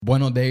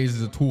Buenos days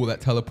is a tool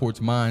that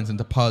teleports minds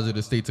into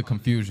positive states of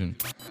confusion.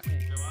 Está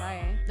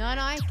bien.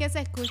 No, es que se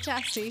escucha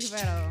así,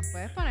 pero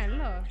puedes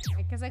ponerlo.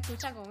 Es que se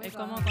escucha cómico. Es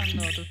como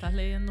cuando tú estás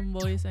leyendo un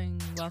voice en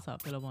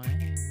WhatsApp, te lo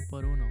pones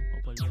por 1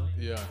 o por 2.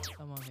 Yeah.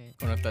 Como que...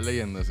 Cuando estás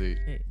leyendo, sí.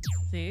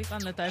 Sí,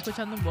 cuando estás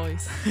escuchando un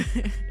voice.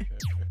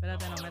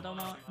 Espérate, no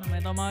me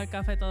he tomado el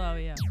café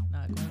todavía.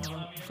 Nada,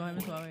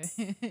 cógeme suave.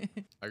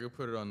 I could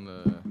put it on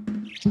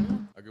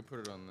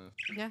this.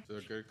 Yeah. So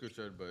quiero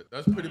escuchar, but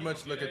that's pretty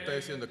much lo que está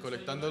diciendo.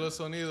 Colectando los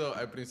sonidos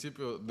al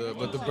principio,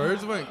 but the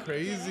birds went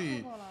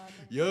crazy.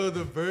 Yo,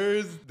 the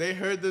birds, they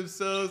heard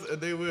themselves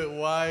and they went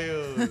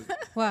wild.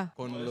 What?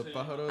 Cuando los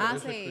pájaros Ah,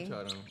 se sí.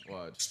 escucharon.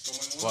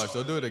 Watch,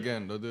 they'll do it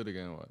again.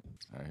 Watch.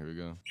 All right, here we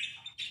go.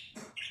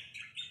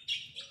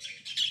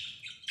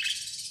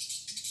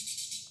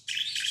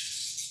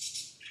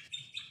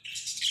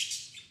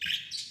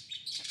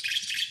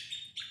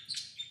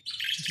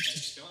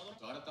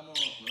 Ahora estamos,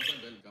 no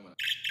prender cámara.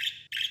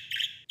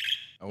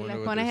 I Y wonder les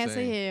what pones they're eso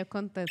y saying. ellos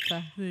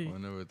contestan. Sí. I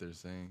wonder what they're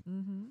saying.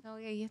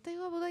 Ok, ¿y este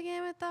hijo de puta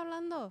quién me está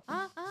hablando?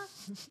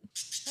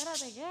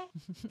 Espérate, ¿qué?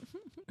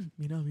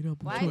 Mira,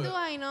 Pucho. Why do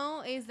I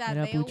know is that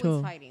Mira, they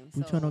always fighting?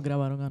 Pucho nos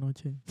grabaron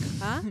anoche.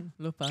 ¿Ah?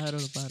 Los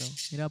pájaros.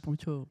 Mira,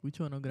 Pucho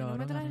nos ¿No me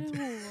grabaron traes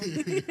el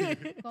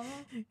anoche. jugo?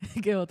 ¿Cómo?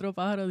 Que otro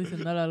pájaro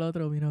diciéndole al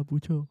otro, mira,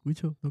 Pucho,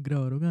 nos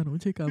grabaron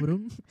anoche,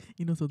 cabrón.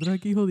 Y nosotros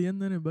aquí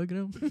jodiendo en el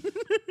background.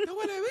 ¡No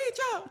huele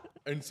bicho!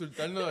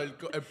 Insultarnos,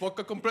 el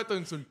podcast completo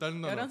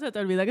insultándonos. Cabrón, se te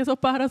olvida que esos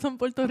pájaros son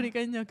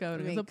puertorriqueños,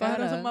 cabrón. Mi Esos pájaros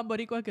cara. son más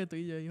boricuas que tú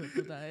y yo, hijo de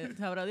puta.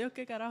 Sabrá Dios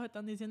qué carajo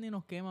están diciendo y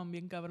nos queman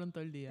bien cabrón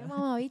todo el día. Qué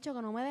mamabicho,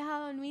 que no me deja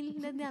dormir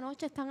desde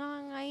anoche. Están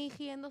ahí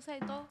riéndose y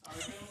todo.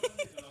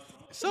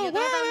 So, Yo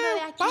tratando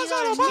de aquí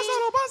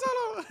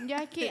pásalo. Yo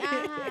aquí,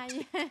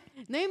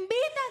 ¡no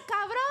invitan,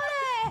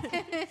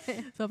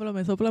 cabrones!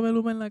 Sóplame el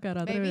humo en la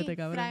cara, Baby, atrévete,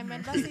 cabrón. tráeme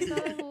el vasito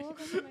de jugo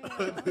que se me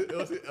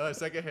quedó.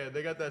 Second hand.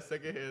 They got that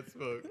second hand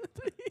smoke.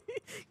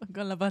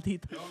 Con la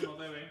patita. No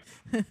te ven.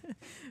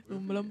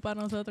 Un blon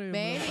para nosotros y un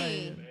blon para Baby.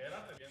 ellos.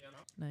 Espérate, ya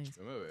no. Nice.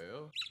 Yo me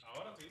veo.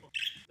 Ahora sí.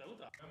 ¿Te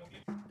gusta? Vemos aquí.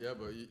 Yeah,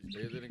 but ellos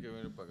tienen que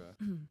venir para acá.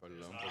 Para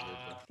un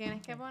poquito.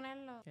 Tienes que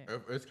ponerlo.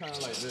 It's kind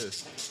of like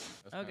this.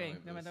 That's Ok, kinda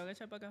like que me this. tengo que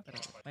echar para acá.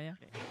 Vaya.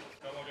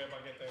 Como que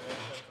para que te veas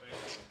el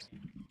fresco.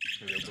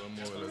 So yo puedo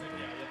mover esto.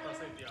 Ya está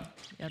seteado.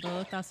 Ya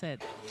todo está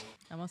set.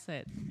 Estamos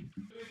set.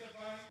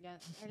 Ya,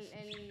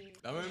 el...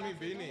 Dame mi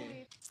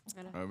beanie.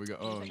 Mira. All right, we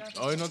got.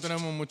 Hoy no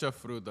tenemos mucha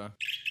fruta.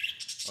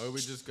 Hoy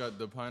we just got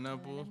the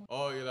pineapple.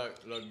 Oh, y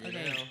los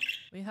guineos.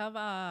 We have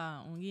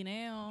un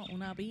guineo,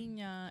 una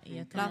piña y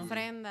esto La es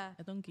ofrenda.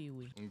 esto es un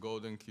kiwi. Un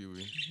golden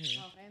kiwi. Sí.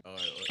 La ofrenda. Oh,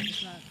 oh.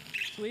 It's not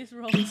Swiss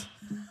rolls.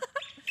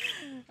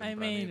 I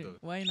mean, Tempranito.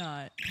 why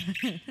not?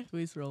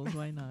 Swiss rolls,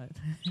 why not?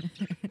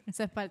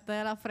 Eso es parte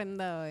de la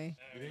ofrenda hoy.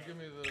 You didn't give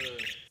me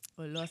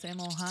the. O lo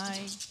hacemos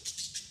high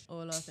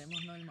o lo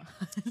hacemos normal.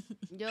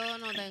 Yo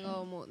no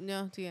tengo...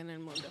 Yo estoy en el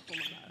mood de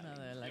fumar No, nada.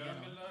 de verdad que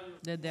no.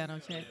 Desde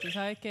anoche. Tú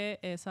sabes que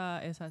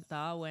esa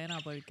estaba buena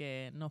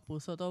porque nos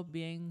puso todos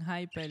bien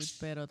hyper,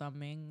 pero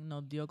también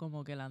nos dio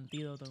como que el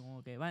antídoto,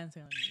 como que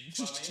váyanse.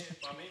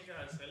 Para mí que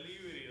al ser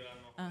híbrida,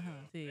 no.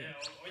 Ajá, sí.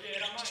 Oye,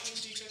 era más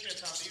indica que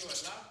sativa,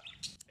 ¿verdad?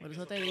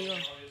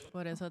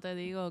 Por eso te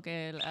digo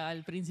que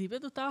al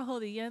principio tú estabas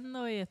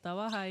jodiendo y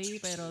estabas ahí,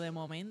 pero de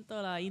momento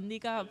la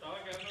índica...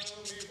 Estaba quedando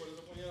dormido, por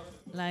eso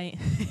ponía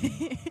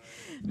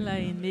La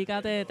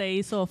índica te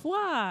hizo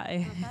 ¡fua! ¿No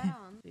está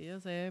grabando? Sí, yo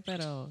sé,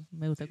 pero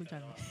me gusta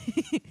escucharme.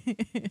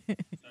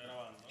 Está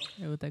grabando.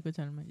 Me gusta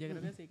escucharme. Yo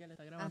creo que sí, que le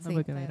está grabando sí,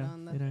 porque está mira,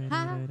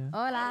 grabando. mira.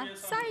 Hola,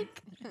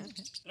 psych.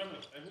 Tráemelo,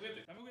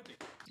 el juguete.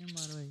 Bien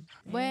malo ahí.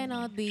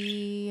 Buenos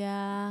días,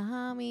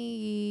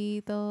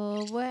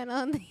 amiguitos.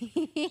 Buenos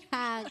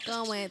días,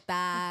 ¿cómo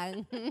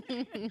están?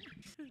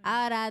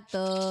 Ahora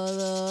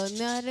todos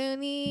nos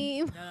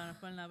reunimos. Ya no es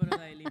por nada, pero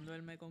Dailin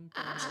duerme con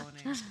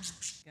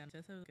cojones. Que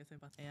anoche que se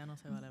pasa. Ella no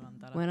se va a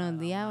levantar. hasta Buenos la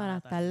días, 1 de la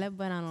buenas tarde. tardes,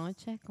 buenas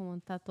noches. ¿Cómo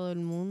está todo el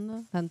mundo?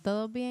 ¿Están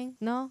todos bien?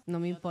 No, no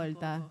me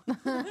importa.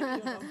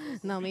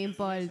 No me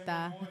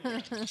importa.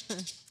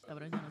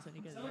 Cabrón, yo no sé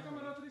ni qué día.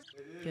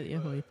 ¿Qué día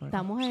es hoy? Por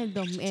Estamos en el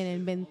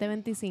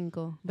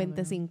 2025,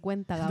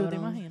 2050, ¿Tú te cabrón.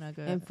 imaginas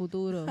que...? En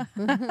futuro.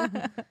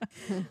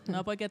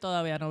 No, porque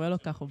todavía no veo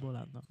los cajos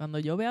volando. Cuando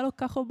yo vea los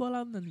cajos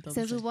volando,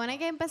 entonces... Se supone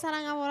que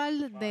empezarán a volar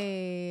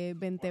de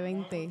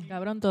 2020.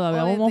 Cabrón,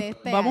 todavía O vamos, desde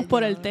este vamos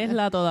por año. el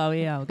Tesla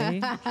todavía, ¿ok?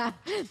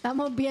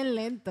 Estamos bien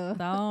lentos.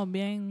 Estamos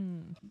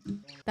bien...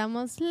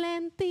 Estamos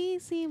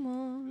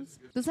lentísimos.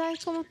 ¿Tú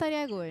sabes cómo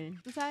estaría cool?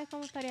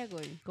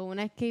 Con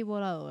una skate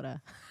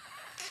voladora.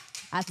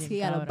 Así,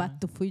 Bien a los, cabrón. back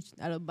to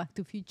future, a los Back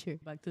to Future.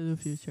 Back to the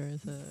Future,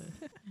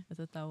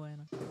 eso está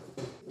bueno.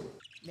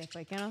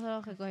 Después que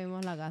nosotros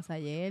recogimos la casa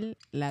ayer,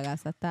 la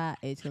casa está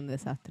hecha un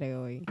desastre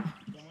hoy.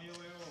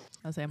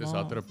 Hacemos...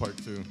 Desastre part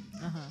 2.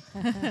 Ajá.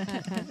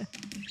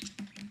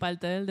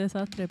 Parte del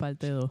desastre,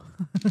 parte 2.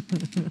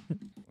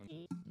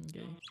 Okay.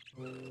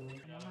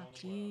 Vamos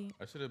aquí.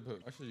 I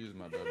should use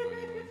my Bad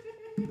Bunny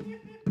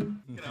one.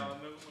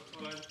 Grabando como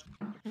cholar.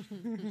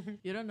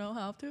 You don't know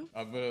how to?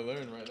 I'm gonna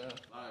learn right now.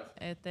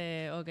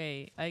 Live.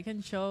 Okay, I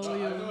can show I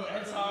you. know,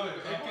 él sabe.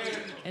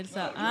 Es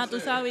que... Tú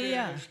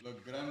sabías.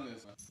 Los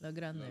grandes. Los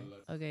grandes.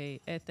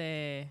 Ok,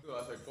 Tú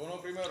haces el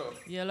cono primero.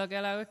 yo lo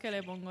que le hago es que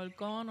le pongo el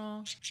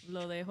cono,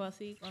 lo dejo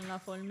así con la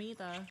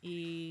formita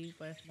y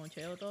pues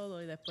mocheo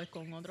todo y después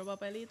con otro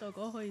papelito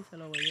cojo y se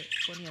lo voy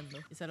poniendo.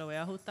 Y se lo voy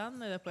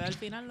ajustando y después al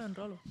final lo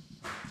enrolo.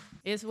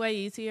 It's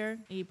way easier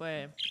y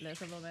pues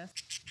less of a mess.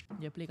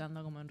 Yo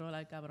explicando cómo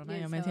enrolar, cabrona.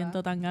 Yo me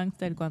siento tan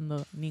gangster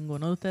cuando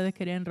ninguno de ustedes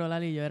quería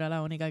enrolar y yo era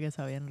la única que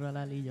sabía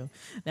enrolar y yo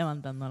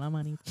levantando la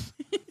manita.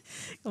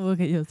 Como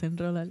que yo sé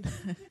enrolar.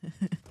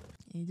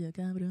 Y yo,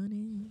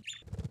 cabrones.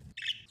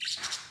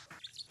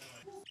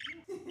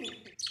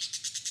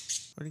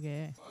 ¿Por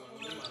qué?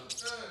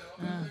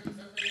 Ah.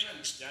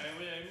 Ya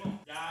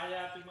mismo.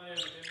 Ya, estoy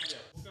mareado,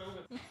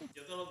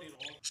 Yo te lo tiro.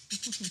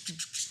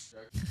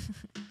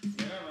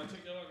 Mira, no he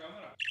chequeado la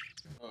cámara.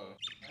 Oh.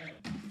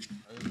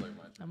 I just like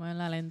my... Estamos en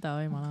la lenta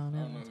hoy, mala I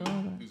don't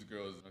know mía. whose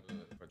girl is not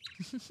gonna...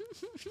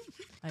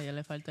 A ella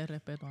le falta el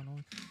respeto a no.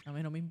 A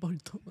mí no me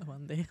importó la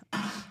bandeja.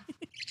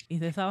 Y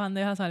de esa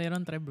bandeja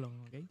salieron 3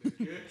 blondes, ¿ok?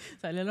 ¿Qué?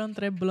 Salieron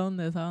 3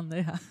 blondes de esa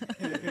bandeja.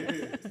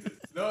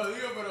 No,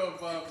 digo, pero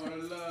para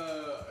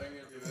ponerla en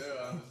el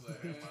video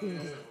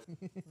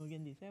antes. Como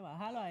quien dice,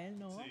 bájalo a él,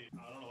 ¿no? Sí,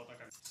 ahora lo voy a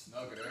atacar.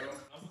 No creo.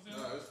 ¿No funciona?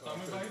 No, es ¿Está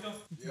muy fácil.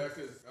 bajito? Yeah,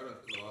 que claro,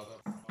 te lo vas a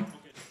dar.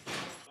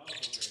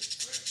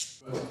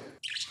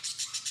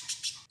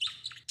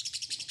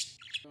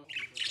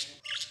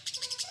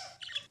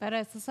 Pero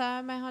eso se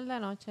ve mejor de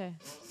noche.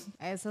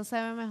 Eso se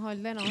ve mejor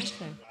de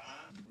noche.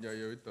 Ya,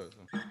 yo he visto eso.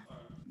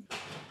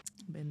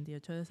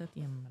 28 de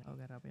septiembre. Oh,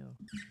 qué rápido.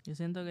 Yo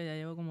siento que ya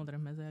llevo como 3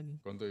 meses aquí.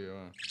 ¿Cuánto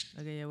lleva?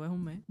 Lo que llevo es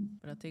un mes.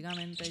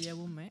 Prácticamente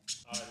llevo un mes.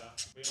 Ah, ¿verdad?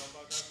 Vino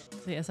para acá.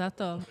 Sí,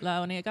 exacto.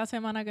 La única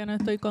semana que no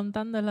estoy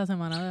contando es la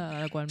semana a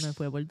la cual me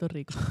fui a Puerto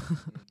Rico.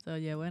 So,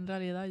 llevo en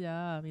realidad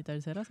ya mi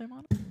 3ª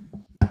semana.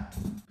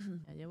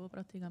 Ya llevo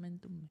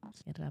prácticamente un mes.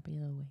 Qué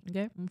rápido, güey.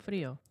 ¿Qué? ¿Un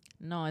frío?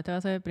 No, este va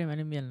a ser el primer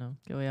invierno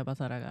que voy a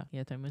pasar acá. Y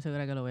estoy muy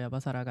segura que lo voy a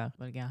pasar acá.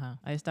 Porque, ajá.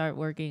 I start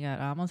working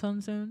at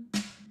Amazon soon.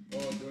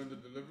 Oh, doing the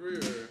delivery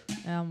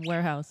or?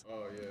 Warehouse.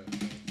 Oh, yeah.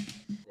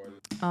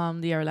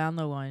 The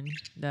Orlando one.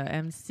 The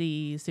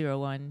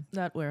MC01.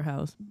 That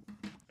warehouse.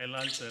 El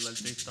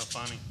artista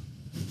Fanny.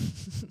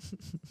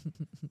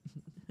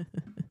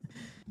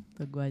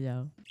 Estoy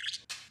guayado.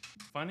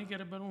 Fanny,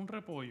 ¿quieres ver un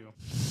repollo?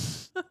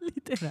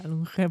 Literal,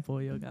 un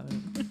repollo,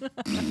 cabrón.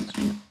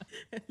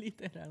 Es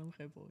literal un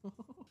repollo.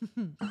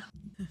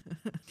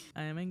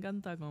 A mí me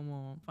encanta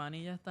como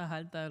Fanny ya está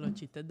harta de los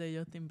chistes de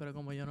Justin, pero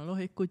como yo no los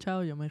he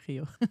escuchado, yo me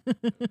río.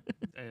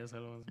 Ella se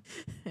lo hace.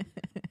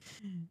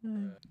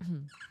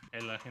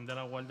 El agente de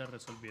la guardia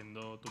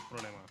resolviendo tus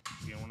problemas.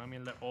 Y en una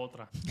mierda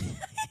otra.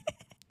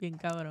 Bien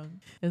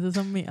cabrón. Esos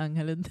son mis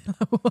ángeles de la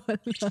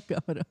guardia,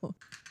 cabrón.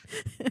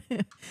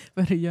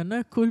 Pero yo no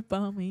es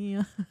culpa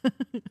mía.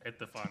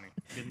 Este Fanny,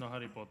 viendo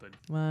Harry Potter.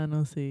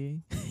 Mano, sí.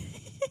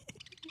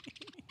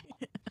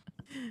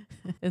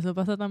 Eso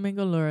pasa también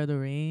con Lord of the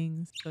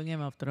Rings, con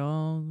Game of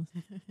Thrones.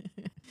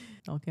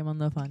 Estamos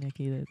quemando a Fanny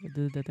aquí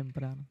desde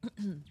temprano.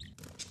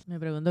 Me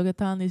pregunto qué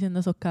estaban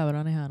diciendo esos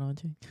cabrones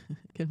anoche.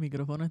 Que el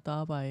micrófono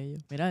estaba para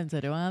ellos. Mira, ¿en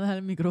serio van a dejar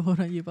el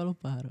micrófono allí para los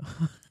pájaros?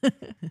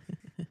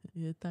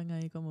 Y están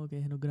ahí como que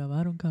nos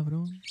grabaron,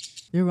 cabrón.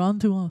 They're on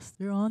to us.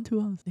 They're on to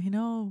us. They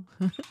know.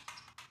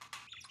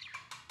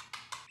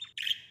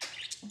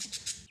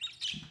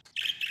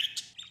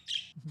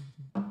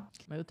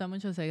 Me gusta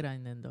mucho ese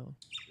grinder, though.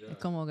 Yeah. Es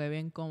como que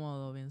bien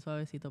cómodo, bien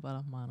suavecito para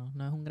las manos.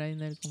 No es un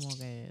grinder como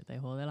que te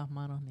jode las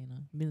manos ni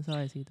nada. Bien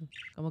suavecito.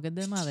 Como que es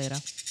de madera.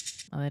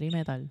 Madera y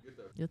metal.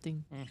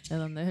 Justin, ¿de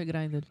dónde es el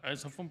grinder?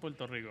 Eso fue en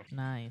Puerto Rico.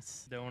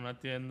 Nice. De una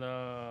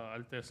tienda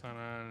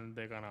artesanal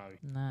de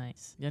cannabis.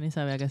 Nice. Yo ni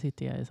sabía que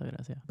existía eso,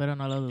 gracias. Pero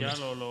no lo dudo. Ya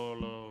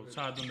o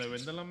sea, donde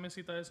venden las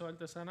mesitas esos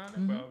artesanales,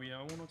 pues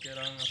había uno que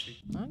eran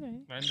así. Ok.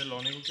 Lo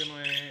único que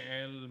no es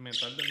el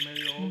metal del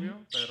medio,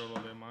 obvio, pero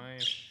lo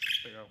demás es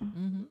pegado.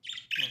 No,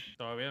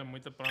 todavía es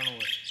muy temprano,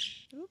 güey.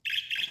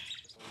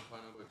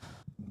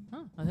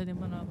 Hace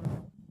tiempo no lo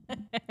probé.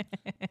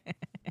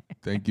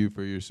 Thank you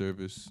for your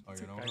service. Oh,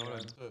 you know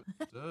what's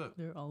up?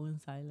 They're all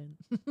in silent.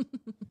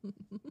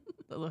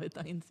 Todos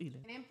están en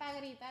silencio. Tienen para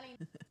gritar.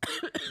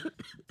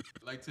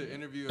 Like to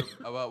interview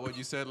about what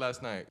you said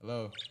last night.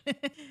 Hello.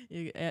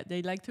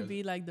 They like to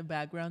be like the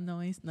background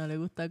noise. No le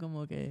gusta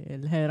como que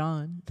el head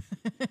on.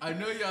 I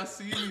know y'all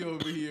see me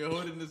over here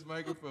holding this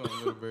microphone,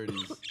 little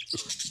birdies.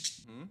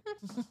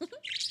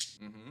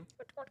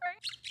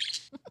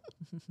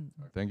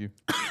 Thank you.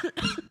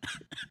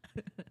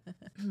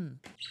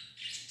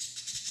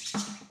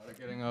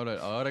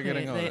 Ahora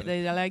getting out.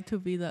 They like to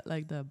be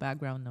like the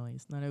background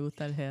noise. No le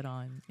gusta el head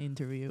on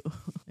interview.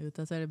 Le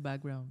gusta hacer el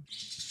background.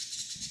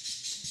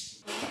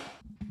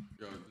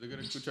 Yo, ¿te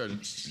quieres escuchar?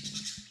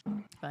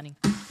 Fanny.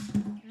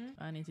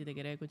 Fanny, si te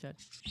quieres escuchar.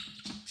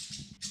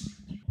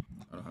 I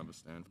don't have a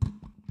stand.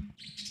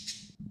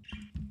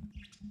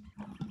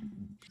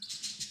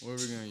 What are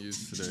we gonna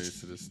use today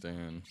to the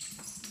stand?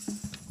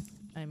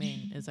 I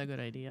mean, it's a good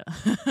idea.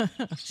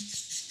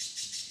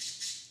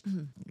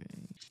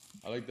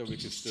 I like that we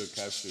can still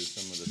capture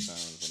some of the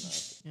sounds and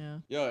that. Yeah.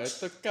 Yo,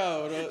 estos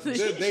cabros,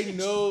 they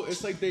know,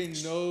 it's like they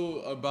know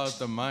about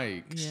the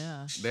mic.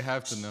 Yeah. They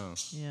have to know.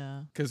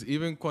 Yeah. Because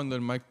even cuando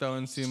el mic estaba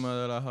encima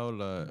de la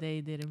jaula, They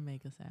didn't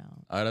make a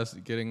sound. ahora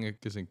quieren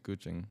que se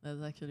escuchen.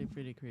 That's actually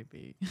pretty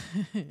creepy.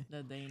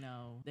 That they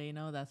know. They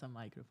know that's a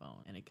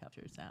microphone and it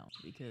captures sound.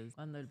 Because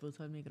cuando él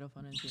puso el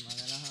micrófono encima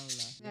de la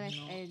jaula,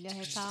 no, Ellos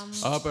estaban...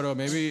 Ah, pero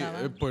maybe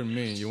Estaban. por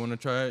mí. You want to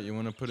try it? You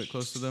want to put it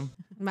close to them?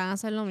 Van a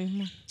hacer lo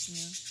mismo.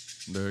 yeah.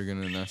 They're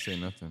going to not say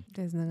nothing.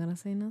 There's not gonna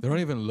say They nothing. don't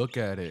even look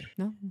at it.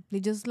 No, they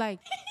just like...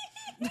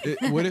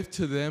 What if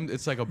to them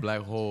it's like a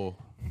black hole?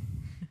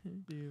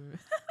 Dude.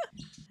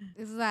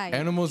 It's like...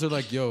 Animals are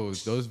like, yo,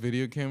 those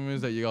video cameras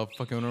that y'all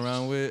fucking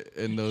around with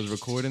and those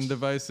recording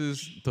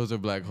devices, those are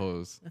black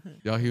holes.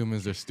 Y'all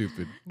humans are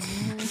stupid.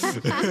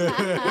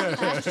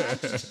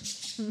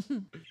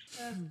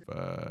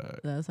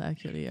 But That's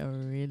actually a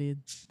really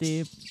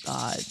deep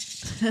thought.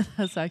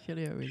 That's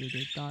actually a really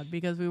deep thought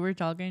because we were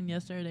talking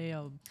yesterday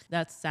of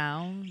that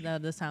sound,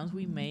 that the sounds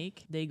we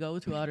make, they go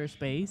to outer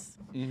space.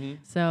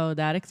 So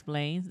that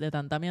explains de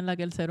tanta mierda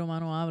que el ser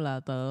humano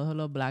habla, todos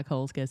los black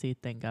holes que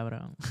existen,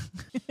 cabrón.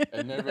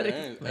 it never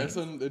ends.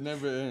 It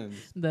never ends.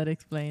 That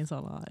explains a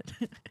lot.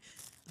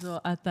 So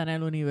hasta en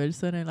el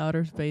universo, en el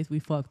outer space, we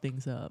fuck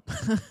things up.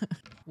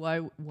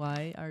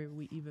 Why are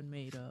we even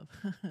made of?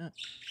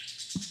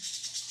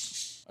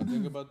 I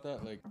think about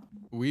that. Like,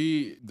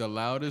 the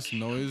loudest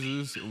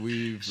noises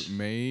we've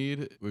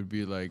made would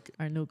be like,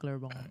 Our nuclear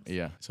bombs.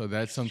 yeah. So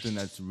that's something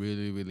that's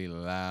really, really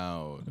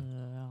loud.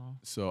 Uh,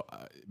 So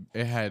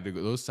it had to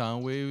go, those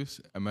sound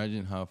waves.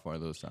 Imagine how far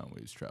those sound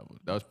waves traveled.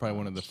 That was probably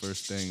one of the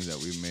first things that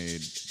we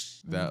made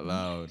that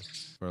loud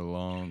for a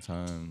long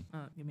time.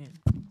 oh, give me it.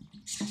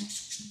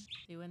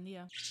 Sí, buen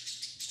día.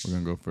 We're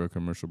gonna go for a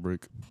commercial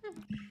break.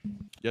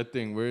 Yeah,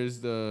 thing. Where's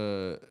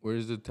the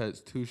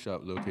tattoo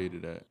shop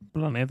located at?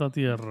 Planeta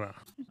Tierra.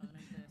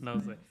 No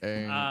sé.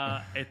 En-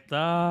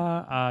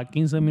 Está a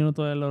 15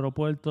 minutos del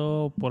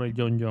aeropuerto por el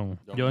John John.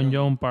 John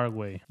John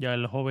Parkway. Ya,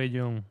 el joven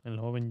John. El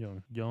joven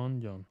John.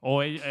 John John.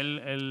 O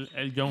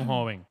el John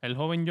joven. El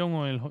joven John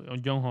o el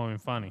John joven,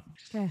 Fanny.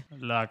 ¿Qué?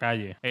 La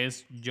calle.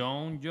 Es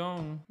John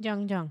John.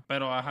 John.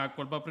 Pero ajá,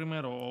 ¿cuál va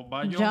primero? ¿O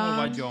va John o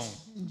va John?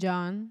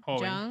 John.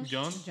 Joven.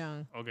 John.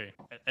 John. Ok.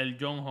 El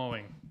John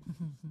joven.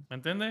 ¿Me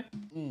entiendes?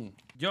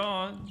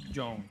 John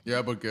John.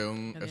 Yeah, porque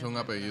es un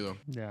apellido.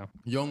 Ya.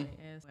 John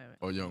Es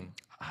o John.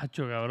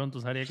 Hacho, cabrón,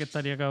 ¿tú sabrías que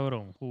estaría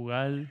cabrón?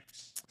 Jugar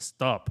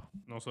stop.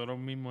 Nosotros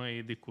mismos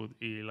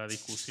y la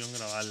discusión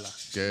grabarla.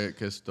 ¿Qué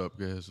stop?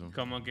 ¿Qué es eso?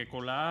 Como que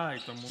colar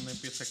y todo el mundo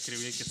empieza a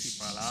escribir que si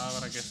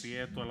palabra, que si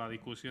esto. La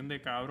discusión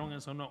de cabrón,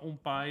 eso no es un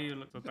país.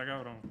 Eso está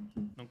cabrón.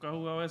 ¿Nunca has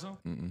jugado eso?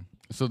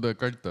 Eso de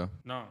carta.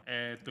 No,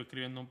 estoy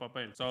escribiendo un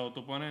papel. So,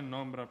 tú pones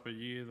nombre,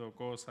 apellido,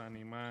 cosa,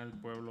 animal,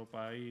 pueblo,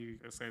 país,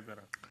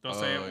 etcétera.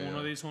 Entonces,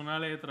 uno dice una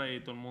letra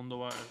y todo el mundo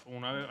va...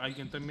 Una vez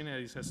alguien termina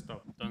y dice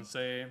stop.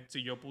 Entonces,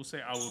 si yo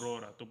puse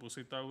Aurora, tú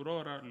pusiste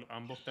Aurora,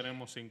 ambos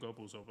tenemos 5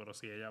 puso. Pero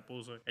si ella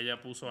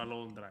puso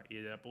Alondra y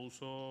ella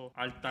puso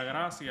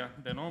Altagracia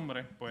de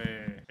nombre, pues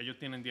ellos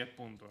tienen 10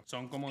 puntos.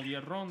 Son como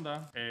 10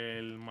 rondas.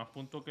 El más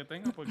puntos que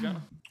tenga, pues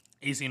gana.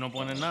 Y si no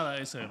ponen nada,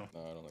 es 0. No,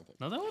 I don't like that.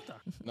 ¿No te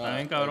gusta? No, Está bien,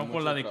 hay cabrón,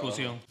 por la mucho trabajo.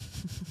 discusión.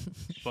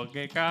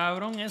 Porque,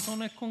 cabrón, eso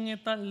no es con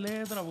estas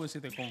letras, porque si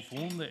te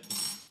confunde.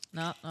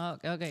 No,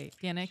 ok.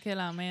 Tienes que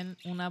lamer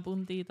una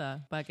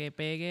puntita para que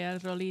pegue al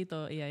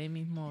rolito y ahí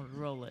mismo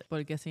roll it.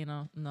 Porque si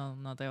no,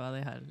 no te va a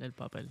dejar el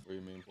papel. What do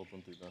you mean, por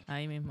puntita?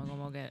 Ahí mismo,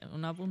 como que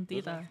una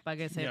puntita para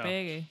que se Ya.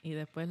 pegue y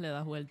después le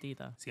das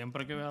vueltita.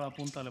 Siempre que vea la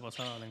punta le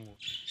pasa la lengua.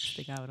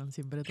 Este cabrón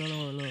siempre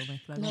todo lo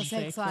mezcla Lo con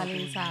sexo,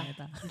 sexualiza.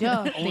 puñeta.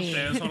 Yo,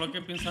 Ustedes son los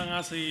que piensan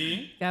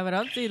así.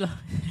 Cabrón, sí lo...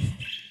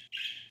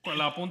 Con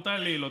la punta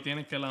del hilo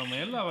tienes que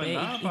lamerla,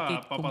 ¿verdad? Y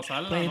Para que-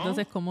 pasarla, pues ¿no?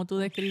 entonces, ¿cómo tú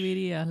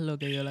describirías lo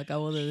que yo le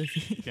acabo de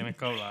decir? Tienes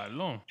que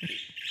hablarlo.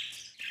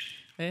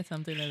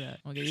 Something like that.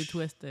 Okay, you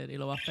twist it y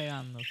lo vas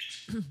pegando.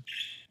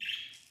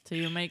 So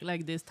you make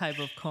like this type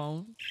of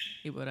cone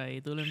y por ahí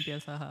tú lo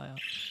empiezas a...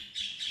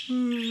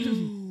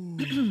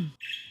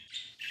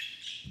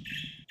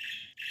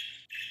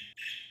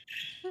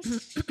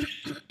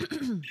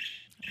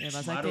 Lo que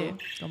pasa es que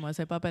como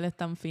ese papel es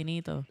tan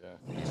finito,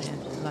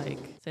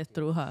 se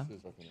estruja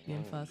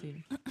bien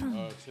fácil.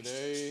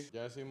 Today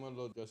ya hicimos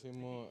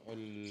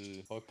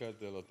el podcast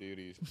de los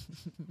tigres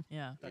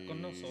Yeah. Está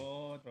con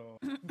nosotros.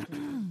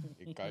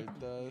 y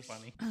cartas.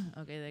 Fanny.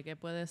 Okay, ¿de qué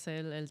puede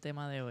ser el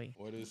tema de hoy?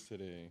 What is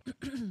today?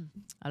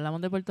 Hablamos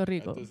de Puerto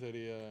Rico. Esto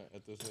sería.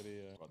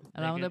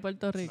 Hablamos de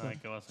Puerto Rico. No,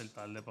 es que va a ser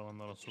tarde para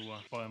cuando lo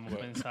suba. Podemos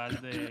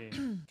pensar de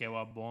que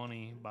Bad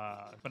Bunny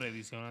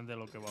predicciones de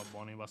lo que Bad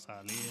Bunny va a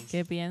salir.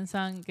 ¿Qué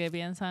piensan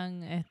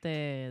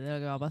de lo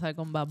que va a pasar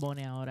con Bad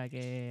Bunny ahora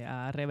que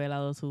ha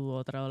revelado su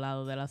otro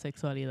lado de la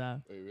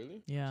sexualidad? Wait,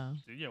 really? Ya,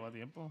 Sí, lleva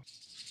tiempo.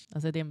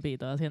 hace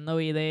tiempito, haciendo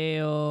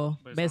videos,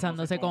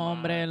 besándose con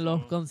hombres en los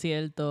machos.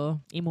 conciertos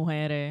y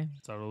mujeres.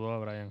 Saludos a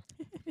Brian.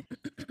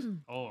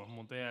 Oh,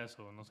 mutea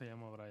eso, no se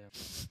llama Brian.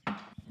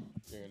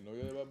 ¿Quién, el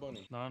novio de Bad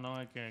Bunny? No,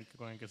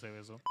 con el que se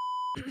besó.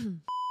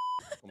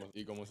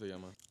 ¿Y cómo se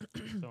llama?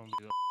 Se me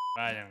olvidó.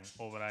 Brian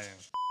o Brian.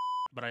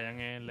 Brian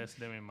es el ex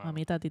de mi hermano.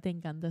 Mamita, a ti te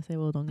encanta ese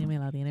botón y me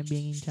la tienes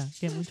bien hincha.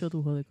 Que mucho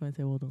tú jodes con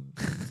ese botón.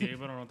 Sí,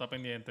 pero no está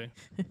pendiente.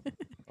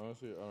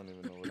 Honestly, I don't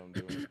even know what I'm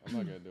doing. I'm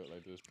not gonna do it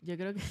like this. Yo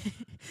creo que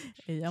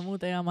ella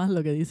mutea más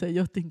lo que dice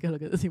Justin que lo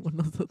que decimos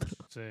nosotros.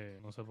 Sí,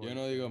 no sé por Yo qué.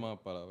 no digo más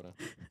palabras.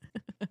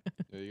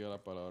 Yo digo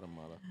las palabras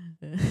malas.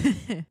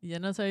 Yo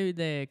no soy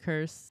de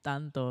curse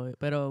tanto,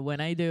 pero when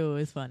I do,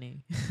 it's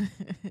funny.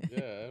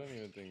 Yeah, I don't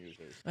even think it's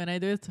racist. When I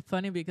do, it's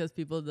funny because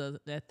people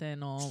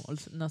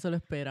no se lo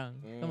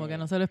esperan. Como que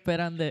no se lo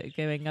esperan de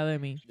que venga de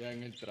mí. Ya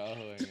en el trabajo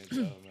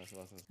me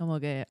pasa. Como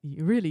que,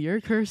 really, you're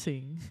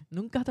cursing.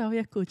 Nunca te había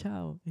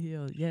escuchado. Y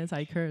yo, yes,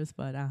 I curse,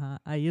 but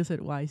I use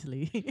it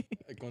wisely.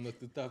 Cuando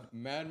tú estás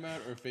mad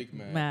or fake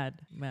mad?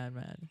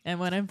 Mad. And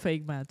when I'm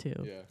fake mad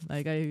too. Yeah.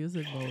 Like, I use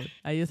it both.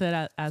 I use it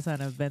as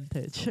an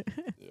advantage.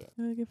 Yeah.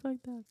 Ay, qué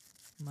fucked up.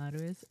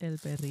 Maru es el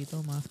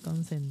perrito más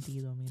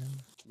consentido, mira.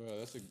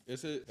 Bro,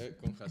 ese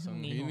con razón.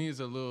 He Mijo. needs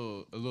a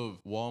little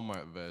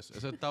Walmart vest.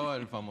 Ese estaba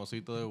el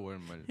famosito de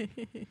Walmart.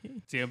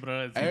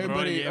 Siempre lo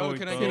Everybody, llevo y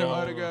can I get an todo.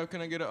 autograph?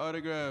 Can I get an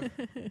autograph?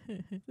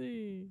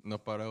 Sí.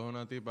 Nos paró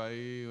una tipa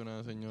ahí,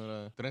 una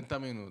señora, 30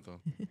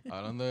 minutos,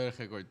 hablando del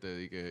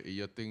recorte. Y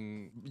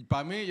Justin,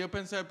 para mí, yo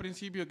pensé al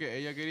principio que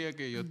ella quería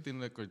que Justin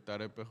le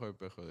cortara el pejo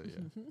de ella.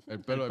 El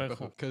pelo del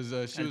pejo.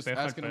 Because she El was pejo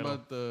al asking pelo.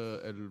 about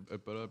el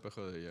pelo del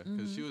pejo de ella.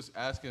 Because she was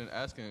asking,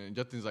 and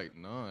Justin's like,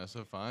 no,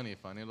 eso es Fanny.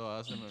 Fanny lo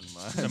hace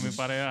normal. Esa es mi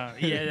pareja.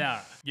 Y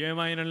ella, yo me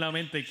imagino en la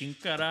mente, ¿quién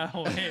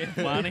carajo es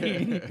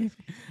Fanny?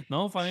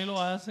 No, Fanny lo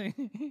hace.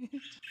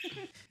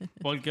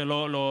 Porque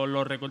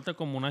lo recorta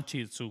como una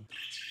Shih Tzu.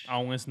 A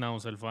un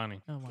schnauzer, Fanny.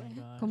 Oh my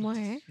God. ¿Cómo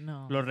es?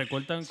 No. Lo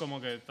recortan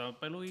como que está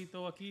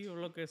peludito aquí o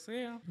lo que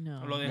sea.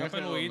 No. Lo deja No es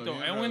redondo, peludito.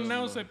 bien Es un redondo.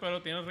 schnauzer,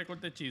 pero tiene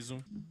recorte Shih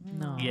Tzu.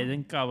 No. Y ella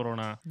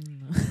encabrona.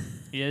 No.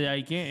 Y ella,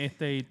 ¿y quién?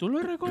 ¿Y tú lo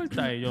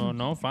recortas? Y yo,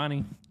 no,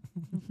 Fanny.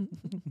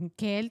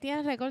 Que él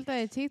tiene recorte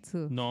de Shih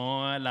Tzu.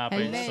 No, la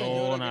El de-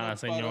 persona, la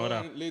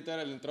señora.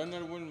 Literal, entraron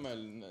al Walmart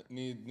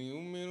ni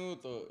un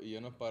minuto y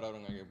ya nos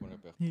pararon aquí a poner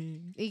pejo.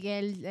 Y que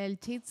el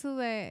Shih Tzu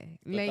le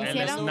Está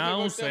hicieron haciendo un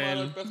recorte schnauzer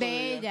para el pejo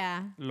de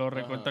ella. Lo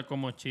recorta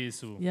como Shih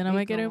Tzu. Yo no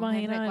me ¿Y quiero cómo es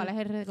el imaginar ¿Cuál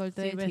es el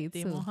recorte si de Shih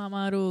vestimos Tzu? a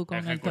Maru con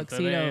el recorte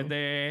tuxedo.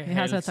 de He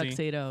has a Halsey.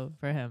 tuxedo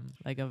for him,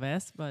 like a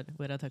vest, but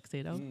with a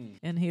tuxedo. Mm.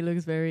 And he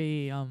looks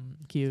very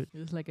cute.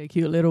 He's like a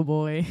cute little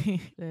boy.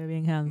 Se ve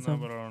bien No, handsome.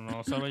 pero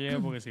no se lo lleve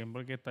porque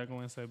siempre que está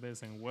con ese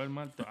vez en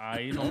Walmart,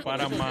 ahí no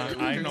paran más.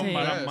 Ahí no Sí.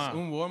 paran Vest, más.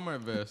 un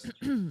Walmart vest.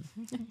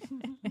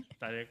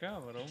 Está de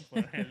cabrón,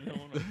 ponerle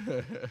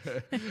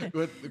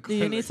uno. Do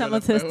you need some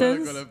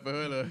assistance? Con el espejo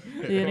de la-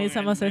 Do you need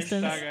some Con el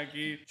assistance? tag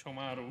aquí,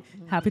 Chomaru.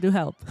 Happy to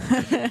help.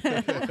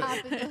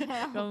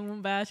 Con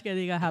un badge que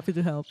diga happy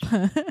to help.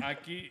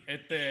 Aquí,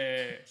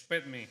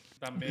 pet me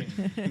también.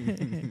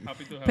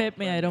 Happy to help. Pet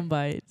me, I don't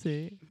bite.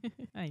 Sí.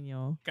 Ay,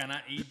 no. Can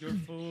I eat your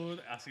food?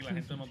 Así la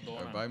gente nos Or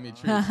dona. buy me Ah.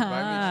 treats. Buy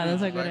Ah, me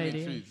that's a treats. good Buy me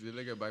idea. treats.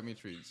 Dile que buy me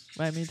treats.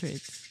 Buy me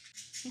treats.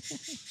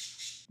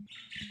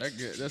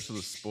 That's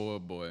a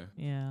spoiled boy.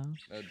 Yeah.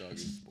 That dog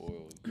is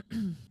spoiled.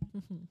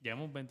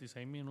 Llevamos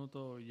 26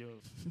 minutos yo.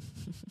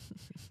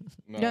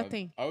 No,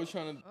 Justin. I was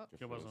trying to.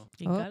 ¿Qué pasó?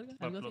 ¿Quién Oh. carga?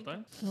 ¿Va a ¿Algo así?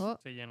 explotar? Oh,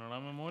 ¿Se llenó la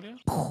memoria?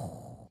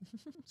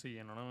 ¿Se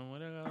llenó la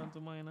memoria, cabrón,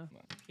 tu máquina?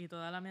 Y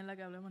toda la mierda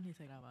que hablemos ni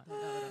se graba.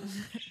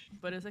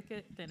 Por eso es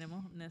que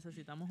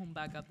necesitamos un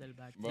backup del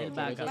backup. Bueno,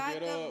 Del por eso backup.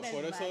 quiero,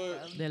 por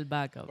eso, Del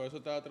backup. por eso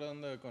estaba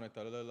tratando de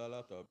conectarle la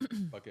laptop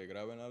para que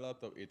graben la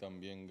laptop y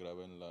también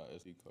graben la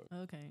SD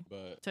card. Okay.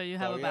 But So you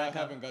have a todavía I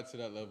backup. haven't got to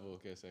that level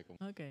que sé como.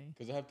 Okay.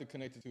 Because I have to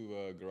connect it to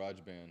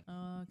GarageBand.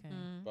 Oh, okay.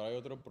 Pero hay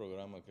otro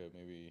programa que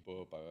maybe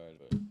puedo pagar.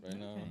 But right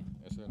now, Okay.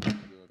 ese es el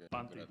único que es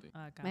Panty. gratis.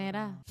 Ah, cabrón.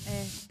 mira,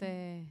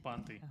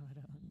 Panty.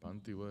 Cabrón.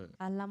 Panty what?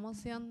 haz la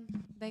moción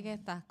de que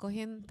estás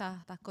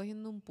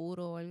cogiendo un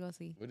puro o algo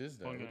así. What is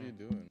that? Okay. What are you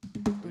doing?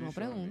 Tú no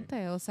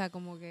preguntes, o sea,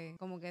 como que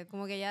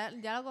ya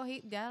lo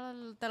cogí, ya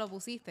te lo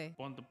pusiste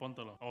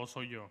Póntelo. O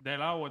soy yo. ¿De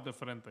lado o es de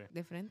frente?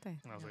 de frente.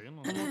 No sé, yo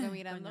no Como sé. que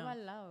mirando Coño. para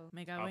el lado.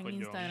 Me cago en Pues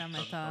yo. Instagram, me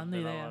Está- está está dando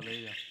de lado ideas. de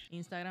ella.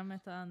 Instagram me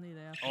está dando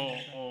ideas.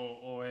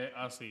 O es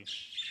así.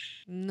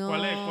 No.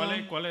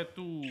 ¿Cuál es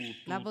tu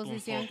La tu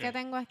posición enfoque? que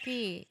tengo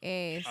aquí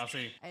es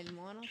Así. el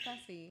mono está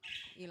así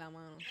y la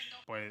mano.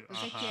 Pues,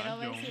 Entonces ajá, quiero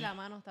ver yo- si la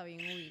mano está bien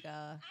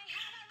ubicada.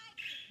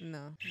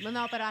 No,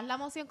 pero haz la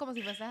moción como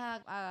si fueses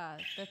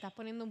te estás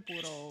poniendo un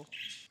puro.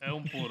 Es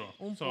un puro.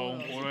 Un So, puro.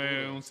 un puro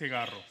es un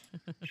cigarro.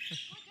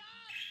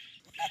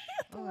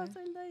 Ok.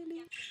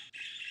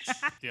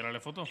 Tírale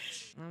foto.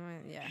 No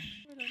me- ya.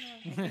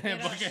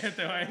 Porque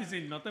te va a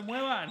decir, no te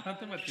muevas, no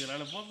te muevas,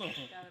 tírale foto.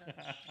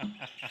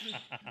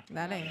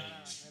 Dale.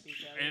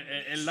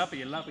 El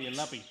lápiz.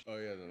 Oh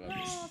yeah, the laptop.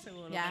 No,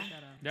 seguro.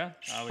 Ya. ¿Ya?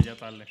 Ah, pues ya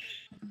tarde.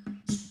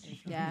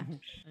 Ya. El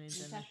internet Muchas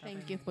está thank you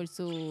pendiente. por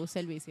su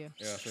servicio.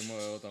 Yeah, soy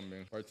modelo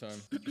también.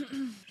 Part-time.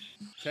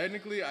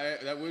 Technically,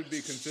 that would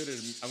be considered,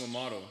 I'm a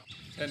model.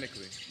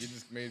 Technically. You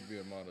just made me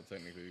a model,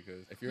 technically,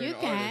 because if you're You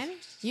an can.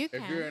 artist... You If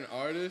you're can. an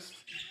artist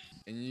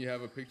and you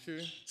have a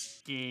picture...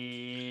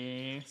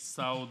 Que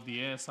Saw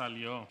 10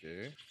 salió.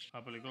 ¿Qué?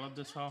 La película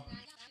de Saw.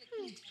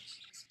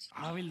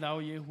 Ah, verdad,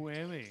 hoy es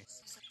jueves.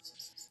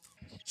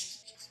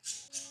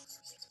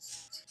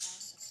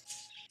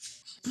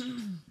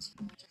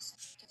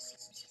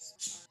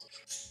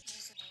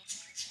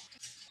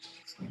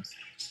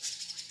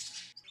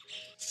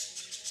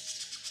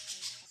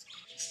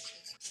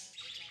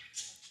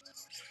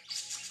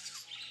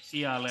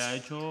 Y Ale ha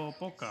hecho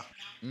podcast.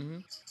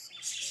 Mm-hmm.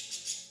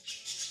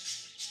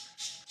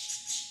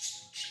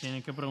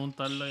 Tienes que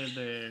preguntarle el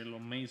de los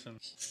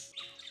Masons.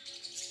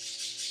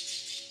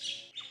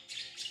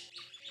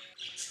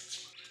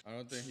 I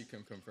don't think he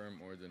can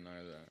confirm or deny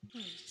that.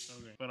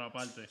 Okay. Pero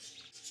aparte.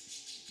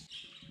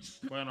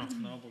 Bueno,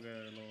 no, porque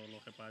lo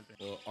reparte.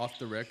 Well, off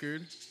the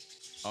record,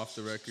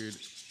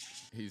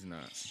 he's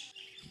not.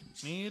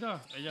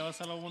 Mira, ella va a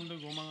ser la Wonder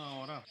Woman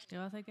ahora. ¿Qué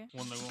va a hacer qué?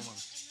 Wonder Woman.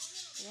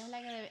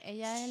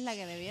 Ella es la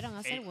que debieron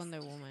hacer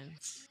Wonder Woman.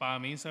 Para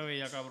mí se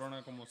veía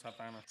cabrona como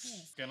Satana.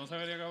 ¿Que no se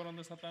vería cabrón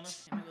de Satana?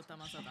 A mí me gusta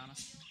más Satana.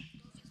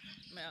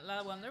 Mira,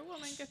 la Wonder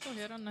Woman que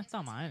escogieron no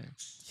está mal.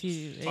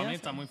 Sí, Para ella mí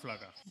está muy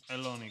flaca. Es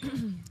lo único.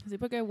 Sí,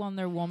 porque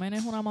Wonder Woman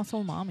es una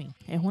muscle mommy.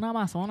 Es una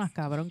amazonas,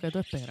 cabrón. ¿Qué tú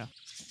esperas?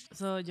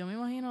 So, yo me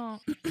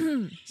imagino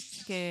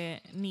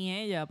que ni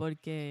ella,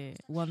 porque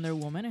Wonder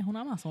Woman es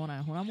una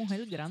amazona. Es una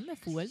mujer grande,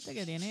 fuerte,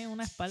 que tiene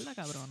una espalda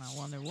cabrona.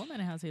 Wonder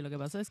Woman es así. Lo que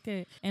pasa es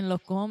que en los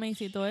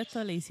cómics y todo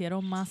esto le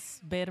hicieron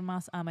ver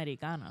más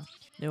americana.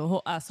 De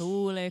ojos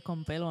azules,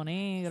 con pelo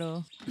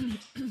negro.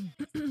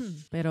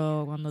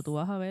 Pero cuando tú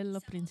vas a ver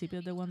los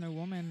principios de Wonder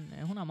Woman,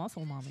 es una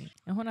muscle mommy.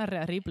 Es una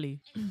Rhea Ripley.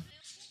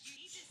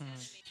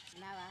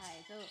 Nada,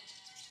 eso.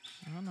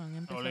 No han No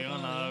empezado le digo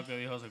todavía. nada de lo que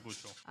dijo, se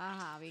escuchó.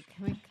 Ajá, vi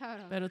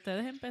cabrón. Pero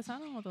ustedes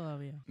empezaron o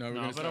todavía. No, we're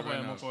No, gonna pero start right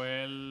podemos now. coger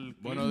el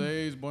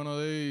clip. Buenos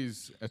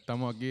days.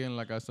 Estamos aquí en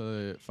la casa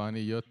de Fanny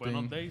y Justin.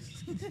 Buenos days.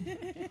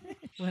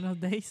 Buenos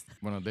days.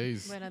 Buenos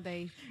days. Buenos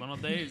days.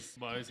 Buenos days.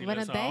 Voy a decirle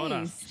Buenos eso ahora.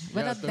 days.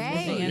 Buenos todo el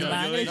mundo- days. En Yo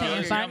Spanglish, dije en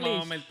que Spanglish.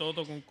 llamábame el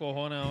toto con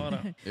cojones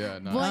ahora. Yeah,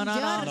 no.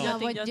 Buongiorno, Justin,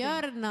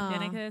 buongiorno.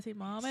 Tienes que decir,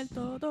 mame el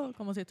todo,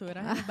 como si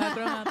estuvieras en el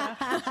background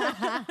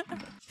atrás.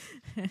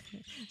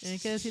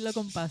 Tienes que decirlo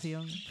con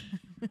pasión.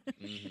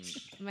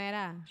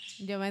 Mira,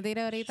 yo me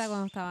tiré ahorita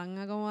cuando estaban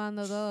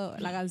acomodando todo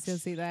la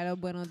cancioncita de los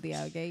buenos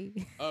días, ¿ok?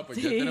 Ah,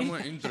 pues ya tenemos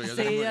el intro. Ya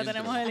Sí, ya intro.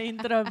 tenemos el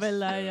intro, es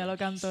verdad, ya lo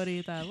canto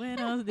ahorita.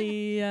 Buenos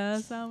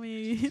días,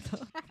 amiguito.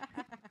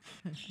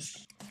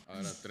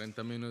 Ahora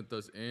 30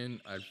 minutos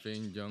in, al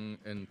fin John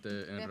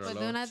Después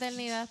de una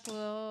eternidad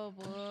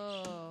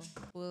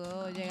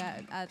pudo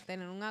llegar a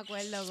tener un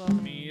acuerdo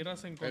con, Mira,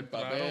 se el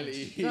encontraron. papel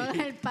y... con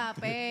el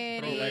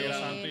papel Rodrigo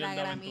Santos y y la el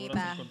de Aventura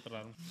se gramita.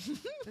 encontraron.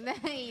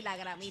 Y la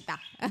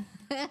gramita.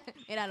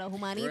 Mira, los We're in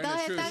humanitos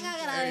a truce. están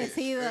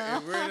agradecidos. Hey,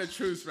 we're in a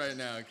truce right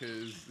now,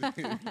 because...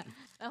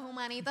 Los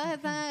humanitos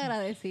están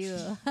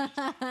agradecidos.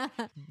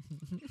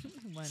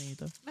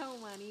 Manito. Los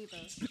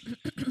humanitos.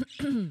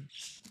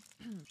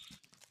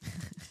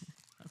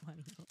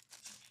 Manito.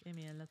 Qué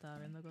mierda, estaba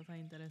viendo cosas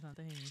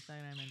interesantes en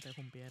Instagram y me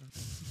interrumpieron.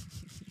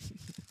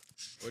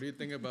 What do you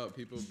think about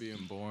people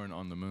being born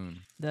on the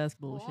moon? That's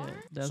bullshit.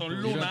 That's Son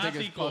bullshit.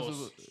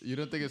 lunáticos. You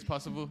don't think it's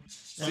possible?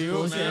 That's Si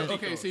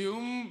bullshit. si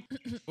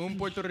un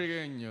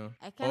puertorriqueño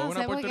Es que o no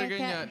una sé porque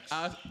puertorriqueña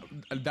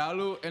da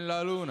luz en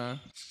la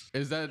luna,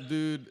 is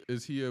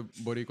he a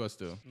boricua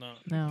still? No.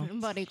 No.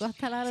 Boricua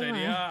hasta la luna.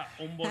 Sería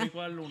un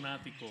boricua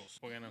lunático.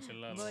 Porque nació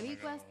en la luna. Boricua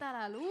cabrón. hasta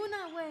la luna,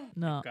 güey.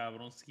 No.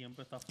 Cabrón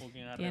siempre está fucking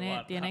Tienes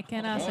arrebatado.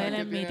 que nacer es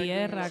que en mi tiene aquí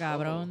tierra, unos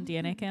cabrón. ojos.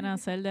 Tienes que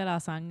nacer de la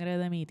sangre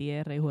de mi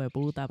tierra, hijo de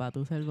puta, para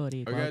tú ser I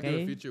boricua, gotta do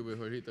a ¿ok? feature with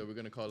Jorgito. We're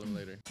gonna call him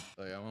later.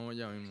 Like, vamos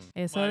ya mismo.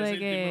 Eso Va a de decir,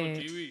 dímelo,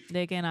 que, Chibi.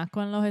 de que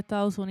nazco en los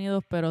Estados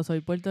Unidos, pero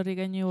soy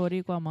puertorriqueño y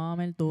boricua,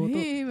 mámame el tuto.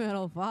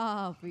 Dímelo,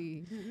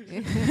 papi.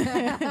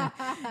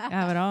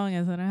 Cabrón,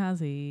 eso no es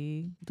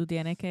así. Tú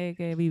tienes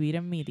que vivir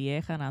en mi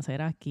tierra,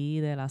 nacer aquí,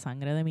 de la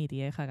sangre de mi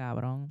tierra,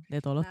 cabrón. De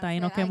todos los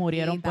taínos que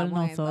murieron por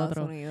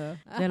nosotros.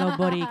 De los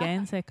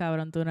boriquenses,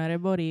 cabrón. Tú no eres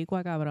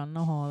boricua, cabrón,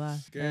 no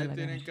jodas. De ¿Qué verdad que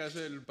tienen no. que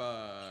hacer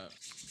para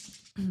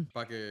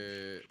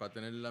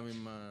tener la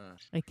misma...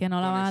 Es que no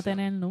la van a conexión?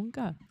 tener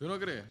nunca. ¿Tú no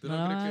crees? ¿Tú No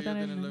no, la crees van a que ellos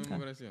tener tienen la nunca. misma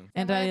conexión?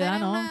 En Puede realidad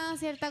tener no. una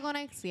cierta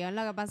conexión.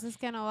 Lo que pasa es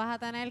que no vas a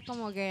tener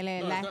como que No, la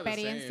it's not the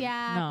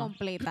experiencia No.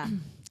 completa.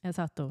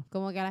 Exacto.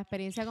 Como que la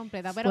experiencia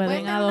completa. Pero Pueden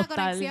puedes tener adoptar-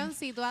 una conexión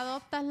si tú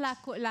adoptas la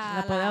puede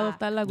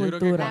adoptar la Yo creo que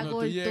cultura. la cuando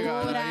tú llegas a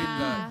la cultura,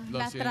 isla, lo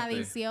las sientes.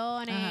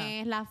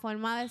 tradiciones, la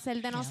forma de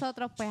ser de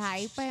nosotros, pues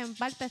ahí pues en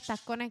parte estás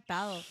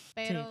conectado.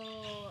 Pero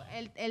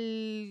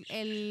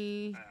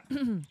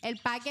el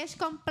package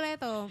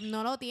completo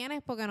no lo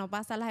tienes porque no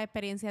pasas las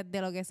experiencias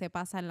de lo que se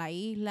pasa en la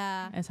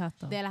isla.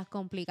 Exacto. De las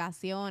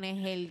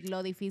complicaciones,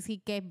 lo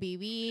difícil que es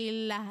vivir,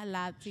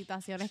 las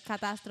situaciones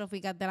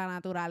catastróficas de la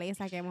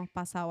naturaleza que hemos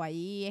pasado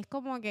allí. Es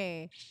como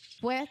que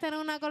puedes tener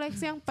una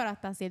colección, pero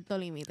hasta cierto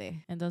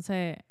límite.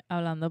 Entonces,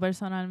 hablando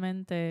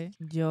personalmente,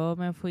 yo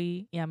me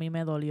fui y a mí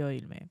me dolió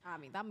irme. A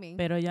mí también.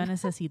 Pero yo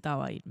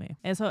necesitaba irme.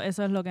 Eso es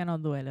lo que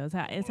nos duele. O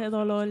sea, ese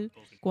dolor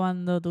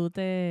cuando tú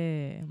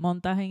te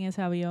montas en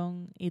ese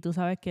avión y tú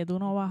sabes que tú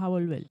no vas a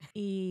volver.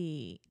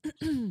 Y...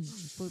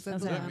 Puse o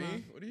Is sea, that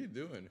me? What are you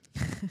doing?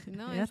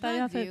 No, Ya it's está,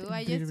 ya not se- you.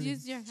 I just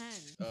used your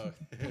hand. Oh.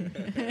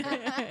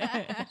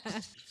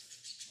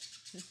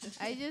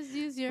 I just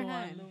used your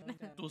hand.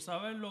 Tú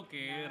sabes lo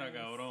que era,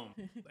 cabrón.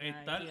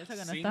 Estar y eso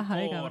que no 5 estás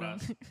ahí, cabrón.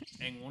 horas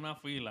en una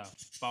fila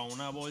para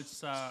una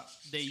bolsa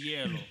de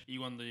hielo y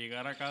cuando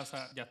llegara a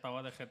casa ya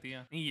estaba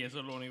derretida. Y eso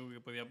es lo único que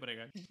podía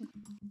bregar.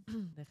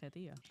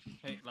 Derretida.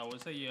 Hey, la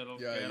bolsa de hielo,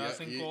 Ya, que era ya,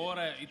 5 y-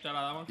 horas y te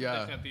la daban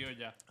Ya. derretido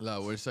ya. La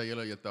bolsa de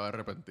hielo ya estaba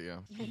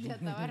arrepentida. Ya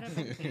estaba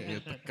arrepentida. Y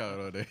estos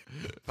cabrones.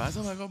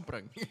 Pasa, me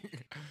compran.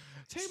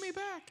 Take me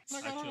back.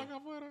 La carola acá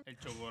afuera. El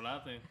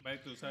chocolate.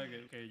 Ves, tú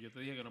sabes que yo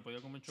te dije que no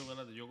podía comer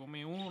chocolate. Yo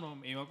comí uno,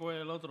 iba a comer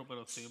el otro,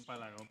 pero sí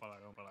empalagón.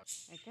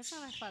 Es que eso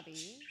no es para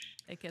ti.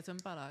 Es que eso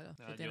empalaga. O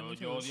sea, Tiene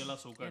mucho yo odio dulce. el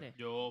azúcar. ¿Quieres?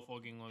 Yo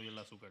fucking odio el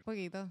azúcar.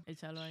 Poquito.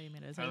 Échalo ahí,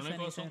 mira. Ese El es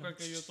único el cenicero. azúcar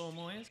que yo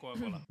tomo es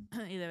Coca-Cola.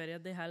 Y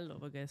deberías dejarlo,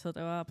 porque eso te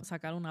va a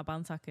sacar una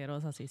panza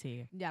asquerosa si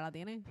sigue. Ya la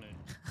tienes.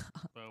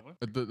 Pero pues,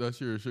 That's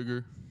your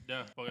sugar.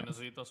 ya, porque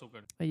necesito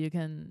azúcar. But you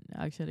can,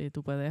 actually,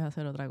 tú puedes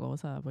hacer otra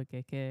cosa, porque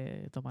es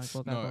que tomar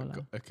Coca-Cola.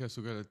 No, es que el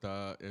azúcar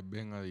es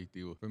bien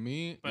adictivo. Para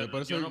mí, Pero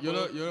por eso yo no yo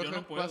puedo- lo yo no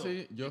ejemplo puedo,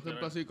 así, yo literal.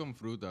 ejemplo así con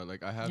fruta,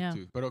 like I have Yeah.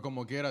 to. Pero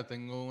como quiera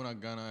tengo unas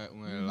ganas de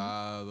un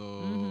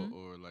helado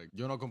o like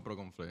yo no compro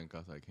conflé en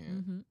casa, I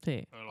can't. Ujú,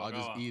 sí. Pero lo I'll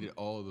just acaba. eat it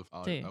all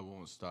Sí. I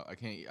won't stop. I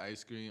can't eat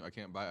ice cream. I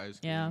can't buy ice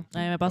cream. Yeah,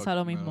 a mí me pasa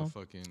lo Fuck, mismo.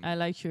 fucking- I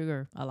like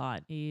sugar a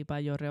lot. Y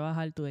para yo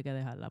rebajar tuve que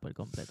dejarla por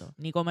completo.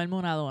 Ni comerme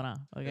una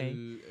dona, ¿ok?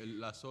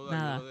 La soda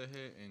Nada. yo lo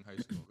dejé en high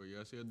school. Porque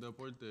yo hacía el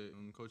deporte,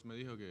 un coach me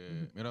dijo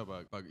que, mira,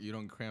 para you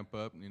don't cramp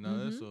up ni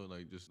nada de eso,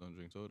 like just don't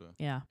drink soda.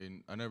 Yeah.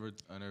 And I never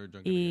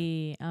drank it again.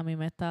 Y a mí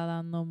me está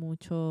dando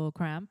mucho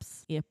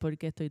cramps y es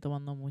porque estoy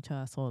tomando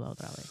mucha soda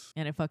otra vez.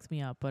 And it fucks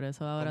me up. Por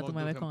eso ahora ¿Cómo tú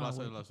me ves con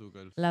reemplazas agua. el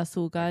azúcar? La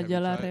azúcar Like, have yo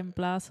you la tried-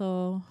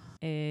 reemplazo.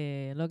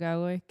 Lo que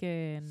hago es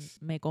que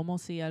me como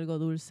sí algo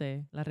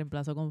dulce. La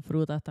reemplazo con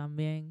frutas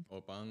también.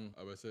 O pan,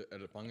 a veces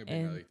el pan es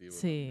bien adictivo.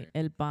 Sí, también.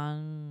 el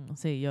pan,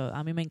 sí,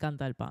 a mí me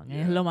encanta el pan.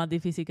 Yeah. Es lo más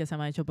difícil que se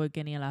me ha hecho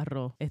porque ni el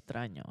arroz,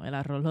 extraño. El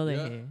arroz lo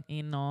Yeah. dejé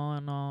y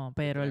no,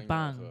 pero el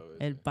Extraño pan, eso a veces.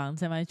 el pan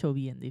se me ha hecho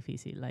bien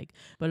difícil. Like,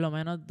 por lo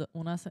menos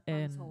unas,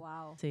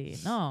 Wow. sí,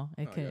 no,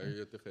 es No, que ya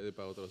yo te quedé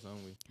para otro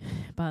sándwich.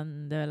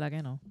 pan, de verdad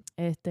que no.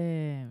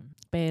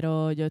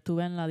 Pero yo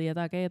estuve en la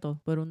dieta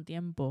keto por un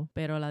tiempo,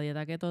 pero la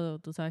dieta keto,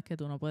 tú sabes que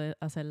tú no puedes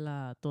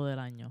hacerla todo el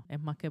año. Es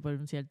más que por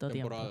un cierto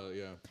tiempo. Temporada,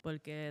 yeah.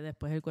 Porque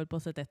después el cuerpo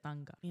se te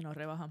estanca y no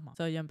rebajas más.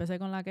 So, yo empecé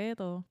con la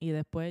keto y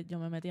después yo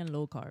me metí en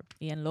low carb.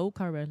 Y en low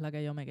carb es la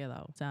que yo me he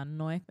quedado. O sea,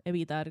 no es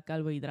evitar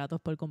carbohidratos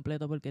por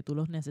completo porque tú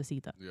los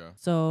necesitas. Yeah.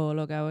 So,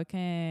 lo que hago es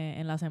que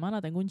en la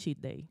semana tengo un cheat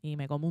day y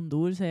me como un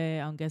dulce,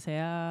 aunque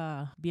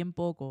sea bien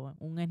poco,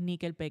 un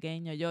sneaker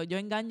pequeño. Yo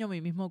engaño mi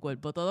mismo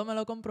cuerpo. Todo me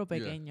lo compro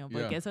pequeño Yeah,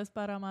 porque yeah. eso es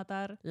para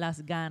matar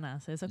las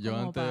ganas. Eso es Yo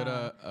como antes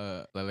para...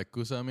 era, la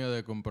excusa mía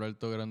de comprar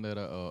todo grande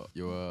era,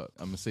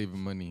 I'm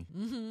saving money.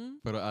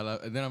 Pero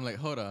and then I'm like,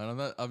 hold on,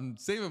 I'm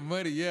saving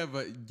money, yeah,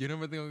 but yo no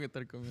me tengo que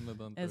estar comiendo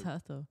tanto.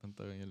 Exacto.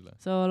 Tanta mierda.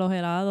 So, los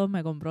helados,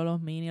 me compro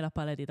los mini, las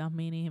paletitas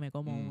mini y me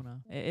como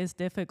una. It's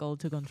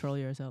difficult to control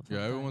yourself.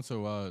 Yeah, every sometimes. once in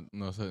a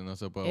while no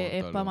se puede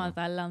Es para aguantarlo, ¿no?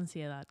 matar la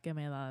ansiedad que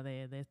me da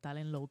de estar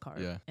en low carb.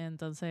 Yeah.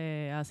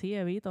 Entonces, así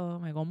evito,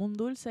 me como un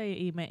dulce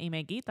y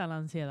me quita la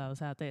ansiedad. O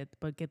sea,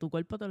 porque tu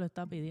cuerpo te lo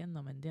está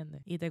pidiendo, ¿me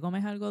entiendes? Y te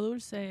comes algo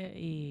dulce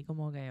y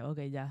como que, ok,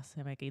 ya,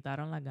 se me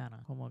quitaron las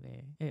ganas. Como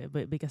que,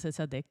 because it's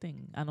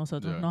addicting. A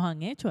nosotros Yeah. nos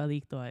han hecho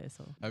adictos a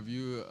eso. Have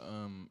you,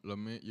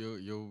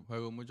 yo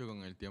juego mucho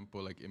con el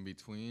tiempo, like in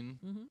between,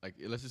 like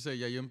let's just say,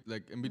 ya yo,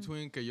 like in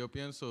between que yo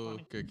pienso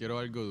que quiero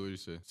algo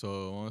dulce,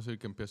 so vamos a decir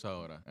que empieza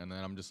ahora, and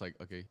then I'm just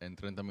like, okay, en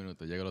 30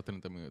 minutos, llega a los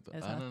 30 minutos,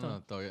 Exacto.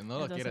 no, todavía no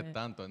lo Entonces- quieres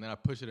tanto, and then I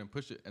push it,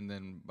 and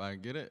then I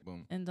get it,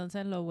 boom.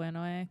 Entonces, lo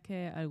bueno es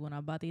que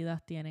algunas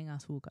batidas tienen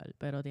azúcar,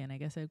 pero tiene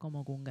que ser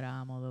como que 1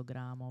 gramo, 2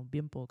 gramos,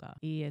 bien poca.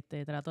 Y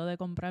trato de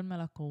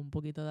comprármelas con un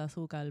poquito de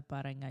azúcar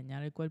para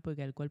engañar el cuerpo y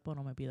que el cuerpo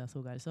no me pida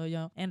azúcar. So,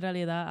 yo en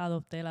realidad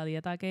adopté la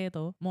dieta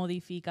keto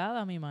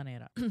modificada a mi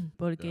manera,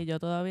 porque yo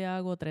todavía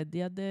hago 3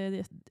 días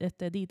de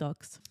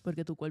detox,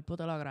 porque tu cuerpo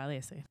te lo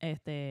agradece.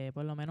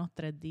 Por lo menos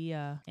 3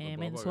 días Lo puedo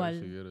mensual.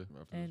 pagar si quieres,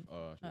 after El- this.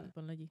 Ah, Ah,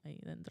 ponlo allí, ahí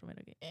dentro,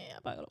 mira aquí.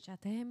 Apágalo.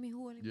 Echaste en mi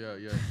jugo. yeah,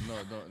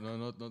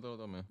 no te lo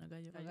tomé. No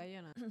cayó, No cayó.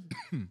 cayó nada.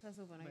 Se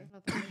supone que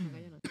no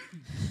cayó nada.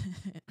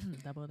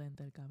 Está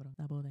potente el cabrón,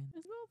 está potente.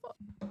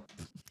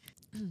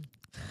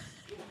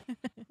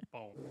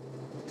 Pum.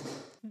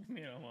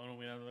 Mira, mano,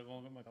 mirando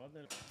como que me acabas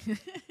de...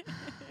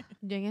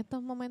 Yo en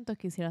estos momentos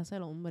quisiera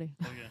ser hombre.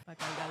 Para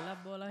cargar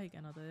las bolas y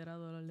que no te diera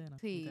dolor de nada.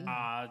 Sí.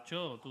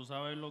 Acho, tú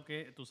sabes lo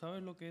que es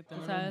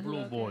tener sabes un blue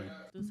lo que- ball.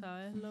 Tú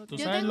sabes lo Tú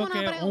que... Yo sabes tengo lo que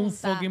una es un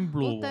pregunta. fucking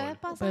blue ¿Ustedes ball.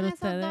 pasan Pero esos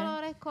ustedes-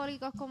 dolores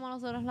cólicos como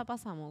nosotros la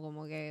pasamos?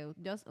 Como que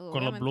yo...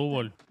 Con los blue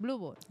ball. Blue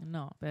ball.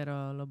 No,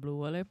 pero los blue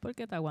balls es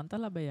porque te aguantas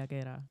las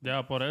bellaqueras.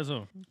 Ya, por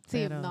eso.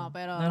 Sí, Pero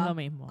pero... no es lo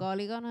mismo.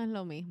 Cólico no es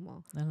lo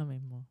mismo. No es lo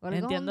mismo.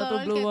 Cólico Entiendo es tu un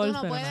dolor blue que ball, tú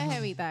no pero puedes es lo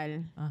mismo. evitar.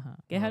 Ajá.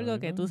 Que es algo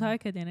que tú sabes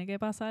que tiene que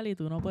pasar y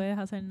tú no puedes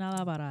hacer nada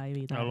para A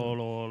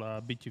evitarlo.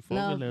 las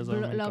bichifocas Los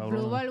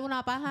blue ball,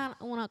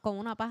 con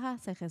una paja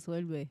se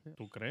resuelve.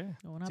 ¿Tú crees?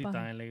 Una Si paja.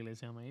 estás en la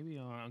iglesia, maybe.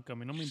 Aunque a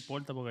mí no me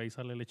importa porque ahí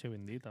sale leche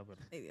bendita, pero...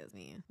 Ay, Dios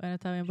mío. Bueno,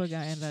 está bien porque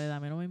en realidad a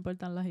mí no me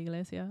importan las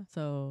iglesias.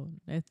 So,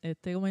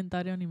 este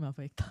comentario ni me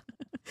afecta.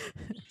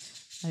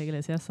 Las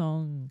iglesias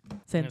son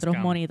centros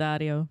scam.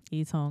 monetarios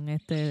y son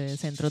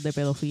centros de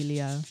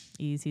pedofilia.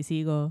 Y si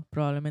sigo,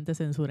 probablemente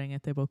censuren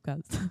este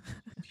podcast.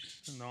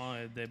 No,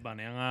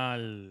 desbanean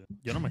al...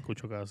 Yo no me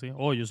escucho casi.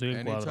 Oh, yo soy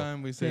el cuadro.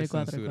 Anytime we Sí, say el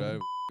cuadro, el censurar,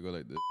 go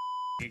like this.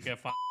 Y que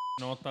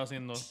no está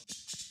haciendo...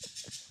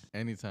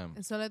 Anytime.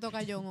 Eso le toca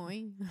a John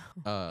hoy.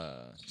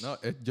 No,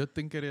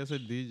 Justin quería ser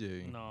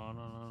DJ. No.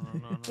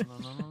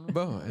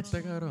 Bo,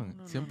 este cabrón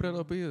siempre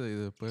lo pide y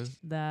después...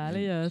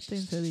 Dale,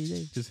 Justin, sé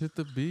DJ. Just hit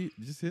the beat.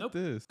 Just hit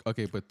this.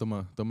 Ok, pues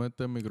toma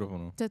este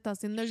micrófono. Se está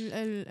haciendo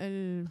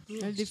el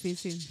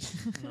difícil.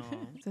 No.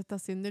 Se está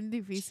haciendo el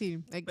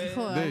difícil. Hay que Dude,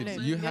 joderle.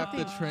 Dude, you have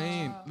to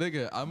train.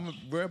 Nigga,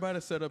 we're about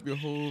to set up your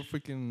whole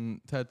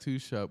freaking tattoo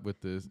shop with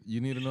this.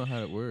 You need to know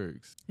how it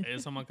works.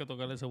 Eso más que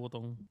tocarle ese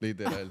botón.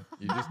 Literal.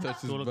 You just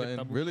touch this Tú lo que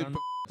estás button really, buscando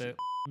te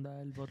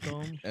da el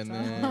botón. and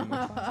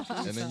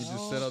then you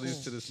just set all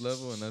these to this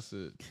level, and that's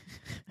it.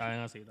 Está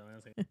bien así.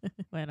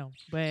 Bueno,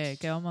 pues,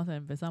 ¿qué vamos a hacer?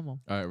 Empezamos.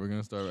 All right, we're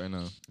gonna start right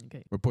now.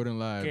 Okay. We're putting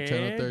live.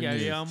 Channel Que 30 ya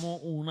News. llevamos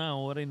 1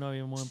 hora y no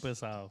habíamos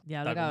empezado.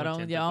 Ya lo Está como cabrón,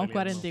 80 llevamos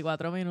peleando.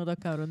 44 minutos,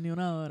 cabrón, ni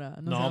una hora.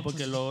 No, seas-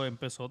 porque lo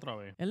empezó otra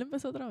vez. ¿Él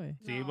empezó otra vez?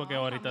 Sí, No, porque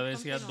ahorita estamos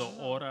decías 2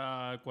 continuando.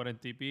 horas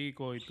 40 y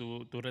pico y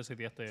tú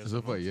reseteaste eso. Eso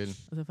 ¿no? fue ayer.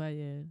 Eso fue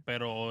ayer.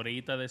 Pero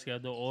ahorita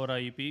decías 2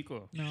 horas y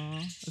pico. No,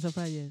 eso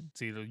fue ayer.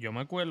 Sí, yo me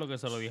acuerdo que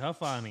se lo dije a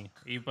Fanny.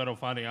 Pero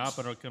Fanny,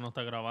 pero es que no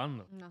está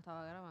grabando. No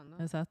estaba grabando.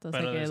 Exacto,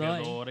 Pero se quedó decía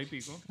ahí. 2 horas y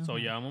pico. So,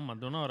 llevamos más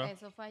de 1 hora.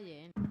 Eso fue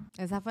ayer.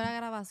 Esa fue la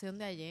grabación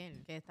de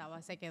ayer, que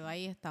se quedó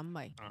ahí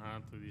stand-by. Ajá,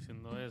 estoy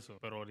diciendo eso.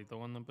 Pero ahorita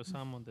cuando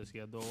empezamos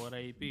decía 2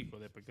 horas y pico.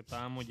 Después que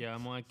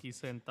llevamos aquí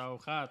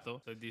sentados jato,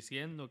 estoy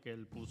diciendo que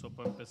él puso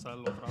para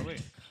empezarlo otra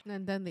vez. ¿No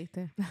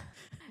entendiste?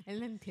 Él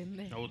no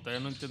entiende. ¿A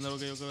ustedes no entienden lo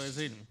que yo quiero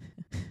decir?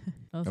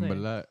 No sé. En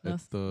verdad, no,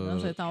 esto... no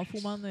sé, estamos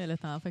fumando y le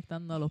están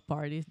afectando a los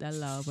parties de al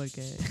lado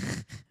porque...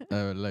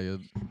 La verdad, yo...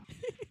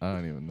 I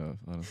don't even know,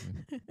 honestly.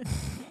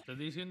 Estoy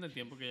diciendo el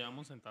tiempo que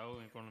llevamos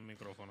sentados con el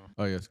micrófono.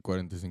 Oh, yes,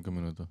 45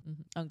 minutos.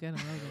 Aunque no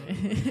lo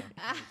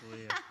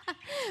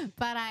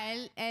Para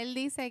él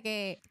dice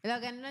que lo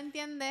que él no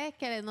entiende es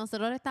que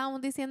nosotros le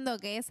estábamos diciendo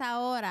que esa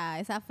hora,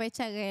 esa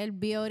fecha que él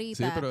vio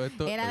ahorita, Sí, pero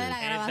esto... era de la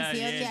Es de grabación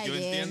de ayer. Yo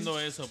entiendo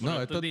eso, pero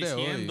No, estoy esto es de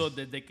diciendo hoy.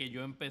 desde que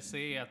yo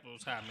empecé, o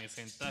sea, me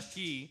senté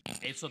aquí,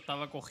 eso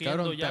estaba cogiendo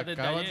Cabrón, ya te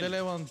desde acabas ayer. de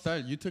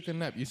levantar. You took a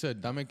nap. You said,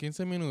 dame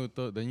 15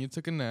 minutos. Then you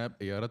took a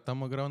nap. Y ahora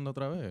estamos grabando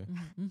otra vez.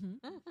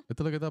 Esto es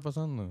lo que está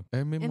pasando. Es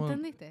el mismo...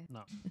 ¿Entendiste?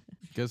 No.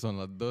 ¿Qué son?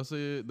 Las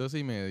 12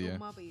 y media. Un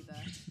mapita.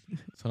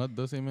 Son las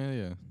 12 y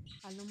media.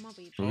 Hazle un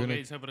mapita. We're gonna-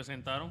 Ok, se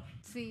presentaron.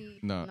 Sí.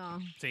 No.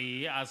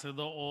 Sí, hace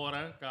 2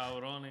 horas,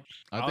 cabrones. I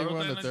Ahora think we're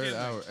on the ustedes third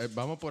no hour.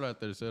 Vamos por la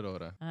tercera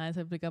hora. Ah, eso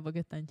explica por qué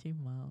están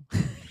chismados.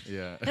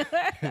 Yeah.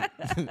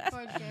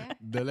 ¿Por qué?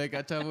 Dale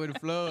cacha por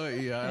flow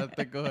y ahora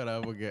te cogerá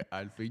porque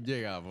al fin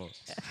llegamos.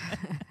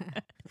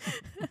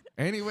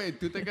 Anyway,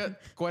 tú te quedas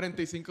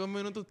 45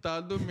 minutos,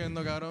 estabas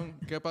durmiendo, cabrón.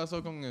 ¿Qué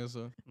pasó con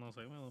eso? No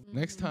sé,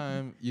 Next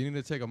time, you need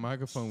to take a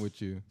microphone with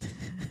you.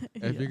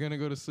 If you're gonna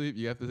go to sleep,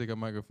 you have to take a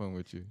microphone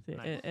with you. Sí,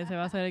 Nice. ese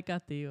va a ser el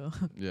castigo.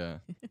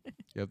 Yeah.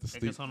 You have to Es que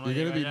sleep. eso no You're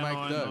llega gonna be ya,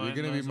 mic'd up. no You're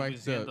gonna be es mic'd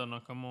suficiente, up. no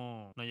es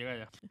como... No llega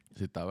ya.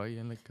 Si estaba ahí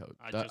en la couch.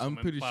 Eso I'm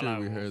me pretty sure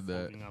we empalago, heard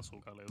that. fucking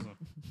azúcar, eso.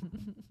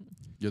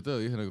 Yo te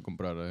dije que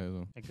compraras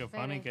eso. Es que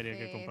Fanny quería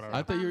que I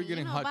comprara. thought you were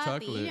getting hot para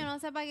ti. chocolate. Yo no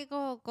sé para qué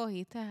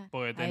cogiste.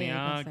 Porque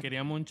Ay,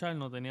 quería monchar,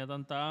 no tenía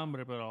tanta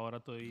hambre, pero ahora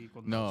estoy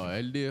con... No,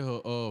 él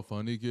dijo, oh,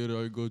 Fanny quiere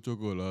algo de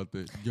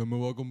chocolate. Yo me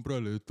voy a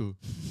comprar esto.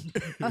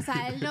 O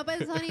sea, él no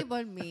pensó ni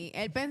por mí.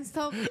 Él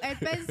pensó de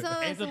Esto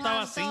sus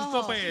estaba antojos.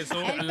 5 pesos,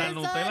 Él la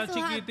pensó Nutella de sus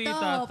chiquitita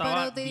antojos, estaba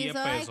pero 10 utilizó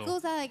la pesos.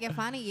 excusa de que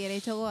Fanny quiere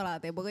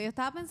chocolate. Porque yo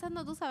estaba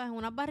pensando, tú sabes,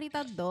 unas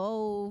barritas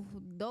Dove.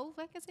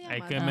 Dove es que se llama.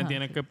 Es que me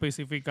tienes que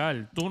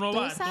especificar. Tú no Tú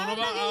vas sabes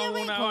lo que a yo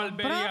me una compro,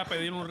 barbería a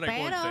pedir un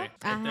recorte. pero,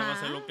 Este va a ajá.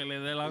 hacer lo que le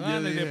dé la Yo gana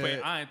y dije-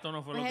 después, esto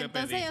no fue Pues lo que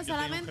pedí. entonces yo tengo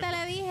solamente que-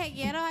 le dije,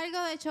 quiero algo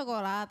de Tienes que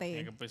chocolate.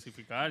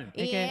 especificar.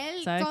 Es Y que,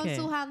 él, ¿sabes con qué?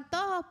 sus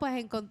antojos, pues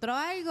encontró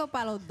algo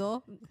para los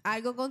dos.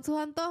 Algo con sus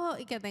antojos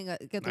y que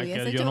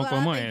tuviese yo no chocolate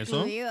como eso.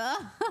 incluido.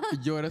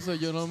 Yo por eso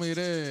yo no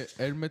miré.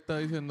 Él me está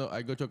diciendo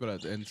algo de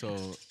chocolate. And so,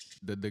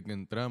 desde que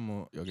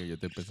entramos, yo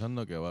estoy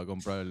pensando que va a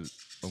comprar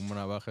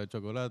una baja de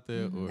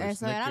chocolate o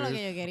Eso era lo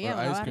que yo quería,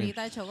 una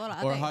barrita de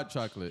chocolate. or hot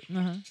chocolate.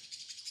 Ajá.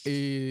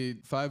 Y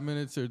 5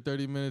 minutes or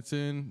 30 minutes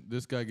in,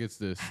 this guy gets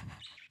this.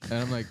 And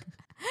I'm like,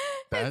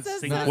 that's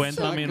Eso not 50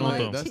 chocolate.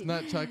 minutos. That's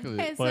not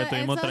chocolate. Pues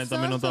estuvimos esos 30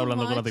 son minutos sus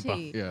hablando con la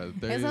munchies. tipa.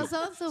 Yeah, Esos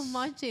son sus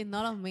munchies,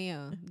 no los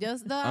míos. Yo I'm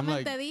like,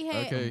 solamente dije...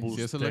 okay,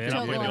 si eso es lo que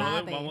Embustera, pues, quiere.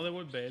 Chocolate. vamos a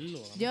devolverlo.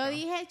 Yo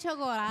dije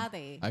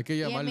chocolate. Hay que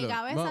Y en llamarlo. mi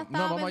cabeza No,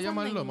 estaba vamos a pensando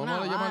llamarlo. en Vamos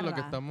a una llamarlo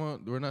que barra. estamos,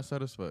 we're not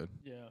satisfied.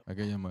 Yeah. Hay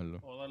que llamarlo.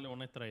 O darle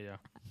una estrella.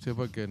 Sí,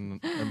 porque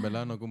en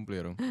verdad no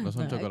cumplieron. No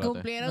son chocolates.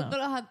 Cumplieron No. con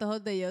los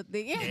antojos de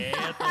Justin.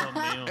 Esto,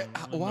 mío.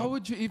 Why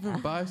would you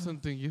even buy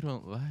something you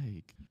don't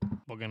like?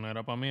 Porque no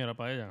era para mí, era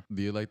para ella.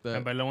 Do you like En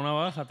that? vez de una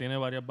baja, tiene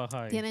varias bajas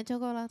ahí. ¿Tiene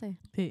chocolate?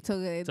 Sí. So,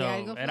 que de So,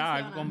 algo era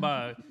algo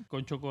funciona.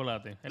 con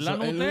chocolate. En la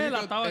So, el Nutella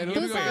único- estaba el aquí.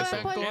 ¿Tú único que sabes se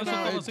por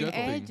antoja qué? es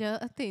Justin.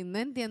 Justin, no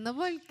entiendo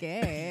por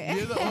qué.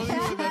 You're the only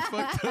one that's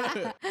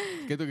fucked up.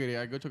 ¿Qué tú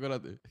querías? ¿Algo de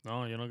chocolate?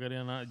 No, yo no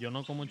quería nada. Yo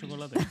no como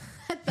chocolate.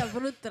 Está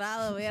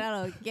frustrado,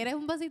 míralo. ¿Quieres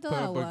un vasito de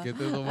 ¿Pero agua? por qué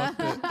te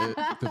tomaste?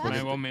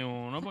 Me comí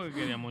uno porque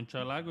quería mucho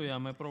chalaco y ya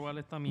me probar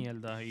esta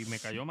mierda y me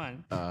cayó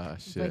mal. Ah,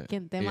 shit. Pues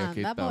quien te Y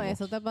aquí manda, pues estamos.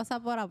 eso te pasa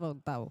por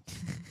apuntado.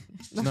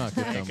 No, aquí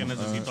Es que estamos.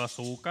 necesito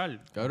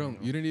azúcar. Cabrón,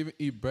 you didn't even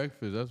eat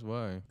breakfast, that's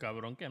why.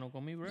 Cabrón, que no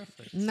comí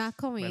breakfast. No has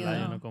comido. ¿Verdad?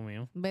 Yo no he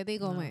comido. Vete y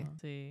come. No,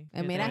 sí.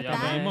 Mira, Pero ya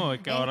estás, mismo,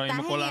 es que ahora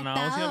mismo con la estás en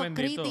náusea, estado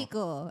bendito.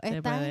 crítico. Se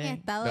Estás en puede.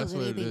 estado That's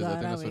what it is. crítico I think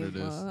ahora that's what it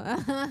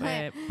mismo.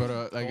 Pues,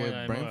 Pero, like, Oh, a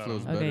yeah, brain no,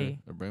 flow's no. better. Ok.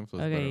 A brain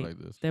flow's better ok,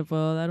 like this. te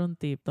puedo dar un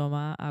tip.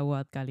 Toma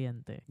agua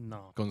caliente.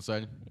 No. Con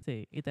sal.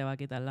 Sí, y te va a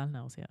quitar las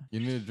náuseas.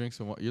 You need to drink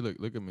some water. You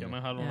look at me. Yo me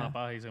jalo Yeah. una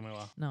paja y se me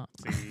va. No,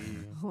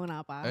 Sí.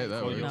 Una paja. Hey,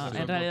 that Coño, works. no, sí, en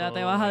son realidad te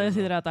todo vas a eso.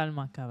 deshidratar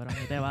más, cabrón.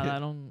 Y te va a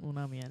dar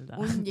una mierda.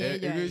 Un It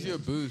yello gives you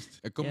ahí. a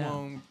boost. Es como Yeah.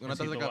 una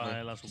taza de Necesito bajar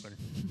café. el azúcar.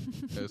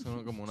 Es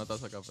como una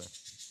taza de café.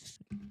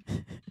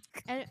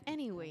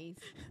 Anyways,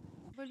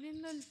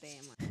 volviendo al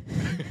tema.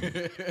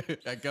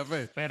 El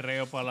café.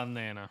 Perreo para las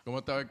nenas. ¿Cómo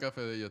estaba el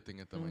café de Justin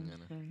esta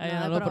mañana? Ay, No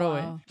no he lo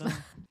probé. probado.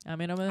 A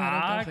mí no me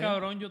dejaron Ah, café.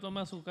 cabrón, yo tomé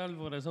azúcar,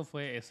 por eso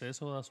fue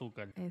exceso de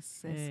azúcar.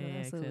 Exceso Sí, de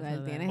exceso azúcar.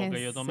 de- Tienes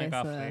Porque yo tomé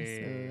exceso de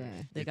café.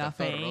 azúcar. De Y estás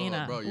todo rojo,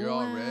 cafeína. Bro, you're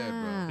all red,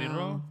 bro. ¿Sí,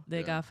 Ro? De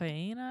Yeah.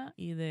 cafeína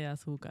y de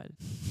azúcar.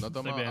 No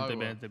tomas bien, estoy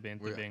agua. bien, estoy bien,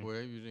 estoy bien. What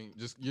are you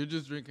drinking? You're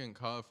just drinking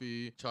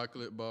coffee,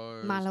 chocolate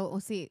bars, Malo,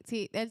 sí,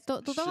 sí.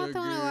 ¿Tú tomaste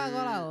una Sugar.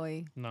 Coca-Cola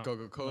hoy? No.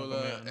 Coca-Cola,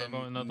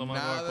 No tomé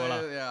nada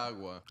Coca-Cola. de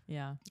agua.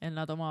 Ya, él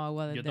no ha tomado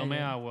agua desde Yo tomé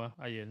ayer. agua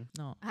ayer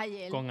No.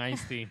 Ayer. con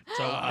iced tea.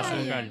 So,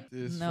 azúcar.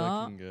 This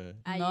No. fucking guy.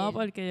 Ayer. No,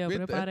 porque yo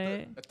Viste,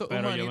 preparé... estos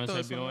Pero yo me humanitos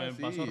serví son en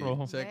así. vaso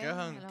rojo. Se Ven,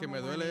 quejan los que me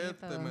duele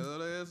humanitos. me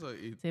duele eso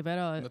y Sí,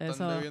 pero no están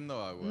eso...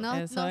 bebiendo agua. No,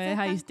 Eso no se es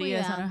están iced tea,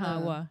 eso no es cuidando.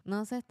 agua.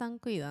 No se están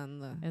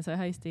cuidando. Eso es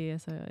iced tea,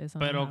 eso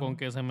no Pero es con agua.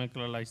 qué se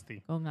mezcla el iced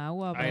tea. Con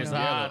agua, Ah, pero...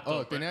 exacto.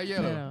 Oh, ¿tenía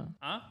hielo? pero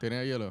 ¿Ah?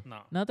 ¿Tenía hielo?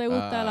 No. ¿No te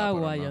gusta el Ah,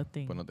 agua, pero no,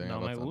 Justin? Pues no tenía No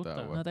me bastante gusta.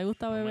 agua. ¿No te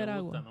gusta No beber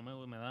me gusta,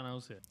 agua? me da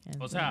náusea.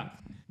 ¿En O sea,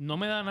 no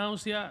me da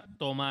náusea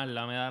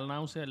tomarla, me da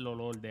náusea el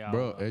olor de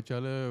agua. Bro,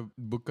 échale,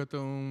 búscate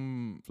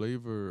un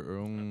flavor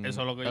o un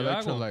Eso es lo que yo hago.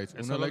 electrolytes. Eso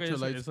Un es lo que yo-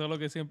 electrolytes. eso es lo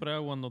que siempre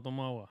hago cuando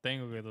tomo agua.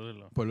 Tengo que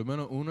tomarlo. Por lo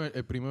menos uno,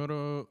 el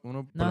primero,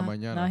 uno por ¿No, la has-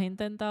 mañana. ¿No has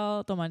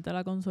intentado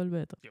tomártela con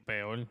sorbeto? Que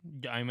peor.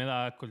 A mí me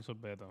da asco el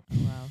sorbeto.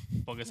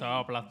 Wow. Porque sabe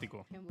a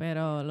plástico.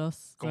 Pero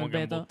los Como que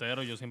sorbetos...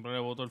 embustero, yo siempre le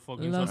boto el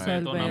fucking Los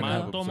sorbeto. Nada más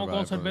sorbetos. tomo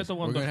con sorbeto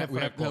cuando es we have to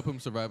fresco. help him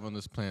survive on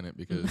this planet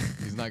because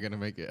he's not gonna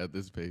make it at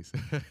this pace.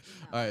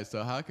 All right,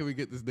 so how can we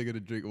get this nigga to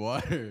drink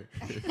water?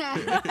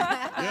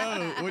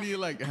 Yo, what do you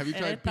like? Have you Él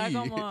tried está pee?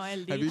 como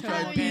el Have you dicho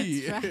tried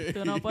pee?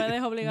 Tú no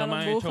puedes obligar No a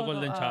me un han bufo hecho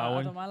golden a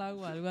shower. tomar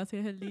agua. Algo así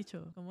es el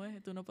dicho. ¿Cómo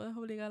es? Tú no puedes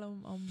obligar a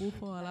un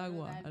bufo al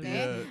agua. Algo-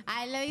 ¿Ves?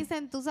 A él le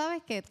dicen, tú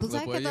sabes que, Lo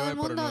puede todo el llevar,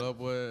 pero mundo, no lo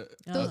puede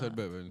Ah. hacer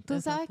beber. tú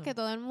sabes Exacto. que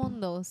todo el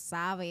mundo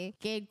sabe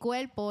que el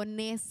cuerpo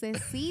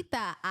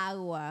necesita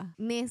agua.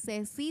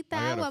 Necesita I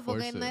gotta agua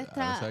porque force it.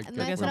 nuestra, O sea, que- Porque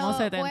nuestro somos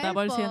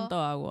 70% cuerpo,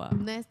 agua.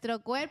 nuestro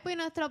cuerpo y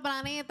nuestro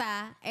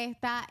planeta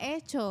está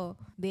hecho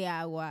de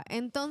agua.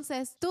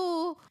 Entonces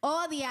tú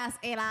odias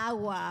el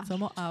agua.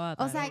 Somos O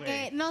avatares. sea Ok.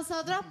 que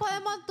nosotros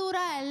podemos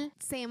durar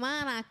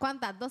semanas,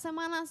 ¿cuántas? 2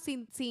 semanas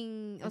sin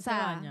o Él se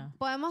sea, baña.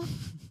 podemos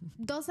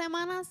 2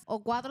 semanas o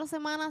 4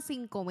 semanas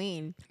sin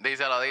comer.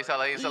 Díselo,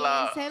 díselo, Y el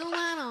ser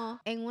humano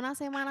en una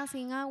semana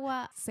sin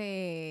agua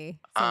se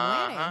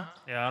muere.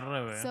 Es al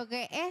revés. So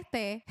que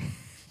este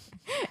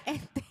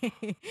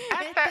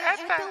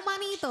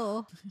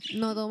humanito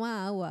no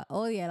toma agua,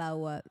 odia el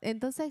agua.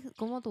 Entonces,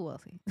 ¿cómo tú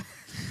haces?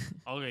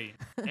 Ok,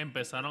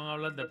 empezaron a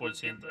hablar de por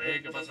ciento.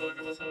 ¿Qué pasó?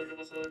 ¿Qué pasó? ¿Qué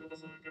pasó? ¿Qué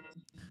pasó? ¿Qué pasó?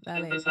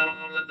 Dale. Empezaron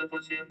a hablar de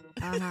por ciento,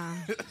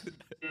 Ajá,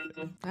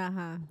 ¿cierto?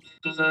 ajá,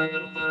 Tú sabes que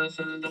no puede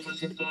ser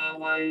 70%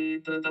 agua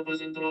y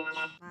 30% lo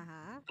demás.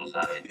 ajá. Tú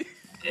sabes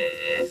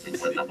que es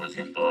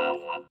 50%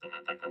 agua. Tú me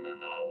estás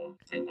cambiando agua.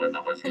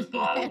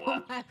 50%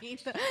 agua.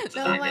 Humanito, Tú los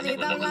sabes que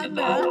humanitos 50%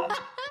 hablando. agua.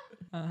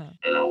 Ajá,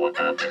 El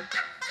aguacate.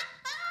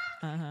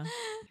 ajá.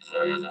 ¿Tú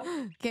sabes eso?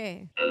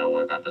 ¿Qué? El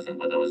aguacate es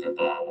 50%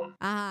 agua.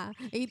 Ajá.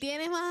 Y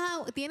tiene más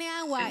agua, tiene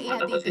agua y a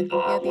ti 50%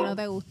 no agua.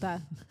 te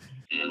gusta.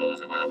 Y el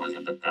otro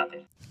 50% es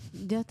cate.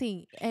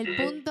 Justin, el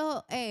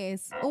punto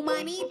es,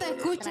 humanito,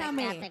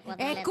 escúchame.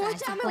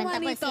 Escúchame,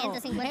 humanito.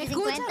 50,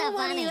 Escúchame,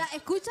 humanidad. Fanny.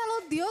 Escucha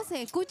a los dioses.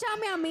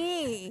 Escúchame a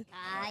mí.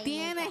 Ay,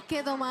 Tienes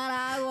que tomar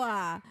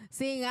agua.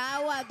 Sin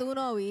agua tú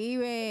no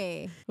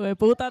vives. Pues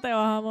puta, te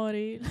vas a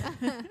morir.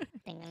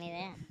 tengo una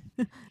idea.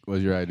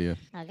 What's your idea?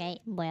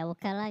 Ok, voy a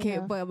buscar algo.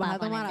 ¿Qué? Pues vas a para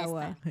tomar ponerte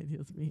agua. esta. Ay,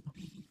 Dios mío.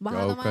 ¿Vas ¿Qué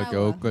a va a tomar buscar? ¿Qué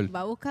va a agua? buscar? ¿Va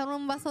a buscar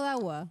un vaso de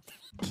agua?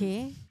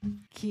 ¿Qué?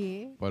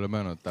 ¿Qué? Por lo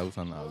menos está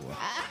usando agua.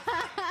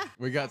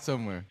 We got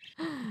somewhere.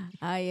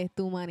 Ay, es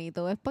tu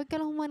humanito. Es porque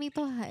los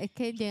humanitos es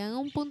que llegan a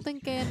un punto en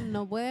que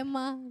no pueden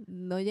más,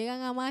 no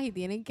llegan a más y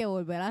tienen que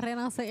volver a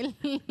renacer.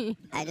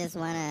 I just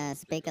want to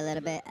speak a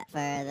little bit for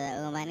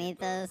the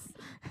humanitos.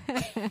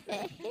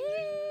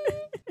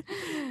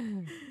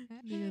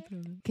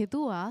 ¿Qué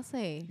tú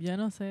haces? Yo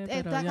no sé, Tú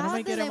pero yo no acabas me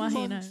de quiero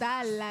imaginar.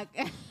 desmontar la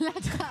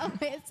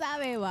cabeza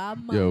de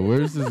Batman. Yo,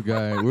 where's this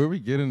guy? Where are we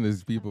getting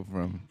these people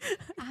from?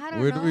 I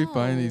don't Where do we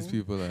find know. these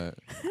people at?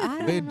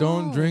 I They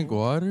don't know. drink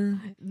water?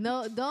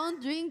 No,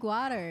 don't drink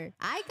water.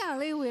 I can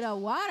live without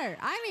water.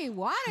 I need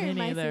water Me in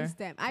my neither.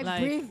 system. I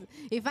Like- breathe.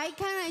 If I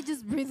can, I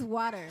just breathe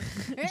water.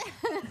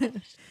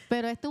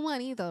 Pero es tu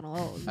humanito,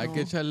 no. Hay no.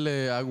 que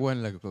echarle agua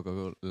en la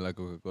Coca-Cola. La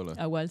Coca-Cola.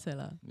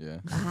 Aguársela.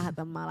 Yeah. Ah,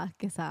 tan malas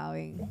que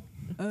saben.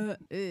 What,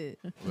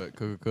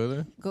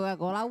 Coca-Cola?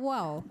 Coca-Cola,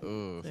 wow.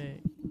 Oh.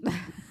 Sí.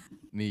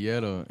 Ni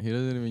hielo. He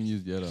doesn't even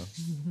use hielo.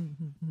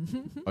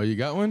 Oh, you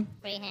got one?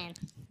 Freehand.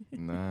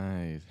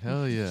 Nice.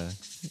 Hell yeah.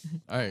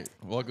 All right.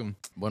 Welcome.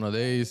 Buenos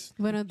days.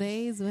 Buenos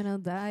days,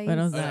 buenos days.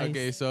 Buenos All right, days.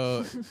 okay,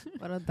 so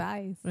Buenos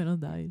days. Buenos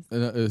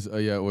days.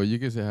 yeah, well, you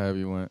can say however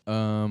you want.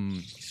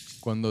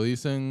 Cuando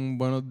dicen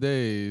buenos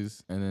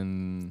days, and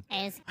then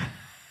Es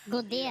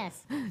good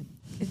días.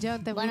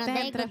 John, te Buenos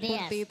fuiste en days, 3 good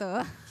días.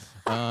 puntitos.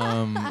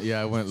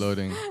 yeah, I went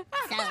loading.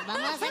 So,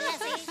 vamos a hacerlo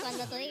así.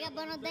 Cuando tú digas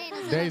buenos días,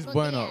 nosotros Days good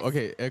bueno. días.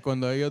 Okay,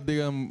 cuando ellos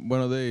digan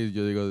buenos days,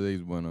 yo digo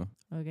days bueno.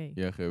 Okay.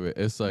 Yeah, jefe.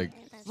 It's like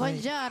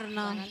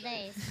Buongiorno. Buenos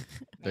days.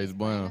 days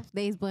bueno.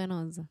 Days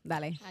buenos.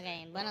 Dale.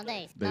 Ok, buenos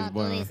days. Days No,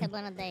 buenos. tú dices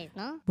buenos days,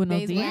 ¿no? Buenos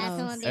Days días. Ya se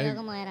me buenos. olvidó Ey.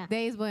 cómo era.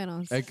 Days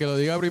buenos. El que lo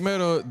diga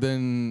primero,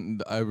 then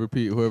I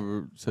repeat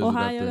whoever says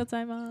Ohio it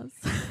after. gozaimasu.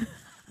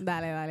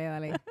 Dale, dale,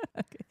 dale.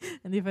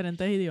 En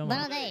diferentes idiomas.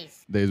 Buenos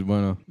days. Days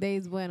bueno.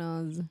 Days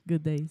buenos.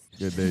 Good days.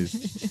 Good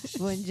days.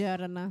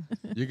 Buongiorno.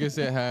 You can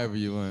say it however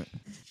you want.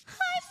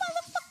 Hi,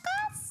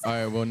 motherfuckers. All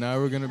right, well, now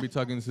we're going to be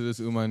talking to this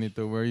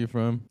Humanito. Where are you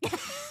from?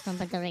 Con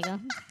Puerto Rico.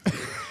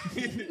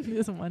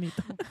 Es un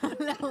manito.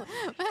 Tengo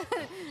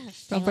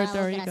From una Puerto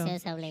voz Rico.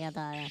 graciosa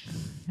obligatoria.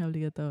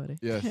 Obligatorio.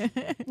 Yes.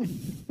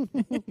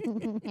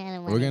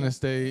 We're going to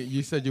stay.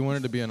 You said you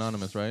wanted to be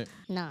anonymous, right?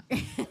 No.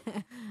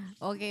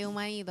 Ok,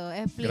 humanito,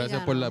 explícanos.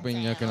 Gracias por la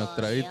piña que nos Yo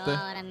traíste.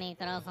 ahora el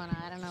micrófono,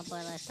 ahora no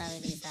puedo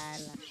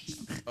estabilizarla.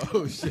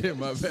 Oh, shit.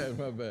 My bad,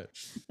 my bad.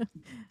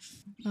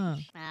 Ah,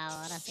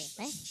 Ahora sí,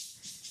 ¿ves?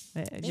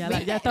 ya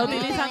está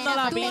utilizando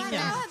la Tú piña.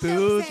 acabas Tú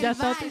de ya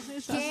está observar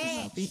utilizando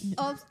qué la piña.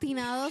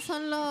 obstinados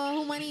son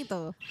los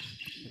humanitos.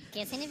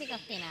 ¿Qué significa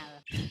obstinado?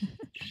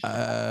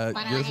 Uh,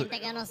 Para yo la sé- gente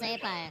que no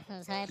sepa,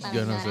 no sabe para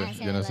Yo la no sé,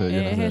 ignorancia yo no de sé, los-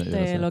 yo no Es sé, yo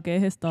no sé. lo que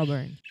es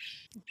stubborn.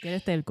 Que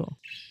eres telco.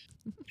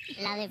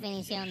 La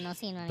definición, no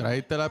sinónimo.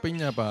 Traíste la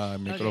piña para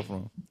el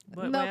micrófono.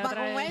 Voy No, a para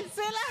traer-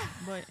 comérsela.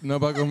 voy- No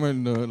para comer,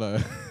 no.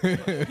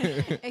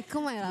 Es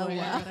como el voy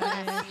a agua.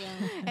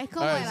 traer- Es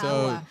como Alright, el so-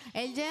 agua.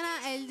 Él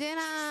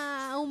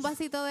llena un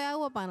vasito de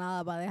agua para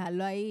nada, para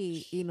dejarlo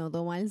ahí y no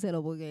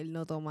tomárselo porque él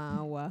no toma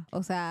agua.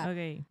 O sea,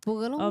 Ok.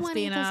 porque los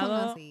humanitos son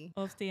Obstinado, así.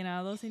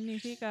 obstinado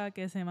significa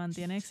que se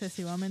mantiene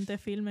excesivamente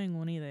firme en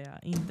una idea,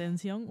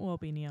 intención u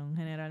opinión,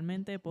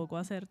 generalmente poco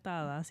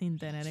acertada, sin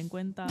tener en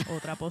cuenta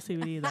otra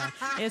posibilidad.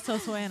 Eso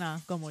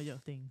suena como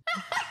Justin.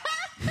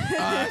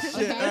 Ah, shit.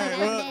 Ustedes All right,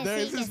 well, acaban de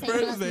there's decir his que soy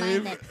first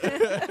name.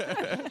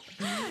 close-minded.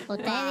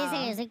 Ustedes dicen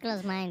que yo soy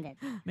close-minded.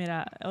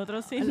 Mira, otro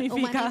Humanito,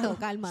 significado.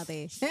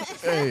 cálmate.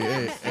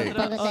 Hey. Porque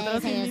Otro ustedes dicen que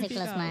yo soy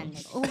significado.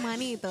 close-minded.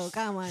 Humanito,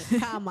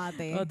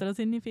 cámate. Otro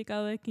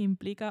significado es que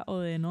implica o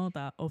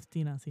denota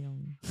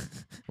obstinación.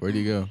 Where'd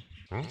he go?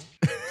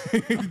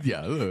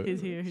 Diablo.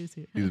 He's here, he's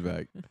here. He's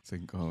back. Se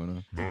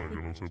encojonó. Nada,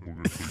 yo no sé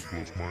por qué soy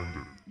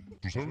close-minded.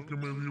 ¿Tú sabes qué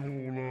me dijo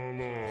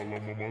la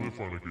mamá de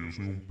Fanny? Que yo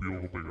soy un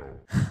piojo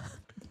pegado.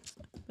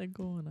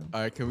 Tengo una.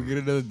 All right, can we get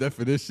another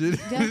definition?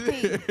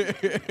 Justin,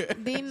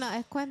 dinos,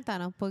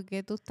 cuéntanos por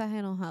qué tú estás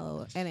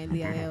enojado en el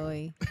día de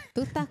hoy.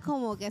 Tú estás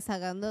como que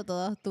sacando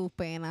todas tus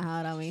penas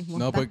ahora mismo.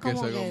 No, Estás porque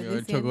como se que comió el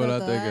diciendo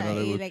chocolate que todas no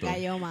le y le gustó.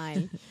 cayó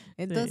mal.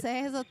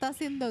 Entonces eso está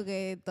haciendo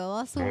que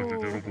todo su... Sabes que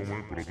quiero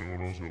comer, pero tengo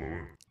náusea a la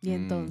vez. Y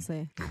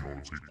entonces, Que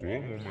no, si como,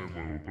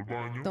 me gusta el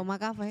baño. toma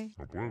café.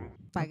 No puedo.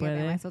 Para No que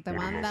puede. eso te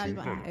Por el manda,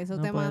 azúcar. eso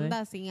No te puede.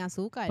 manda sin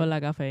azúcar. Por la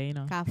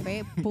cafeína.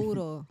 Café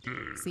puro,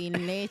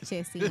 sin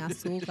leche, sin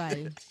azúcar,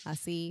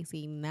 así,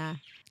 sin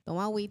nada.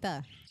 Toma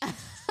agüita.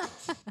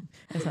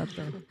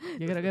 Exacto.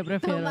 Yo creo que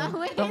prefiero Toma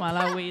agüita. tomar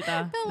la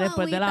agüita Toma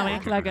después de la agüita.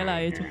 mezcla que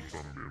la he hecho.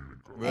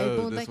 También, mi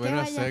El punto es que suena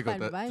vayas seco.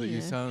 pa'l baño.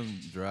 You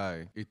sound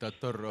dry. Y estás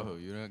todo rojo.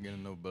 You're not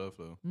getting no blood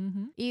flow.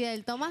 ¿Y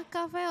del tomas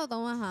café o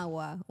tomas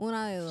agua?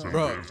 Una de dos.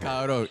 Bro,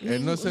 cabrón,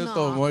 él no se No.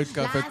 tomó el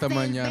café La esta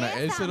mañana.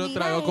 Él se lo cerveza,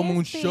 tragó mira como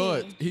un este.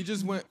 shot. He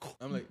just went.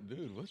 I'm like,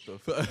 dude, what the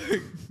fuck?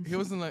 He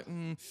wasn't like,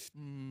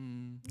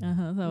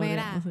 Ajá,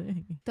 Mira,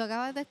 saboreándose. tú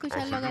acabas de escuchar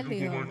 ¿Así lo que que él tú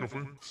dijo. tomas el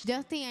café?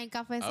 Justin, el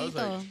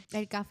cafecito,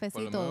 el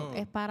cafecito menos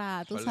es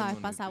para, tú par de sabes,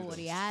 para moneditas.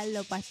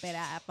 saborearlo, para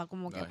esperar, para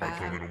como que No, A mí no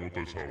para... me gusta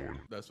el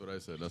sabor. That's what I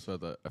said. That's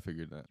what I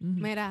figured that.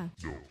 Mira,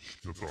 Yo,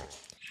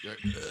 ya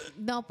está.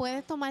 no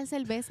puedes tomar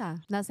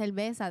cerveza. La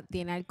cerveza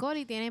tiene alcohol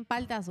y tiene en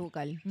parte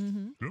azúcar.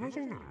 Ujú. ¿Tienes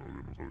sabor? No,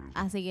 yo no sabía eso.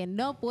 Así que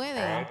no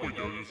puedes. Pues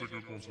ya yo sé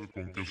que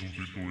con qué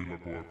sustituir la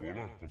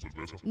Coca-Cola, con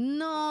cerveza.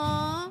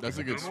 No, That's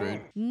a good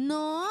straight.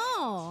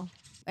 no.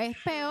 Es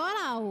peor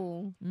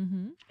aún.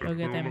 Ujú.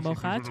 Porque te Pero no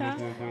embojacha sustituye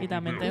la Coca-Cola y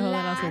también con te jode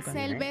el La azúcar.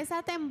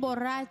 cerveza te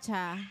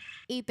emborracha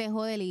y te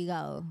jode el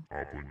hígado.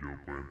 Pues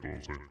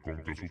entonces, ¿con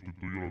qué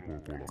sustituyo la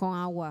Coca-Cola? Con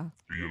agua.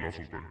 Y el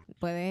azúcar.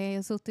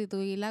 Puedes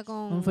sustituirla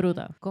con... Con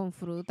fruta. Con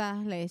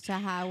frutas. Le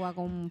echas agua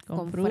con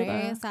fruta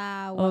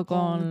fresa, agua O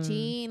con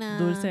china.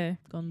 dulce,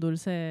 con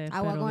dulce,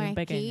 Agua pero con bien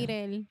pequeño.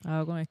 esquirel.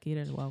 Agua con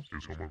esquirel, wow.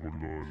 Eso me acordó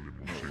del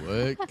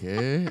limoncillo. What?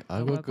 ¿Qué?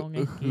 Agua con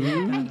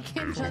esquirel.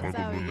 Que no Eso me acordó del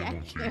sabía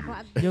limoncillo. que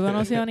más- Yo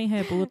conocí a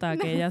una puta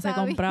que No ella se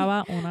sabía.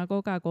 compraba una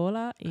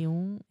Coca-Cola y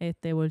un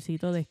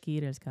bolsito de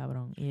Skittles,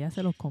 cabrón. Y ella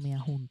se los comía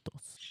juntos.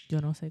 Yo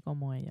no sé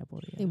cómo ella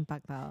podía.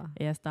 Impactada.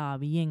 Ella estaba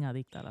bien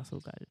adicta al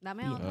azúcar.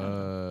 Dame Bien.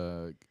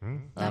 otro.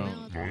 Dame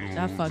don't- otro. No,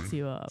 That fucks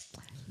you up.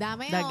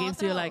 Dame That gives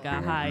you otro. like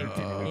a high.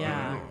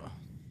 Yeah.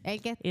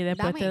 El que, Y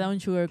después dame. te da un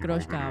sugar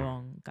crush,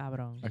 cabrón.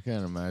 I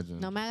can't imagine.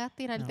 No me hagas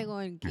tirarte No.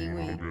 con el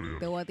kiwi.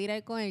 Te voy a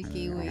tirar con el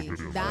kiwi.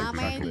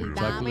 Chocolate.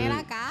 Dame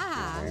la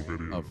caja. no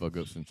quería. I'll fuck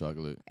up some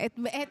chocolate.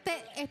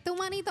 Este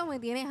humanito me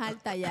tienes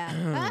alta ya.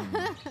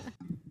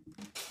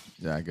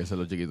 Ya, hay que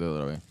hacerlo chiquito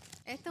otra vez.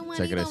 Este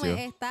humanito creció.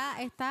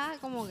 está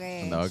como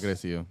que... Andaba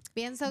crecido.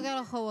 Pienso que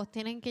los jobos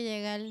tienen que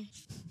llegar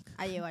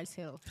a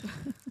llevárselo.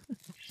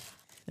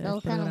 Lo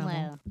buscan un Programó.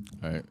 juego.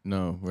 All right.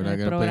 No, we're El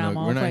not gonna play no.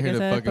 programó, We're not fue here que to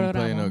se fucking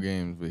play desprogramó. no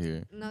games. We're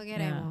here. No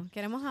queremos.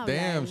 Queremos hablar.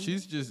 Damn,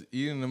 she's just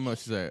eating them up.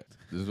 She's like,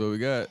 this is what we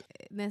got.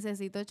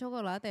 Necesito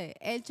chocolate.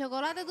 El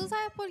chocolate, ¿tú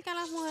sabes por qué a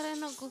las mujeres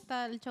nos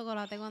gusta el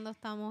chocolate cuando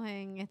estamos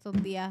en estos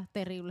días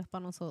terribles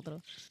para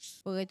nosotros?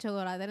 Porque el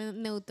chocolate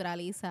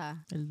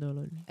neutraliza El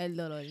dolor. el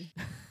dolor.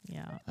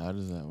 Yeah. How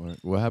does that work?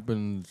 What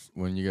happens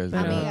when you guys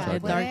Pero don't Amiga, have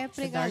es ¿puedes chocolate? dark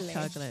explicarle?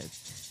 chocolate.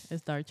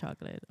 Es dark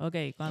chocolate. Ok,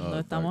 cuando Oh,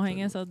 estamos dark en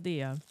chocolate. esos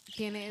días,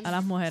 Tiene, a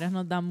las mujeres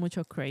nos dan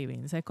muchos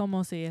cravings. Es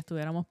como si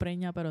estuviéramos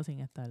preñas, pero sin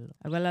estarlo.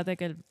 Acuérdate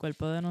que el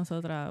cuerpo de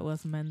nosotras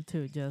was meant to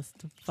just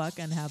fuck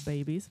and have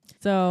babies.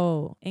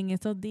 So, en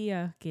estos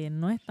días que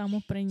no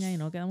estamos preñas y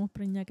no quedamos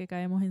preñas, que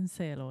caemos en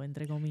celo,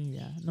 entre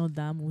comillas, nos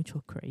da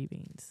muchos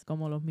cravings.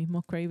 Como los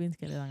mismos cravings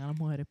que le dan a las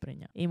mujeres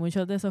preñas. Y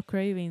muchos de esos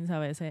cravings a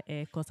veces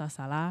es cosas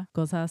saladas,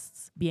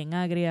 cosas bien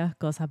agrias,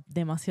 cosas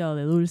demasiado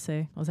de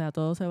dulce. O sea,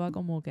 todo se va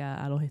como que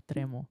a los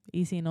extremos.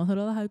 Y si no se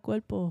lo das al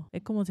cuerpo,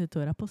 es como si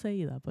estuvieras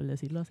poseída, por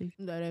decirlo así.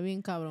 lo haré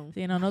bien cabrón.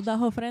 Si no nos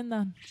das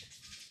ofrendas,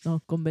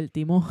 nos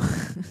convertimos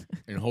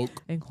In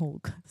Hulk. en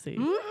Hulk. Sí.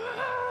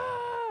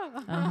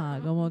 Ajá,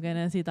 como que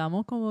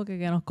necesitamos como que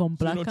nos Si no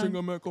complazcan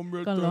chingo me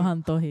convierto con los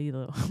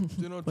antojitos.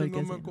 Si no Porque chingo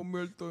si me no.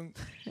 convierto en...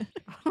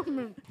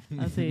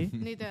 Así.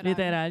 Literal.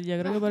 Literal. Yo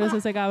creo que por eso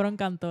ese cabrón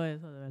cantó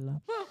eso, de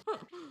verdad.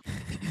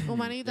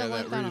 Humanito, Yeah,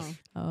 that cuéntanos.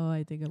 riff. Oh,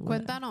 I think it was.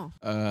 Cuéntanos.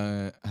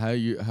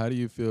 How do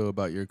you feel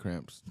about your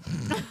cramps?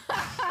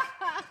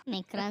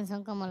 Mis crans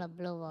son como los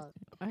blue balls.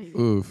 Ay,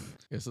 Uf,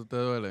 eso te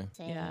duele.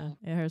 Sí. Yeah,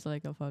 it hurts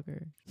like a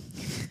fucker.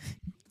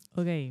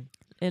 Ok.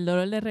 El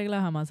dolor de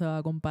regla jamás se va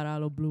a comparar a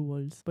los blue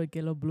balls,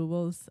 porque los blue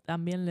balls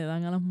también le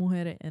dan a las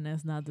mujeres and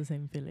it's not the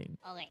same feeling.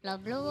 Ok.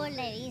 Los blue balls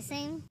le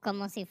dicen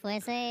como si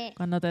fuese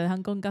Cuando te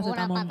dejan con caseta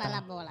una pata a montada.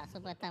 las bolas,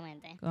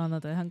 supuestamente.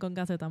 Cuando te dejan con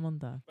caseta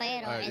montada.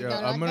 Pero Alright, el yo,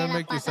 dolor I'm gonna de la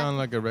make you pata... sound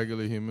like a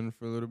regular human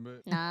for a little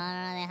bit.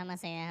 No, déjame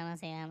así.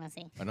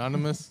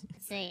 Anonymous?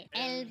 Sí.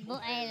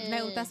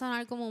 me gusta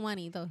sonar como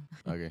humanito.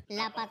 Okay.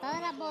 La patada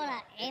de las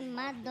bolas es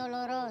más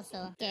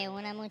doloroso que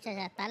una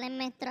muchacha estar en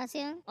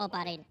menstruación o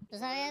parir. ¿Tú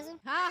sabes eso?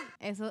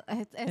 Eso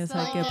Eso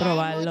hay que Porque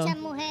probarlo. Hay muchas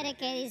mujeres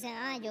que dicen,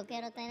 yo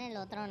quiero tener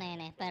otro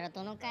nene, pero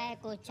tú nunca has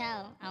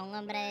escuchado a un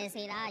hombre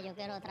decir, yo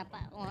quiero otra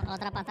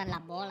pata en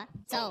las bolas.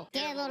 So,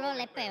 ¿qué dolor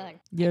es peor?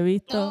 Yo he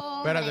visto... Todo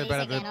hombre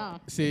Espérate, dice que no.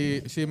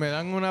 Si me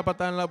dan una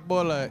patada en las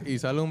bolas y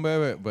sale un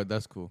bebé, pues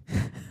that's cool.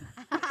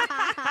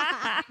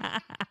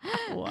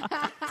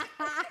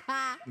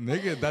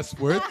 Nigga, that's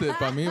worth it.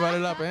 Para mí vale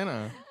la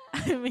pena.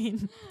 I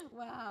mean,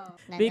 Wow.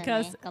 No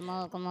Because-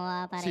 entendí ¿Cómo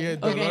va a parir? Si el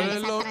Ok. dolor Esa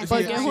es lo... transición.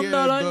 porque es si un el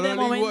dolor de dolor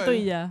momento igual,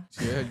 y ya.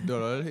 Si el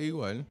dolor es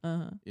igual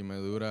Ajá. y me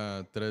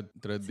dura tres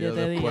días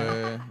 7 días.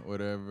 después,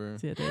 whatever.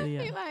 7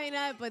 días.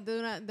 Imagina después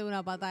de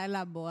una patada en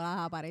las bolas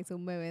aparece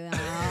un bebé de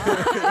nada.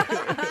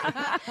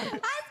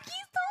 Aquí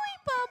estoy,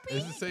 papi.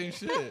 It's the same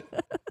shit.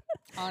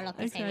 O los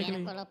que se Exactly.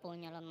 vienen con los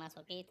puños, los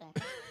masoquistas.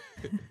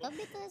 ¿Tú has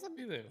visto esos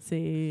Video.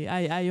 Sí,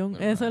 hay un,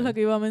 Normal. eso es lo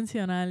que iba a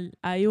mencionar.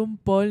 Hay un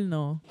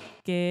porno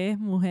que es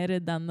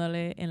mujeres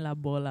dándole en las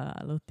bolas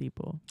a los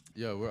tipos.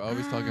 Yo, we're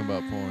always talking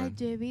about porn.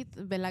 Yo he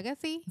visto, ¿verdad que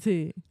sí?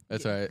 Sí.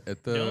 That's right.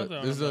 Yo no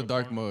te This is a hablo de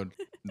dark porn. mode.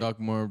 Dark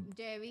mode.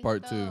 Yo he visto,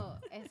 Part two.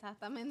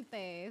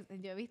 exactamente,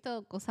 yo he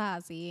visto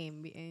cosas así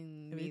en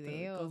He visto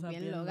videos cosas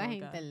bien bien locas en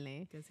locas.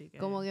 internet. Que sí, que-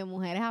 Como que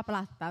mujeres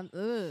aplastando.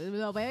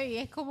 Lo veo y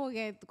es como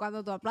que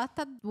cuando tú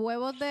aplastas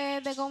huevos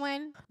de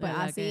comer, pues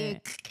 ¿Verdad así.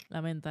 que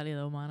la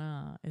mentalidad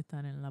humana está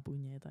en la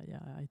puñeta ya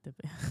a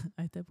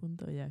a este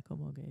punto ya es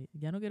como que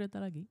ya no quiero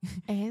estar aquí.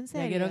 ¿Es en Ya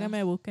serio? quiero que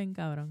me busquen,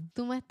 cabrón.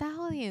 Tú me estás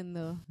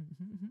jodiendo.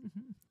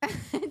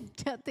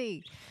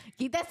 Choti,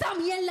 quita esa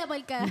mierda por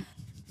acá.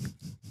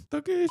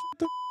 Okay.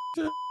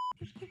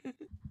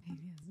 Ay,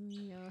 Dios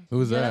mío.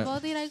 Who's Yo le that?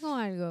 puedo tirar con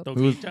algo.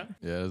 Toquicha.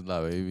 Yeah, that's la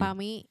baby. Para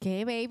mí,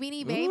 ¿qué baby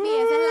ni baby?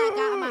 Esa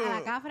es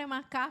la cafre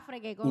más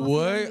cafre que conozco.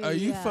 What? en mi Are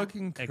you vida.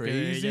 fucking Es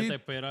que ella te crazy?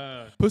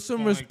 espera. Put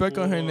some con el respect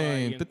on her culo ahí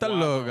name. en Tú estás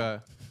cuatro.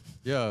 loca.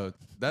 Yo,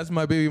 that's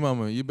my baby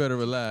mama. You better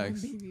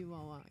relax. Baby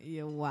mamá. Y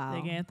yo, wow.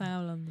 ¿De quién están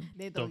hablando?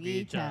 De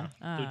Toquicha. Toquicha.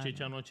 Ah, Tu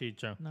chicha no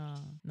chicha.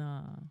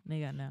 No,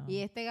 nigga, no. Y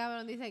este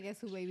cabrón dice que es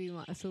su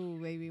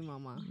baby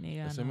mamá.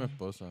 Nigga, Esa es mi no.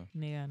 esposa.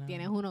 Nigga, no.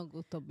 Tienes unos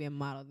gustos bien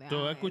malos. ¿Tú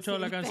déjame has escuchado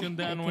la decirte. canción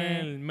de Es que-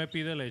 Anuel, Me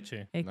pide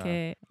leche? Es Nah.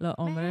 que los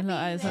hombres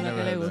a eso es lo I que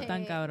never les heard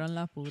gustan, that. cabrón,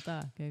 las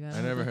putas. ¿Qué I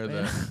carajo never te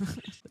heard espero?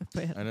 that.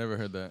 Te espero. I never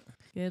heard that.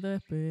 ¿Qué te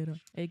espero?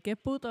 El que es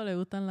puto le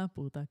gustan las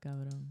putas,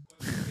 cabrón.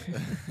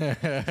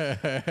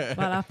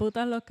 Para las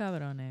putas los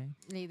cabrones.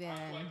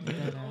 Literal.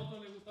 Literal.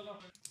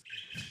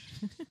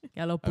 Que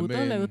a los I putos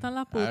le mean, gustan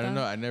las I don't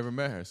know. putas. I never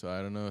met her, so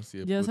I don't know si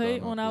es Yo puta soy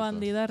o no una puta.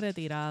 bandida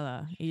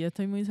retirada y yo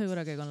estoy muy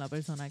segura que con la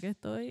persona que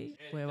estoy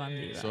fue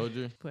bandida.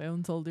 Soldier. Fue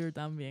un soldier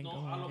también. No,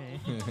 como a los que-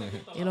 putos no les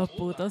gustan Y las los putas.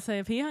 putos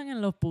se fijan en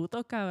los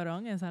putos,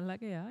 cabrón. Esa es la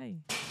que hay.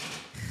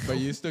 But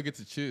you still get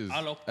to choose.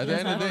 A los At the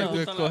end of the day, putos tú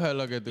les gusta escoges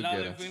lo que tú La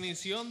quieras.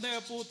 definición de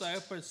puta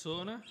es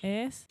persona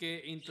Es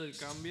que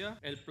intercambia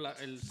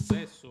el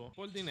sexo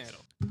por dinero.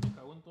 Me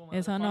cago en tu madre.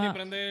 Eso no- Fanny,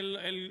 prende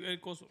el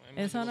coso.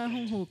 Me eso no es un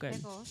equivoqué. hooker.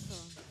 Qué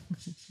coso.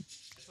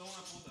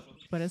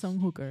 Por eso es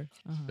un hooker.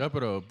 Ajá. Ya,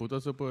 pero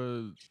puta se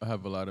puede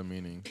have a lot of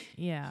meaning.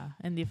 Yeah,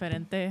 en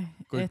diferentes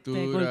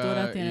Cultura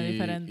culturas tiene y-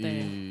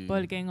 diferentes. y-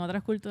 Porque en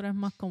otras culturas es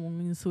más como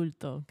un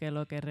insulto que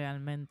lo que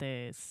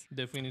realmente es.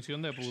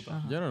 Definición de puta.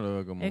 Ajá. Yo no lo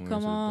veo como Es un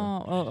como,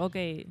 ok,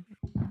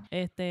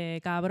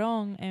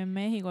 cabrón en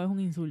México es un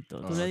insulto.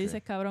 Tú Ah, le ok.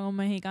 dices cabrón a un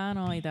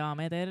mexicano y te va a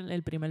meter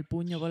el primer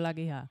puño por la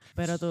quija.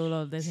 Pero tú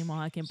lo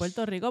decimos aquí en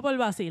Puerto Rico por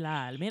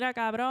vacilar. Mira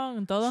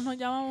cabrón, todos nos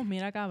llamamos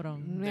mira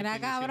cabrón. Mira, Definición de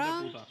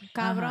cabrón. puta.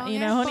 Cabrón. Ajá, y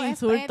no es un pues,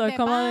 insulto, es de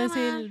como pana.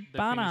 decir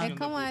pana. Es Definición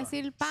como de puta.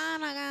 decir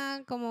pana,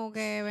 acá, como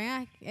que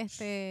venga,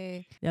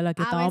 Ya lo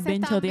que a estamos veces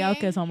bien choteados también-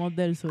 que somos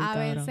del sur, a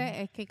cabrón. veces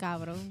es que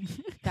cabrón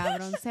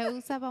se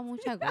usa para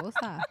muchas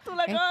cosas. Tú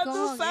la Es acabas de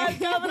como usar, que-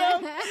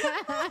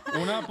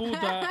 cabrón. Una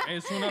puta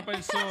es una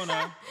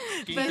persona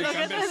que ¿Ves lo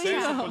que intercambia te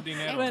sexo digo? por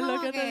dinero. Pues lo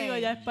como que te que- digo,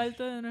 ya es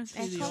parte de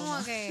nuestro Es idioma.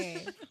 como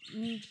que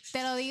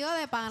te lo digo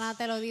de pana,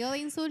 te lo digo de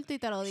insulto y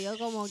te lo digo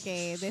como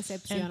que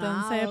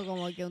decepcionado, Entonces,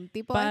 como que un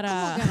tipo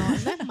para- es como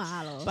que no es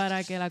malo.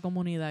 Para que la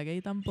comunidad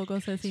gay tampoco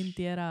se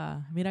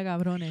sintiera, mira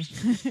cabrones.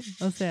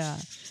 O sea,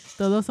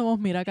 todos somos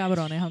mira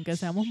cabrones, aunque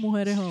seamos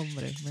mujeres o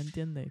hombres, ¿me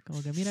entiendes?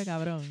 Como que mira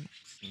cabrón.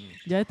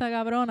 Yo a esta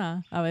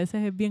cabrona, a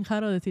veces es bien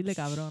raro decirle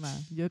cabrona.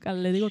 Yo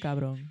le digo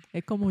cabrón.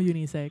 Es como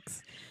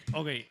unisex.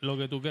 Ok, lo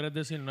que tú quieres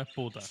decir no es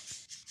puta.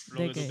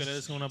 Lo ¿De que qué? tú quieres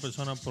decir es una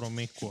persona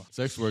promiscua.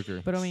 Sex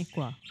worker.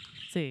 Promiscua.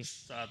 Sí.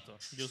 Exacto.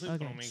 Yo soy Ok.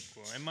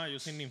 promiscuo. Es más, yo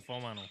soy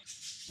ninfómano.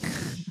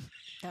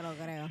 Te lo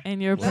creo.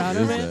 And you're What proud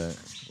is of it. that?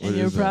 What And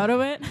you're is proud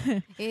that? of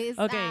it. Es,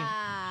 Ok.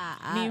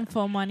 ah,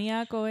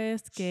 Ninfomaníaco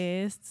es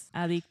que es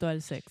adicto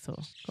al sexo.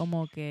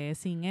 Como que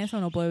sin eso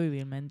no puede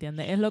vivir, ¿me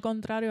entiendes? Es lo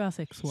contrario a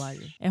sexual.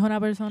 Es una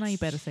persona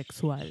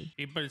hipersexual.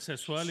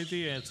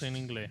 Hypersexuality es en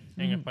inglés.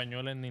 En Ujú.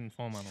 español es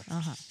ninfómano.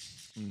 Ajá.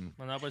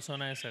 Una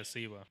persona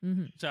excesiva.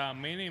 Ujú. O sea,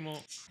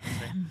 mínimo.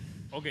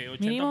 Ok, 80%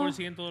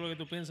 Mínimo- de lo que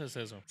tú piensas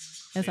es eso.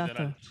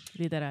 Exacto.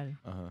 Literal.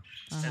 Ajá.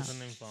 Ajá. Eso es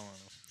ninfómano.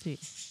 Sí.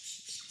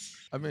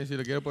 I mean, si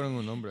le quiero poner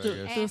un nombre, I Tú,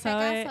 guess. tú En este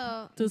sabes,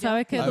 caso, tú yo-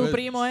 sabes que A tu ver.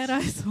 primo era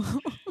eso.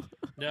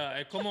 Ya,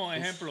 es como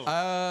ejemplo.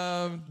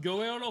 Ah. Yo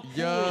veo los culos.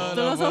 Yo- Tú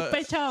lo No, but-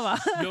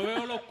 sospechabas. Yo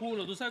veo los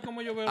culos. ¿Tú sabes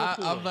cómo yo veo los I'm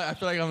culos? like, I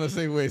feel like I'm the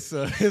same way,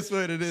 so it's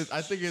what it is.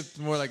 I think it's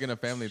more like in a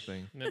family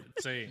thing.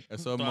 Sí,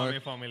 Eso toda Mark- mi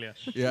familia.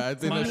 Yeah, I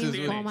think Mark this is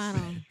tiene- what,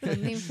 ninfómano.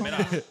 Son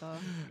ninfómanos todos.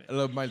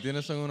 los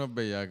Martínez son unos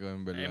bellacos,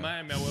 en verdad.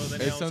 Además, mi abuelo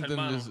tenía It's 11 something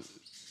hermanos.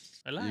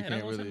 just, ¿Verdad? you Eran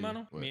can't 11 really-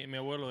 hermanos. what? Mi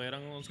abuelo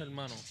eran 11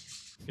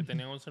 hermanos. que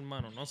tenían 11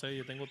 hermanos. No sé,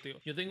 yo tengo tío.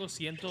 Yo tengo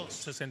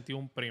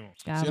 161 primos.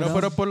 Si no Cabrón.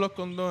 fuera por los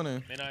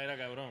condones. Mira,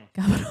 cabrón.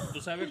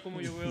 ¿Tú sabes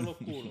cómo yo veo los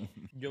culos?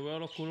 Yo veo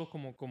los culos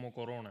como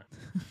corona.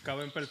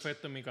 Caben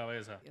perfecto en mi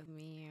cabeza. Dios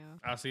mío.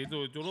 Así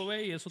tú lo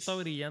ves y eso está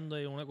brillando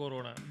ahí, una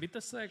corona. ¿Viste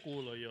ese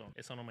culo yo?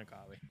 Eso no me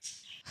cabe.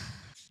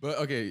 But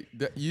okay,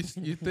 you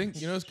think,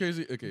 you know what's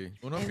crazy? Okay,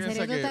 uno ¿En piensa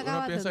serio tú te que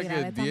acabas de tirar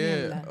que esta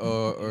 10 mierda?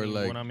 or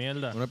like Una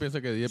mierda. uno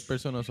piensa que 10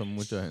 personas son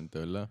mucha gente,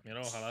 ¿verdad?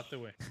 Mira, ojalá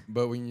güey.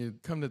 But when you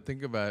come to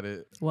think about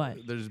it, What?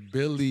 there's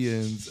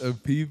billions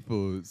of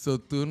people. So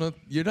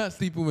you're not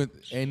sleeping with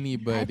I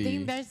anybody.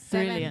 think there's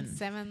Trillion.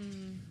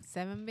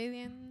 7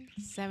 billion,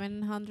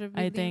 700 billion.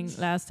 I think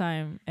last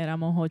time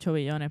éramos 8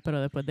 billones, pero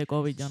después de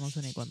COVID yo no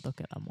sé ni cuántos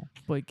quedamos.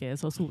 Porque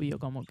eso subió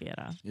como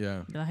quiera.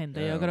 Yeah. La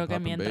gente, Yeah, yo creo que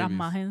popping mientras babies.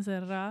 más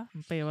encerrada,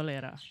 peor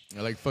era.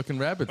 Like fucking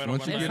rabbits. Pero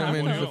Once you cuando get them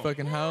in the murió.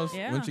 fucking house,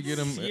 Yeah. once you get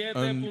them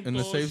in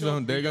the 7.8 safe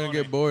zone, they're gonna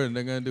get billones. bored and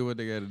they're gonna do what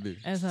they gotta do.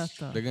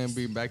 Exacto. They're gonna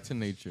be back to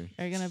nature.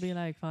 They're gonna be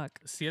like, fuck.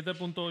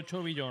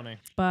 7.8 billones.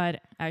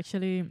 But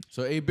actually,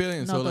 So 8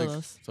 billion. No So like,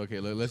 todos. so okay,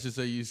 let's just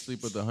say you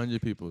sleep with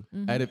 100 people.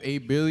 Out of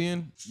 8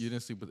 billion, you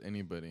didn't sleep with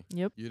anybody.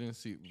 yep. You didn't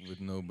sleep with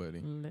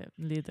nobody.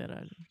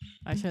 Literal.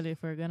 Actually,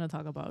 if we're gonna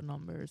talk about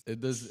numbers.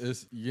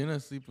 You're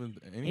not sleeping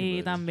with anybody.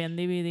 Y también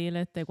dividir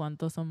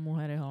cuántos son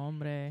mujeres o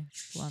hombres.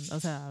 O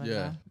sea,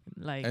 ¿verdad?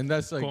 Like, And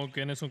that's like, ¿Con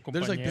quiénes son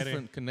there's like compañeros?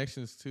 different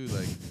connections too,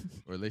 like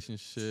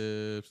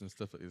relationships and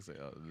stuff. It's like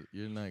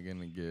you're not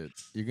gonna get,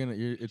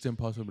 it's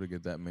impossible to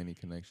get that many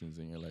connections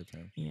in your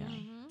lifetime. yeah.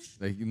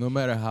 Like no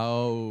matter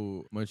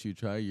how much you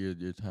try,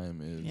 your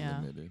time is Yeah.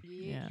 limited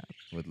Yeah.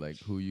 with like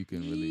who you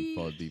can really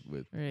fall deep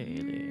with.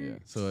 Really. Yeah.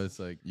 So it's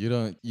like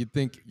you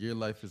think your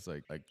life is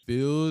like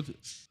filled,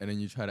 and then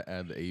you try to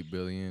add the 8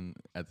 billion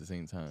at the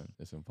same time.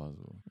 It's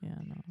impossible. Yeah,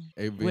 no.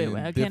 8 billion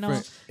well, que no,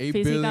 different. 8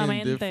 billion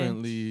físicamente,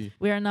 differently.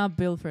 We are not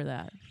built for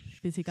that.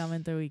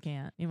 Físicamente we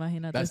can't.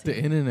 Imagínate. That's si- the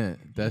internet.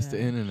 That's the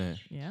Yeah. internet.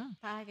 Yeah.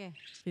 ¿Para qué?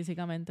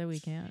 Físicamente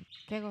we can't.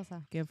 ¿Qué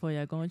cosa? Que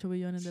follar con 8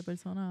 billones de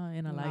personas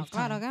en a No, lifetime.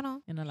 claro que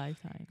no. In a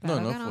lifetime. No,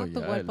 Claro no que no. Tu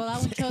follar. cuerpo da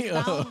un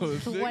shutdown. Oh,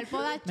 Tu sí. cuerpo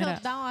da Mira.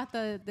 shutdown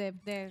hasta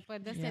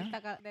después de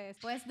Yeah.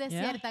 después de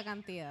Yeah. cierta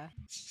cantidad.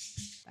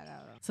 Está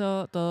cabrón.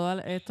 So,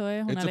 esto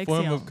es una It's a lección.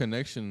 form of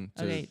connection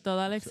to, Okay,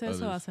 todo el to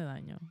exceso others. hace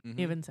daño. Mhm.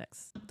 Even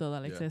sex. Todo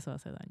el Yeah. exceso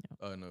hace daño.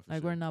 Oh no, for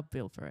Like, sure. we're not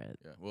built for it.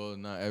 Yeah. Well,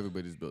 not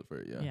everybody's built for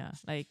it. Yeah. Yeah.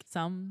 Like,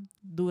 some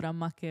duran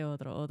más que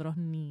otros. Otros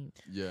ni.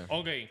 Yeah.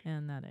 Ok,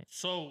 And that it.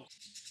 so,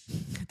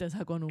 Te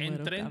saco números,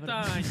 en 30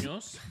 cabrón.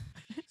 años,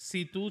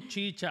 si tú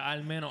chichas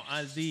al menos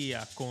al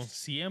día con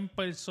 100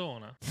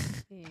 personas,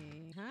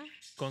 Ajá.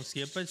 con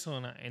 100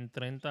 personas en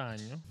 30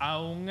 años,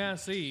 aún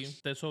así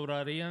te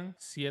sobrarían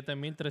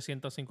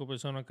 7.305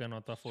 personas que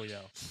no te has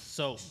follado.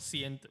 So,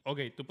 ok,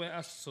 tú puedes,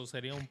 eso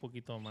sería un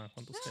poquito más.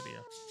 ¿Cuánto sería?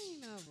 Ay,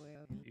 no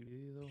puedo.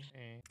 Dividido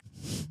en...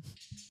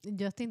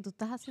 Justin, tú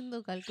estás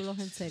haciendo cálculos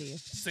en serio.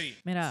 Sí.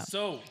 Mira.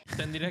 So,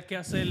 tendrías que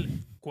hacer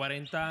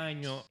 40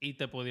 años y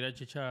te podrías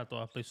chichar a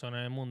todas las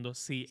personas del mundo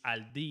si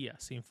al día,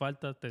 sin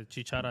falta, te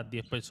chicharas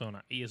 10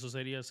 personas. Y eso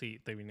sería si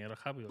te viniera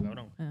rápido,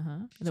 cabrón.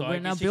 Ajá. So, We're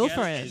hay que not built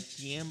for chequear it. el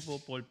tiempo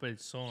por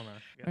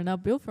persona. We're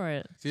not built for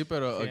it. Sí,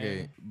 pero Sí.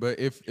 okay, but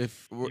if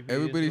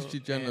everybody's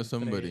chichando Entre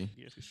somebody,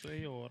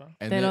 16 horas.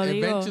 and Te lo then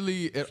digo.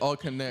 eventually it all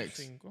connects.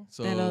 5.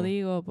 So Te lo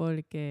digo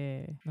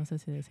porque... No sé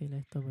si decir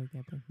esto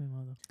porque pues mi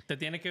modo. Te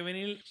tiene que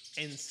venir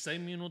en 6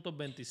 minutos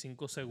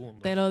 25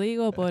 segundos. Te lo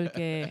digo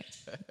porque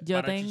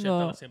yo para chicharte a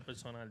tengo... las 100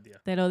 personas al día.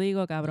 Te lo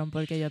digo, cabrón,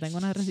 porque yo tengo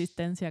una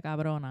resistencia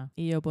cabrona.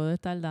 Y yo puedo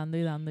estar dando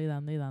y dando y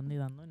dando y dando y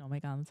dando y no me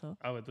canso.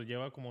 A ver, tú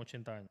llevas como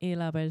 80 años. Y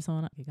la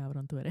persona... Qué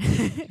cabrón tú eres.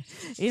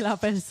 Y la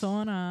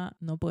persona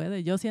no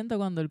puede. Yo siento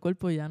cuando el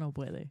cuerpo ya no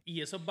puede.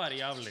 Y eso es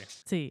variable.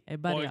 Sí,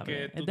 es variable.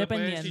 Porque Es tú te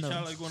puedes dependiendo.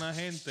 chichar a alguna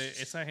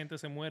gente, esa gente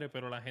se muere,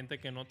 pero la gente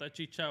que no te ha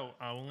chichado,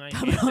 aún hay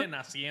Cabrón. gente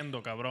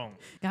naciendo, cabrón.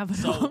 Cabrón.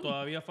 So,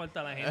 todavía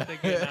falta la gente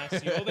que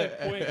nació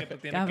después que tú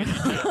tienes que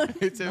chichar. Cabrón.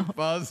 it's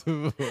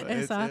impossible.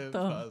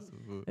 Exacto. It's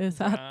impossible.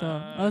 Exacto.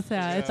 Ah, O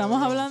sea, sí, estamos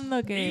cabrón. hablando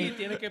Y que...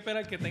 tienes que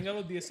esperar que tenga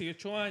los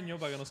 18 años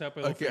para que no sea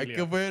Okay, pedofilia. hay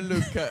que ponerle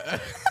un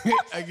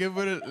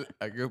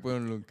hay que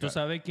ponerle un ¿Tú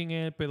sabes quién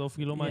es el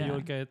pedófilo mayor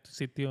Yeah. que ha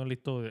existido en la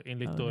historia?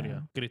 Oh,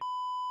 no. Cristo.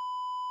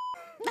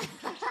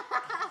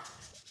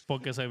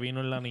 Porque se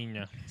vino en la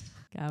niña.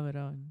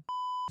 Cabrón.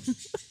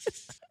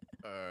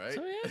 All right.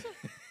 ¿Sabes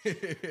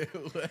eso?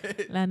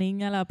 What? La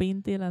niña, la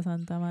Pinta y la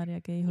Santa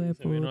María. Qué hijo de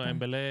Se vino, puta. en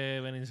vez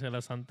de venirse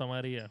la Santa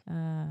María,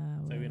 Ah,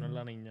 se vino en bueno.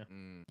 la niña.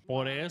 Mm.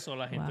 Por eso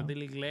la gente Wow. de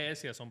la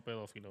iglesia son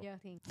pedófilos.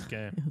 Justin,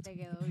 Que te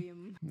quedó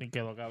bien. ni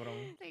quedó cabrón.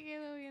 Te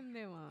quedó bien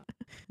de más.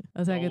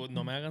 O sea No, que...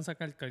 no me hagan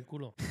sacar el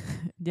cálculo.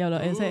 Diablo,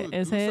 ese Tú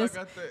es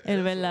sacaste el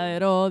eso.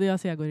 verdadero odio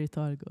hacia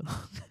Cristóbal Colón.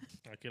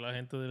 Aquí la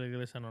gente de la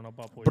iglesia no nos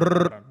va a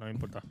apoyar. No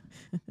importa.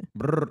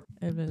 Brr.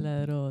 El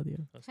verdadero odio.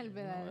 El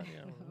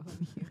verdadero.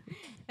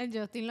 El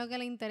Justin lo que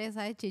le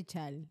interesa es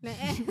chichar.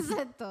 Eso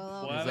es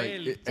todo. What? He's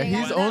like, Llegando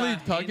he's a only la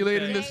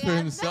calculating gente. this for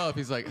himself.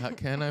 He's like, how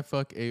can I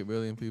fuck 8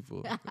 billion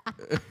people?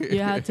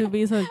 You have to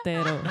be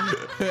soltero.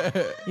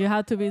 You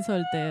have to be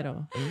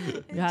soltero.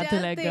 You have to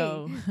let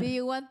go. Justin, do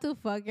you want to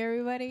fuck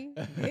everybody?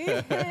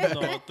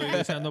 No, estoy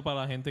deseando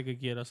para la gente que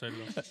quiera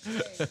hacerlo.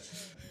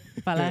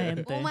 Para la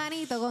gente.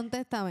 Humanito,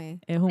 contéstame.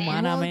 Es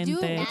humanamente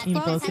Would you fuck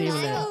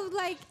imposible.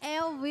 like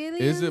 8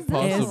 billion? Is it Es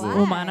possible?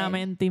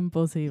 humanamente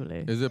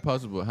imposible. Is it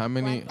possible? How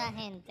many? ¿Cuánta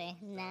gente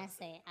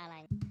nace al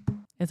año?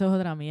 Eso es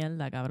otra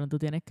mierda, cabrón. Tú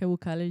tienes que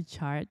buscar el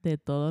chart de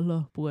todos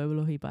los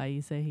pueblos y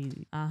países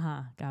y...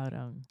 Ajá,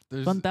 cabrón.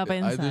 Ponte a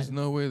pensar. There's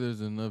no way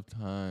there's enough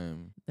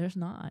time. There's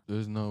not.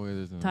 There's no way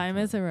there's enough Time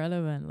is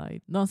irrelevant.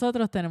 Like,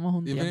 nosotros tenemos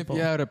un Even if tiempo.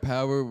 you had a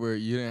power where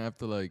you didn't have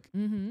to like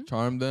Ujú,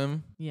 charm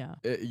them, yeah.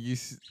 you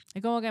Es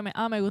como que me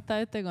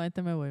gusta este, con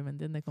este me voy, ¿me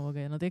entiendes? Como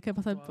que no tienes que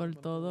pasar por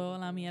toda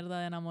la mierda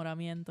de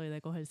enamoramiento y de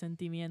coger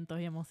sentimientos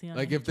y emociones.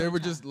 like y if they were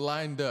chocha. just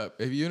lined up,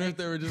 even if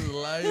they were just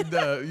lined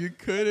up, you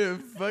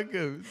couldn't fuck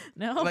them.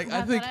 No, Like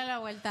I think, Darle la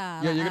vuelta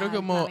a yeah, yo la- creo al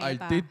como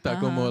planeta. artistas,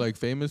 como Ajá. like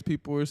famous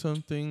people or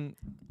something,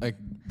 like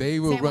they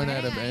will Se run mueren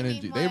out of ahí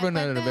energy. mismo, They run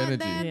out of después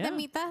energy. De Yeah.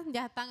 mitad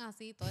ya están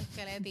así, todo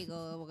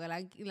esquelético,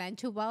 porque le han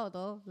chupado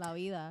todo, la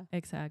vida.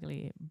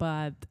 Exactly.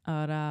 But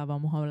ahora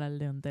vamos a hablar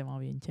de un tema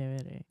bien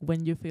chévere.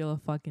 When you feel a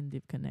fucking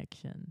deep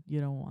connection, you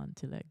don't want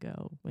to let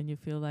go. When you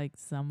feel like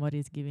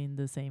somebody's giving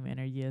the same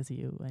energy as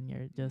you and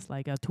you're just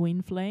like a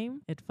twin flame,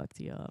 it fucks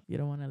you up. You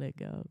don't want to let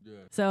go.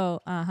 Yeah. So,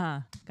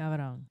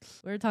 cabrón.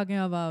 We're talking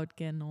about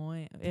que no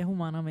es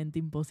humanamente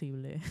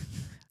imposible.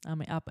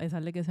 A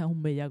pesar de que seas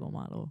un bellaco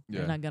malo.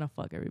 Yeah. You're not gonna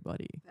fuck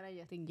everybody. Pero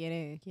Justin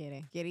quiere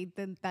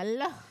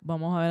intentarlo.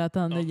 Vamos a ver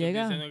hasta dónde No estoy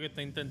llega. diciendo que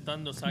está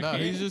intentando No,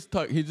 sacar. he's just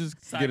getting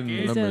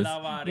Saqué numbers.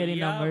 la Getting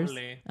numbers.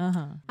 variable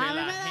Ajá. A de mí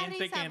la me da gente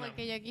risa que no.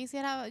 porque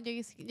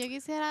yo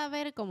quisiera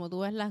ver cómo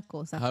tú ves las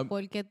cosas. Ajá.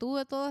 Porque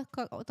todo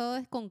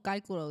es con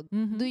cálculo.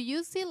 Ujú. Do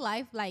you see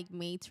life like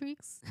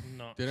Matrix?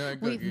 No. Tiene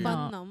algo With aquí.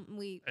 fun No.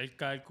 El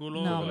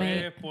cálculo No,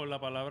 es por la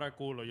palabra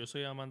culo. Yo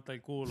soy amante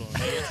del culo.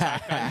 Ella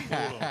saca el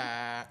culo.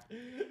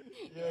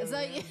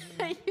 So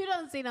you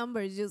don't see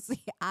numbers, you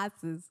see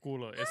asses.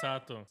 Culo,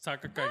 exacto.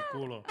 Saca el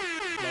culo.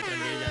 Lo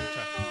aprendí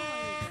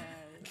yancha.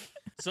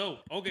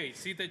 So, ok,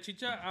 si te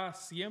chicha a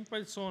 100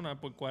 personas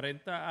por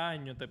 40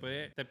 años, te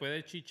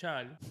puede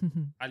chichar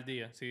al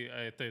día. Si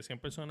 100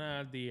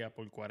 personas al día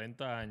por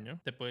 40 años,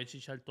 te puede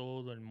chichar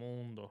todo el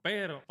mundo.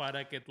 Pero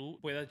para que tú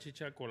puedas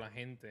chichar con la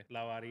gente,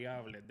 la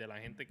variable de la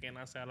gente que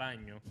nace al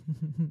año,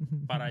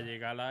 para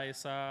llegar a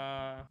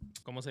esa,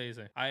 ¿cómo se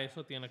dice? A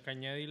eso tienes que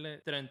añadirle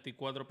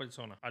 34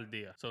 personas al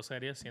día. Eso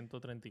sería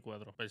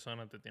 134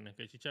 personas te tienes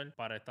que chichar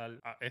para estar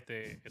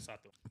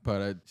exacto.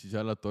 Para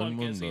chillar a todo el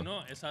Porque mundo. si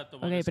no, exacto.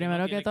 Ok, porque si primero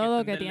no, que tienes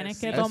todo, que extenderle tienes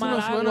que cinco. tomar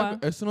agua.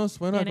 Eso no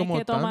suena Tienes como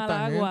que tomar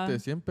tanta agua. gente.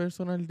 100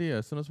 personas al día.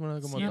 Eso no suena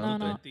como Sí, No,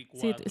 tanta. no.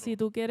 34. Si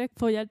tú quieres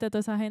follarte a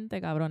toda esa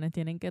gente, cabrones,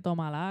 tienen que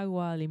tomar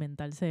agua,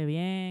 alimentarse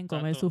bien,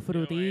 comer Exacto. sus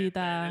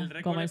frutitas, El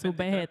récord comer es sus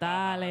 23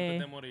 pajas antes vegetales.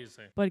 de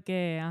morirse.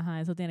 Porque,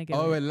 eso tiene que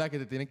Oh, ver. ¿verdad? Que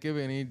te tienen que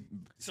venir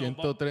So,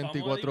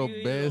 134 vamos a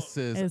dividirlo.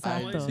 veces Exacto.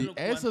 al Vamos a día. decirlo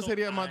Eso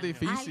sería más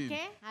cuántos ¿Al difícil.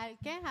 qué? ¿Al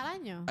qué? ¿Al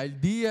año?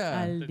 Al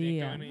día. Al Te tiene que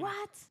día. venir. What?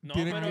 No,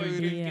 Tiene pero que es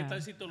que, venir. ¿qué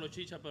tal si tú lo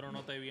chichas pero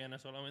no te viene?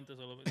 Solamente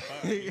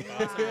pasa.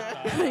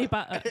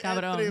 Y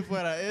cabrón. Entry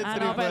fuera,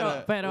 entry No,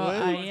 fuera. pero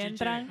What? ahí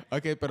entran,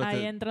 Ok, pero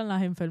ahí entran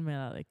las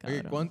enfermedades, Ok,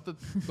 cabrón. ¿cuánto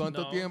tiempo?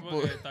 ¿Cuánto tiempo?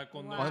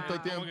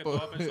 Como que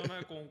toda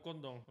persona con un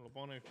condón lo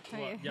pone.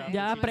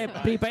 Ya, Sí,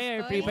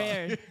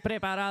 prepare,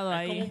 preparado Es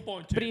ahí. como un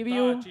ponche,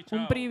 Preview, está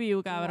chichado. un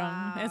preview,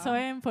 cabrón. Wow. Eso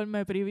es en forma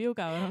de preview,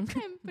 cabrón.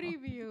 En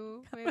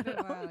preview. Vete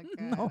para acá.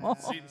 No.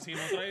 Si no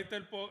trajiste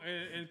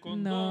el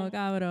condón, No,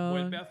 cabrón.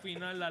 vuelve a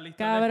afinar la lista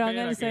Cabrón,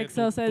 de espera el que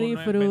sexo tu se turno es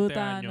 20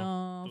 disfruta, años.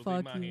 no, ¿Tú te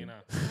fuck you.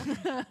 imaginas?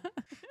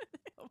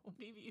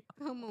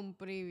 Como un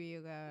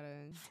preview,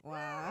 cabrón. Wow.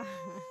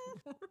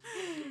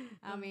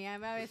 A mí a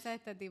veces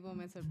este tipo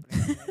me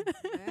sorprende.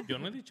 Yo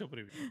no he dicho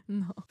preview.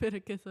 No, pero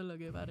es que eso es lo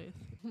que parece.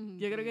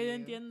 Yo creo que yo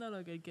entiendo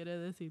lo que él quiere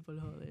decir por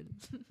joder.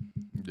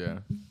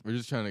 Yeah. We're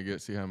just trying to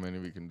see how many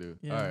we can do.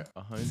 Yeah.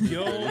 All right, 100.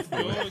 Yo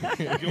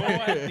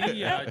al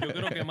día, yo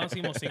creo que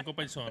máximo 5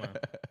 personas.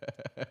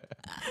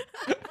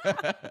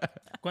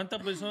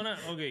 ¿Cuántas personas?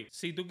 Ok,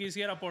 si tú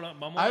quisieras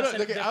vamos a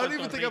hacer de I don't even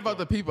Puerto think about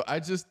the Rico. people.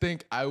 I just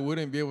think I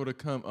wouldn't be able to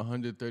come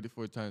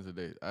 134 times a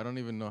day. I don't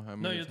even know how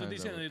No, many yo estoy times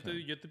I diciendo, would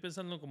come. yo estoy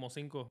pensando como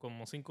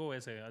cinco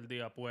veces al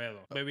día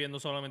puedo. Bebiendo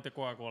solamente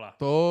Coca-Cola.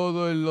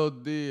 Todos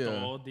los días.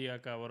 Todos los días,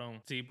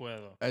 cabrón. Sí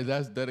puedo. And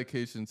that's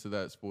dedication to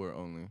that sport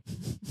only.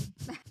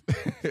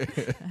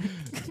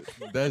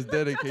 That's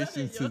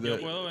dedication to Yo that.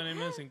 puedo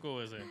venirme 5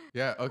 veces.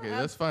 Yeah, okay,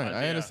 that's fine. Al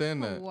I día.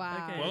 understand that. Wow.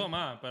 Ok. Puedo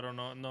más, pero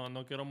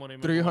no quiero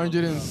morirme.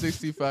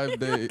 365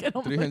 days.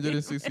 Quiero morir.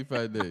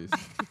 365 days.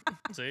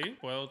 Sí,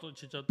 puedo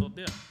chichar todos los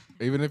días.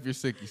 Even if you're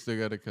sick, you still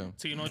gotta come.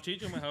 Si no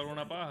chicho, me jalo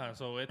una paja.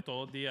 Eso es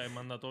todos los días, es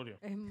mandatorio.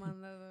 Es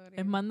mandatorio.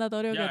 Es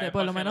mandatorio Ya, que es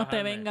por lo para menos te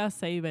relajarme. vengas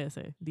 6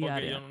 veces Porque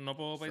diarias. yo no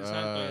puedo pensar,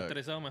 estoy Fuck.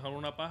 estresado, me jalo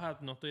una paja,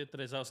 no estoy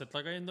estresado. Se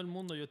está cayendo el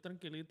mundo, yo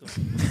tranquilito.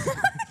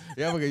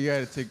 Yeah, because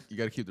you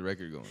gotta keep the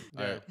record going.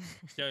 All Ya. right.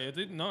 Ya,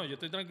 yo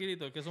estoy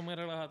tranquilito, es que eso me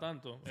relaja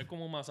tanto. Es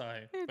como un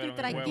masaje. Yo pero estoy en el huevo.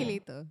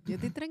 tranquilito. Yo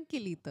estoy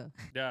tranquilito.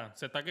 Ya,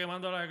 se está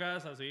quemando la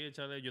casa, sí,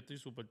 échale, yo estoy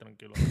súper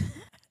tranquilo.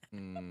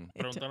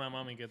 Pregúntale a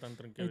mami qué tan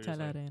tranquilo yo Echa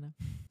la soy. arena.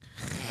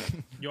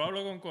 Yo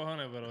hablo con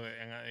cojones, pero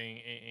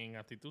en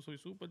actitud soy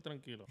súper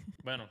tranquilo.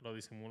 Bueno, lo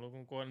disimulo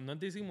con cojones. No es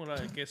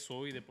disimular, es que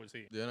soy de por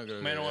sí. Yo no creo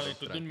que Menos cuando eres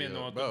estoy tranquilo.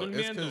 durmiendo. Bro, Cuando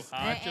it's estoy durmiendo, 'cause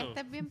hacho. Este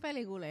es bien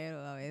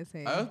peliculero a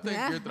veces. I don't think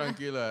you're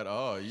tranquilo at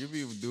all. You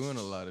be doing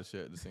a lot of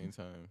shit at the same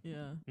time.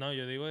 Yeah. No,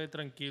 yo digo de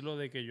tranquilo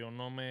de que yo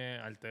no me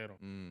altero.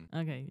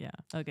 Okay, yeah.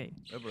 Okay.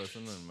 Pero eso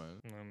es normal.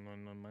 No es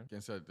normal.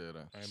 ¿Quién se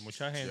altera? Hay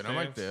mucha gente. Yo no me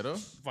altero.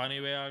 Fanny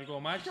ve algo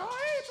macho. ¡Ay,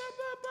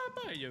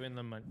 pa! Y yo bien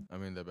normal. I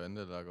mean,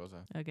 depende de la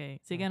cosa. Okay.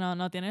 Sí que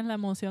no tienes la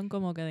emoción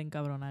como que de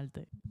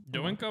encabronarte.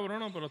 Yo me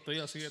encabrono, pero estoy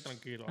así de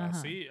tranquilo.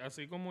 Ajá.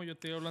 Así como yo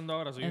estoy hablando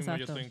ahora, así mismo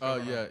yo Exacto. estoy Oh,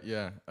 encabronado.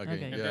 yeah. Okay.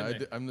 Okay. Yeah,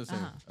 ¿Entiendes? I'm the same.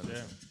 Ajá. I'm the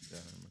Yeah. same. Yeah,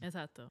 never mind.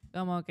 Exacto.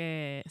 Como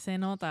que se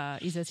nota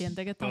y se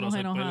siente que Pero estamos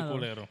soy enojados.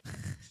 peliculero.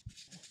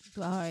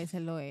 Tú a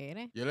veces lo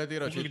eres. Yo le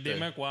tiro chistes.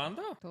 Dime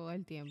cuándo. Todo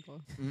el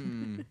tiempo.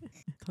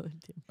 Todo el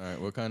tiempo. All right,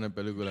 what kind of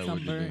película would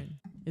you be? Sunburn.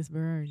 It's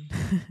burn.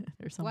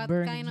 There's some What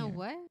burn kind in of here.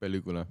 what?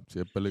 Película. Si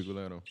es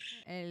peliculero.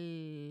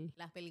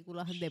 Las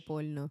películas de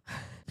porno.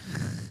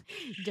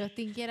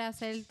 Justin quiere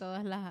hacer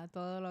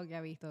todo lo que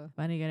ha visto.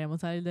 Fanny, queremos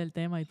salir del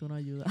tema y tú no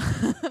ayudas.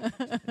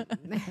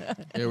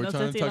 Yeah, we're No sé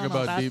trying to si talk lo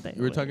about deep. notaste,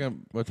 We're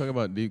güey. talking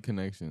about deep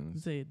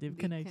connections. Sí, Deep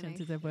Connection.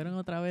 Si se fueron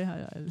otra vez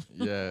al...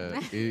 Yeah,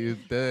 y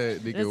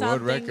ustedes, de que There's World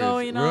something Records.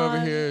 going We're over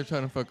on. here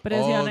trying to fuck all the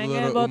Presionen el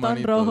little botón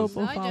humanitos. rojo,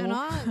 por No, yo favor.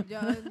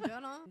 no.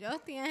 Yo no.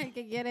 Justin es el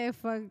que quiere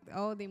fuck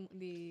all the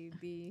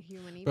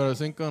humanities. Pero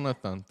 5 no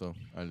es tanto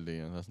al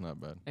día. That's not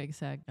bad.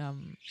 Exacto.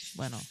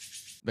 Bueno.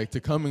 Like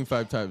to coming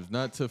 5 times,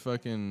 not to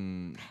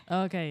fucking,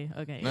 Okay.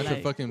 not to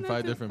Like, fucking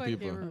 5 to different fuck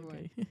people.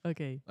 everyone.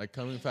 okay. Like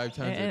coming 5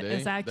 times a day.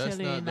 It's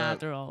actually that's not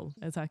natural.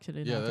 It's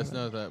actually Yeah, natural. that's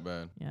not that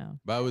bad. Yeah.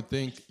 But I would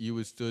think you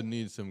would still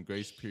need some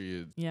grace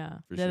period. Yeah.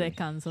 For De sure.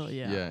 descanso,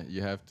 yeah. Yeah,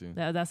 you have to.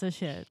 That's a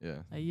shit.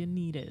 Yeah. Like, you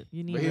need it.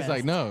 You need But he's rest.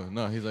 like,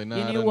 no. He's like, no.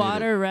 You I need don't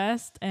water, Need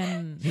rest,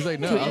 and... it. He's like,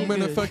 no. to I'm eat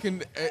gonna good.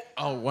 fucking.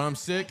 When I'm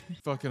sick,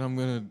 fucking,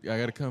 I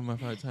gotta come my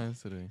 5 times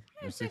today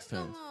or 6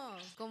 times.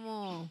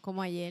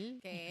 Como ayer,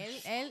 que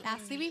él,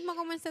 así mismo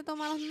como él se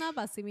toma los naps,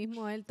 así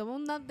mismo él toma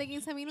un nap de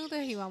 15 minutos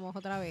y vamos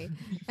otra vez.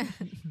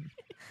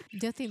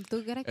 Justin,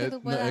 ¿tú crees que tú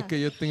No, puedas? es que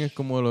yo tengo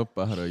como los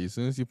pájaros. As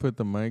soon as you put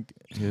the mic,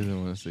 he doesn't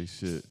want to say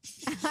shit.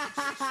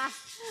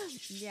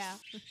 Ya.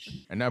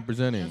 And not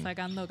presenting. Está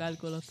sacando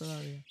cálculos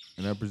todavía.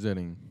 And not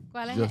presenting.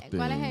 ¿Cuál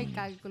es el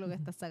cálculo que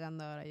estás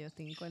sacando ahora,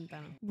 Justin?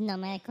 Cuéntanos. No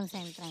me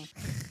desconcentran.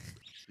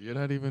 You're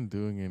not even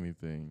doing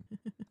anything.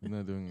 You're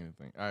not doing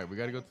anything. All right, we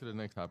gotta go to the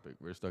next topic.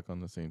 We're stuck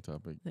on the same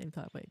topic. Same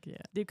topic, yeah.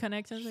 Deep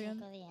connections again?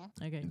 5 días.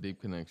 Okay. Deep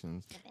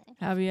connections.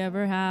 Have you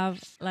ever have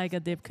like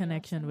a deep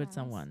connection with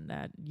someone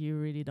that you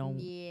really don't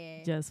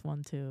Yeah. just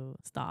want to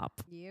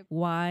stop? Yep.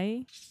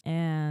 Why?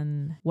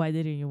 And why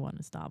didn't you want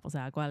to stop? O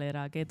sea, ¿cuál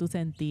era que tú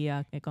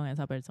sentías con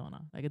esa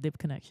persona? Like a deep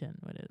connection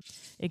with it.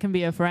 It can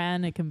be a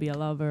friend, it can be a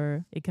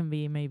lover, it can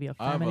be maybe a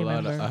family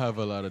member. I have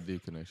a lot of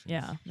deep connections.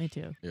 Yeah, me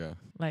too. Yeah.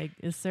 Like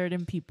it's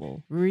certain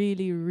people,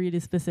 really, really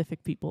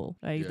specific people.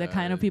 Like the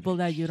kind of Yeah. people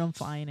that you don't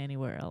find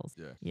anywhere else.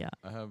 Yeah. Yeah.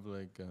 I have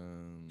like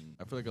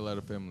I feel like a lot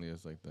of family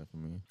is like that for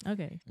me.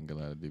 Okay. Like a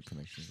lot of deep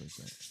connections like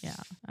that. Yeah,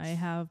 I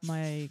have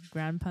my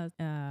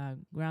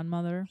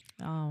grandmother.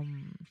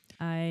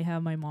 I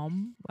have my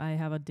mom. I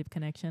have a deep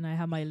connection. I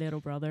have my little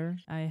brother.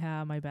 I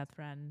have my best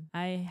friend.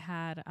 I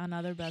had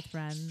another best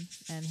friend,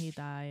 and he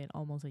died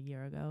almost a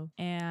year ago,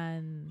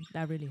 and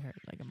that really hurt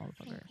like a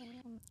motherfucker.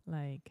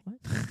 Like what?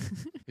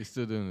 He's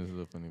still doing this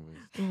little funny voice.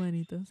 Tu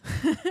manitos.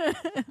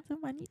 Tu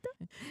manito.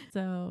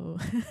 So,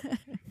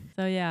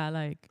 so yeah,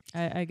 like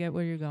I get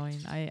where you're going.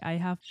 I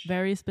have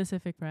very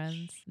specific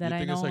friends that you I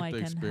think know it's like I the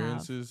can have.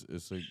 experiences?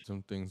 It's like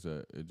some things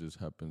that it just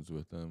happens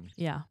with them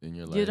Yeah, in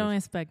your life. you don't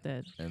expect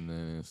it. And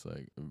then it's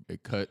like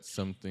it cuts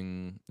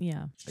something,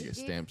 Yeah, like it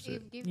stamps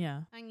it. Give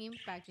yeah. an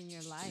impact in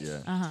your life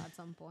Yeah. Uh-huh. at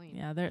some point.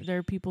 Yeah, there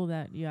are people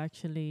that you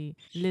actually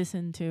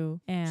listen to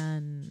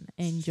and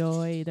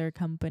enjoy their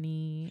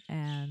company,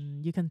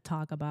 and you can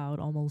talk about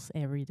almost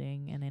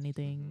everything and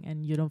anything,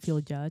 and you don't feel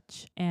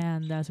judged.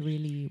 And that's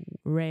really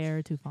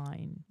rare to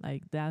find.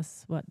 Like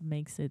that's what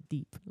makes it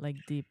deep, like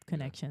deep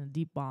connection,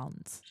 deep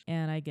bonds.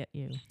 And I get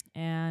you.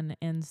 And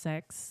in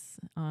sex,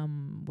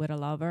 with a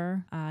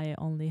lover, I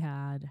only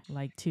had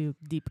like 2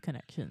 deep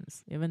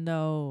connections. Even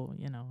though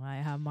I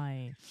have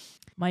my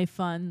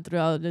fun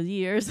throughout the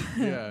years,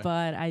 Yeah.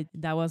 but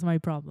that was my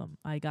problem.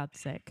 I got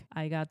sick.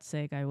 I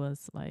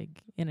was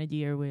like in a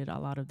year with a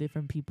lot of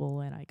different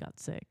people, and I got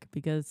sick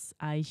because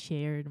I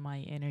shared my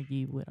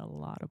energy with a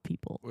lot of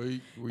people. Were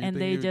you And think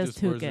they you just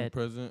took wasn't it.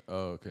 present?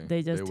 Oh, okay.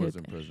 They just took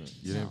wasn't it. present.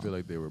 You didn't No. feel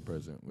like they were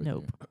present with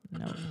Nope. you.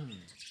 No.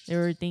 They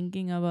were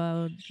thinking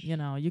about,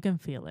 you can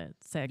feel it.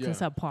 Sex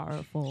is Yeah. a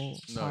powerful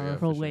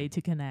for way sure.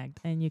 to connect,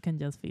 and you can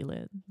just feel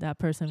it. That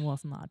person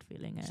was not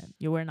feeling it.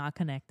 You were not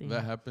connecting.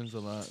 That happens a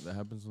lot. That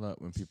happens a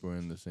lot when people are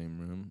in the same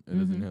room. It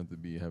doesn't have to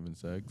be having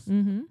sex.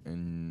 Mm-hmm.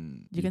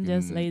 And You can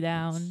just lay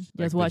down, like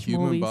just watch the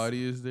human movies.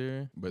 body is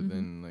there, but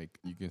then like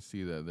you can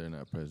see that they're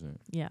not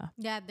present. Yeah.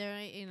 Yeah, they're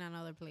in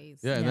another place.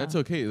 Yeah, and Yeah. that's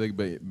okay. Like,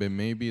 but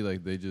maybe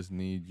like they just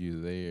need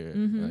you there.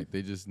 Like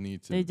they just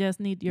need to. They just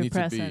need your need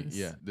presence.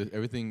 To be, yeah,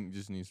 everything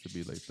just needs to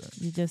be like that.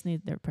 You just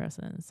need their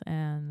presence.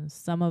 And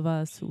some of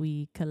us,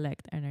 we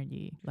collect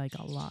energy, like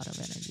a lot of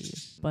energy.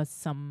 But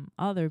some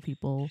other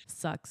people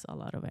sucks a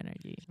lot of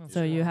energy.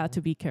 So you have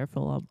to be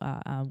careful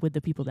with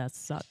the people that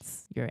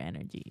sucks your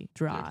energy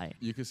dry.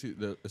 You can see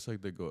that it's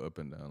like they go up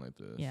and down like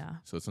this. Yeah.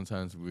 So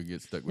sometimes we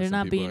get stuck with They're some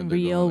not people being and they're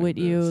real going with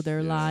like you. this.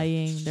 They're Yeah.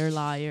 lying. They're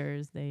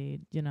liars.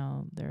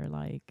 They're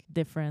like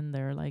different.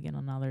 They're like in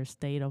another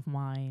state of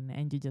mind,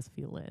 and you just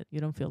feel it. You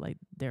don't feel like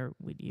they're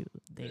with you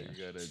there.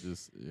 Yeah, you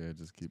gotta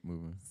just keep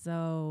moving.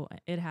 So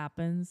it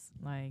happens.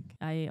 Like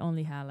I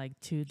only had like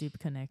 2 deep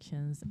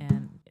connections,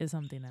 and it's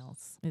something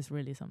else. It's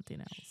really something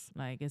else.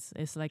 Like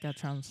it's like a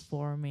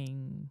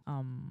transforming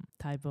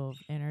type of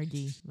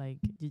energy. Like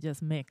you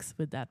just mix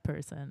with that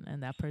person,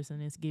 and that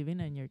person is giving,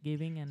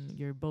 and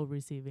you're both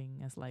receiving.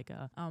 It's like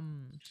a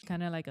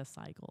kind of like a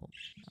cycle.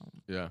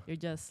 Yeah. You're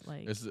just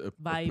like It's a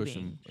vibing.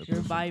 pushing You're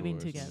vibing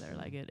towards together. something.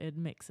 Like it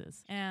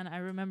mixes. And I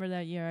remember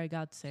that year I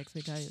got sex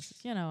because,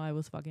 I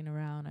was fucking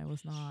around. I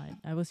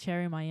was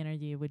sharing my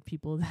energy with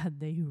people that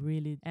they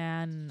really,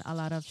 and a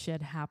lot of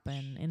shit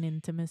happened in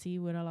intimacy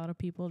with a lot of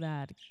people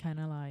that kind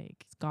of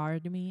like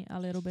scarred me a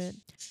little bit.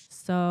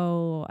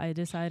 So I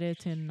decided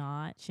to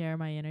not share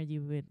my energy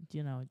with,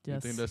 You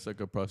just, think that's like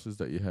a process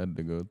that you had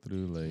to go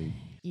through, like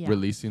yeah.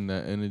 releasing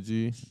that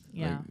energy?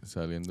 Yeah. Like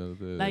saliendo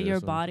de Like your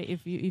eso? body,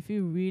 if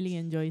you really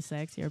enjoy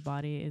sex, your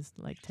body is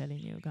like telling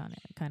you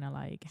kind of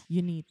like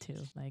you need to,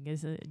 like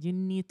you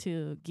need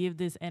to give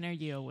this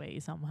energy away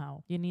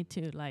somehow. You need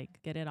to like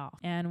get it off.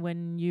 And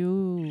when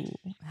you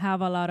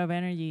have a lot of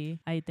energy,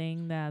 I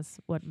think that's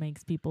what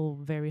makes people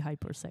very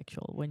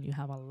hypersexual, when you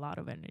have a lot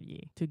of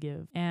energy to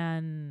give.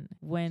 And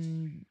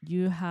when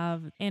you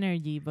have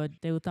energy, but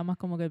te gusta más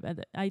como que,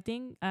 I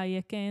think ahí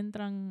es que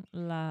entran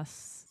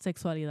las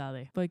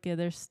sexualidades, porque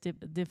there's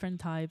different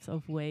types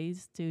of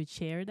ways to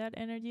share that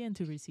energy and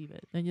to receive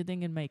it. Don't you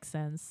think it makes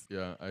sense?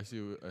 Yeah, I see.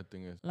 I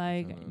think it's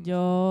Like, kinda-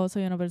 yo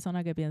soy una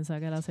persona que piensa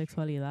que la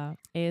sexualidad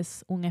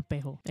es un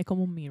espejo, es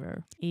como un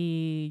mirror.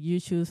 Y you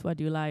choose what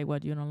you like,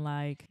 what you don't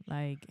like.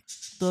 Like,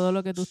 todo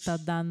lo que tú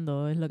estás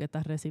dando es lo que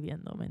estás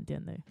recibiendo, ¿me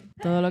entiendes?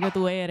 Todo lo que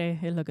tú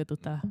eres es lo que tú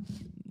estás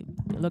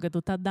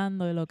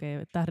dando es lo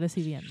que estás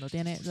recibiendo.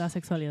 La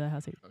sexualidad es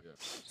así. Okay.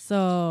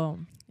 So,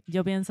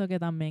 yo pienso que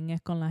también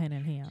es con las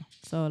energías.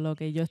 So, lo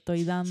que yo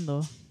estoy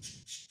dando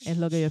es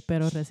lo que yo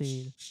espero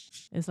recibir.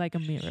 It's like a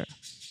mirror.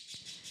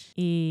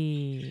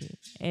 Y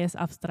es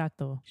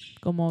abstracto,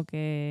 como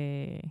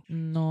que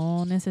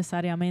no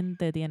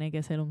necesariamente tiene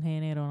que ser un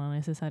género, no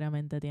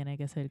necesariamente tiene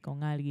que ser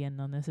con alguien,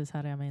 no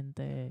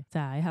necesariamente, o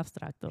sea, es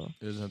abstracto.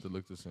 It doesn't have to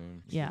look the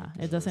same. Yeah,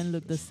 it doesn't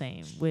look the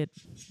same. With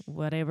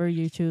whatever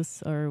you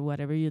choose or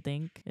whatever you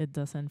think, it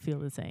doesn't feel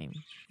the same.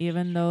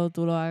 Even though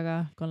tú lo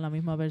hagas con la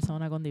misma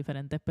persona, con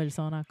diferentes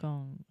personas,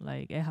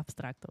 es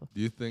abstracto.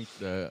 Do you think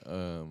that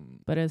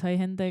Pero eso hay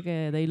gente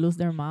que they lose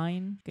their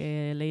mind,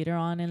 que later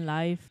on in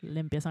life le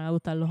empiezan a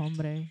gustar los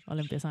hombres o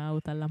le empiezan a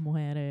gustar las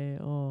mujeres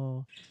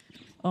o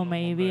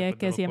maybe es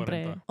que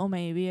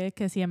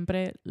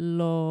siempre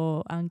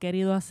lo han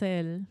querido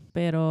hacer,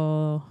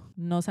 pero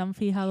no se han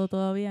fijado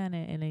todavía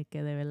en el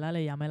que de verdad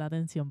le llame la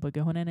atención, porque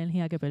es una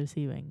energía que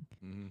perciben.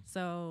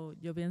 So,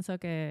 yo pienso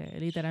que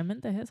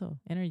literalmente es eso,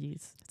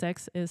 energies.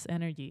 Sex is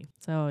energy.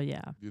 So,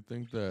 yeah. do you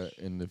think that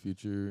in the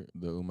future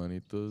the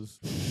humanitos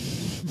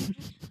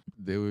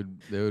they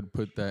would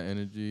put that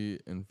energy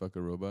and fuck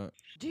a robot?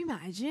 Do you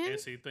imagine?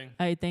 Existen.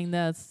 I think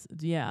that's,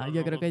 yeah, Los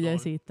yo creo que ya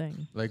robots.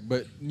 existen. Like,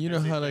 but you know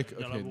how like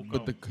Ya la okay, buscamos.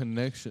 but the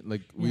connection,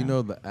 like we Yeah.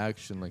 know the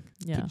action, like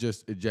Yeah. to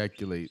just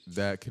ejaculate,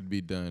 that could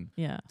be done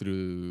Yeah,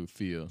 through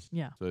feel.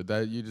 yeah. So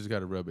that you just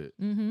gotta rub it.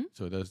 Mm-hmm.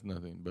 So that's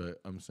nothing. But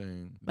I'm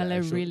saying, But the like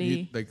actual-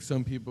 really- like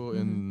some people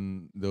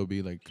and they'll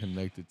be like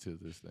connected to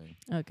this thing.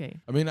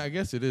 Okay. I mean, I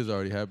guess it is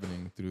already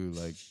happening through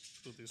like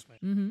Tú dices,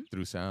 Mm-hmm.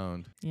 through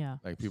sound. Yeah.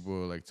 Like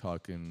people like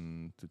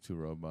talking to two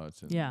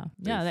robots and Yeah.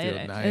 they Yeah,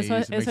 feel nice. eso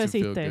it makes them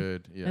feel existe.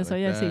 good. Yeah, Eso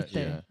like ya that, existe.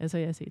 yeah. Eso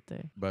ya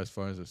existe. But as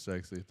far as the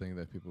sex, they think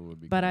that people would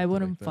be. But I connected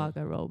wouldn't like fuck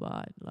that. a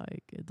robot.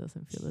 Like, it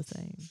doesn't feel the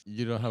same.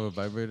 You don't have a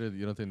vibrator.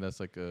 You don't think that's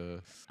like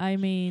a I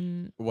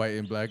mean, white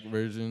and black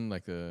version,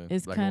 like a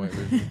it's black and kind white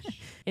of, version.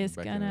 it's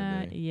back in the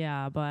kind of, day.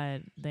 yeah,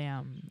 but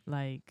damn,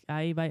 like,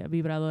 hay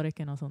vibradores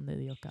que no son de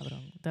Dios,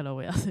 cabrón. Te lo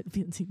voy a hacer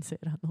bien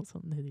sincera, no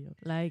son de Dios.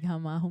 Like,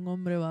 jamás un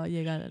hombre va a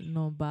llegar,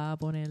 nos va a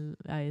poner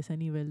a ese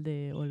nivel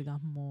de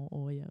orgasmo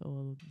o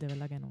de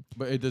verdad que no.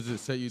 But it doesn't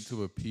set you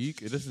to a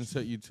peak. It doesn't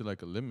set you to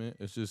like a limit.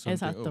 It's just something,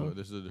 Exacto.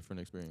 this is a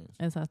different experience.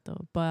 Exacto.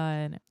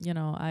 But,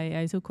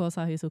 hay sus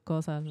cosas y sus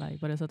cosas. Like,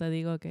 por eso te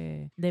digo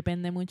que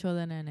depende mucho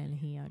de la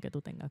energía que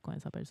tú tengas con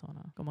esa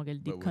persona. Como que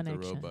el deep But with a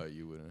connection. robot,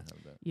 you wouldn't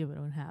have that. You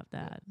don't have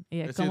that. Y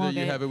es It's como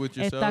either you que have it with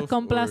yourself estás or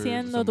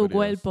complaciendo tu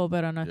somebody else. cuerpo,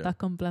 pero no Yeah. estás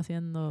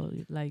complaciendo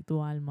like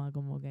tu alma.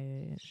 Como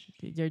que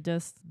you're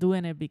just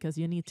doing it because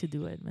you need to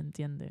do it, ¿me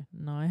entiendes?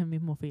 No es el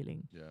mismo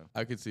feeling. Yeah.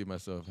 I could see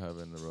myself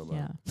having a robot.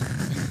 Yeah.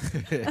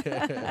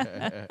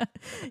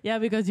 Yeah,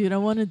 because you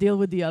don't want to deal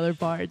with the other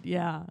part.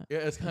 Yeah.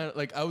 Yeah, it's kind of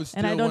like I was still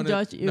And I don't wanna,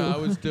 judge you. No, I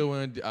would still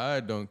want to.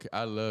 I don't.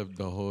 I love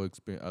the whole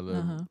experience. I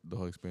love Uh-huh. the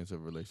whole experience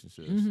of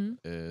relationships. Mhm.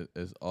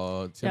 It's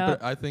all. Yeah,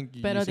 I think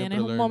you Pero siempre tienes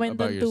un learn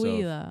momento about en tu yourself.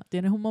 vida,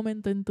 tienes un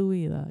momento en tu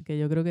vida que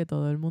yo creo que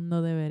todo el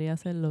mundo debería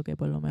hacerlo, que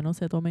por lo menos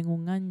se tomen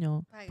un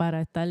año Ay.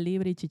 para estar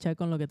libre y chichar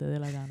con lo que te dé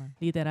la gana.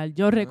 Literal,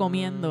 yo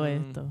recomiendo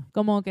esto.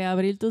 Como que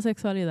abrir tu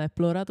sexualidad,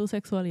 explora tu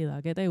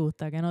sexualidad, qué te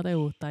gusta, qué no te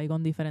gusta, y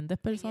con diferentes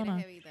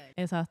personas.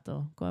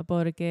 Exacto,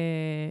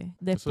 porque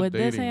después Eso de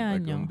dating, ese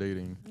like, año,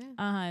 dating.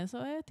 ajá,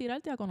 eso es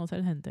tirarte a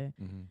conocer gente.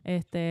 Mhm.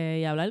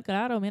 Y hablar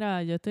claro,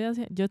 mira, yo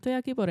estoy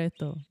aquí por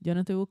esto, yo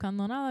no estoy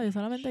buscando nada, yo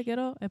solamente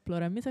quiero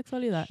explorar mi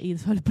sexualidad, y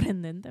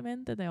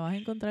sorprendentemente te vas a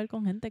encontrar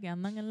con gente que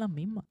andan en las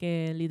mismas,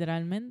 que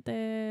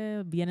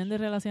literalmente vienen de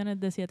relaciones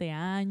de 7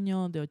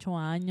 años, de 8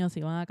 años, se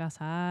iban a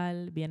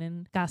casar,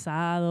 vienen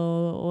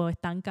casados o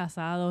están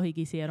casados y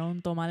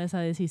quisieron tomar esa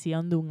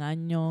decisión de un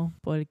año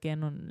porque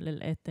no,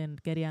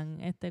 querían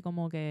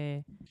como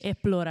que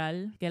explorar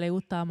qué le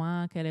gusta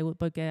más,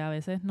 porque a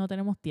veces no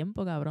tenemos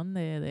tiempo, cabrón,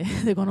 de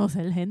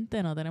conocer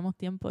gente, no tenemos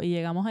tiempo, y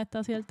llegamos a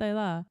esta cierta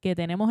edad que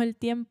tenemos el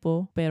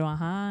tiempo, pero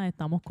ajá,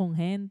 estamos con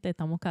gente,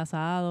 estamos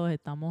casados,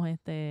 estamos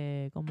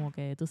como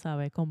que tú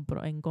sabes,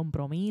 en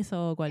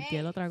compromiso o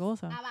cualquier otra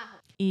cosa. Abajo.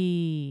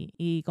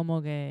 Y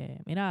como que,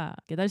 mira,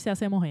 ¿qué tal si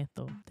hacemos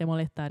esto? ¿Te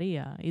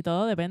molestaría? Y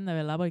todo depende,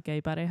 ¿verdad? Porque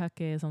hay parejas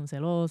que son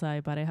celosas,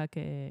 hay parejas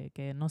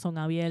que no son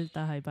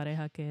abiertas, hay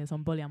parejas que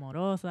son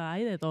poliamorosas,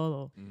 hay de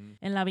todo. Mhm.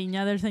 En la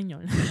viña del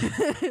Señor.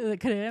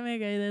 Créeme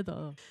que hay de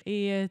todo.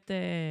 Y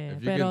If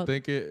you pero can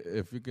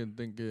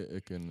think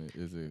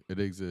it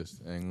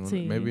exists, and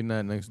Sí. maybe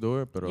not next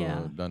door, pero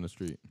Yeah. down the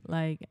street.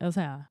 o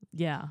sea,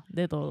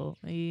 de todo.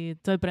 Y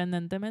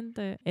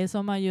sorprendentemente,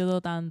 eso me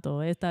ayudó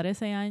tanto. Estar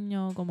ese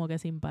año como que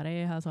sin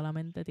pareja,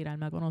 solamente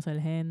tirarme a conocer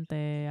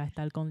gente, a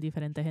estar con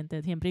diferente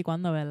gente, siempre y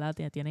cuando, ¿verdad?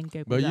 Tienen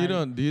que But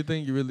cuidar. do you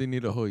think you really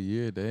need a whole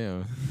year?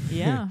 Damn.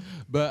 Yeah.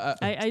 But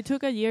I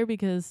took a year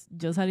because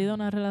yo salí de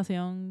una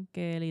relación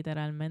que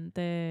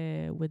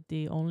literalmente with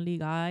the only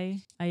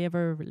guy I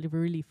ever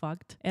really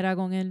fucked era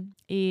con él,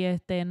 y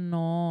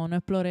no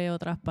exploré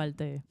otras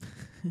partes.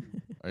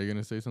 are you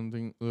gonna say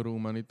something, little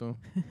humanito?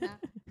 No.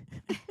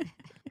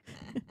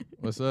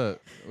 What's up?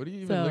 What are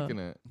you even So, looking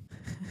at?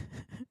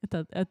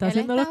 Está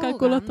haciendo los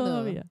cálculos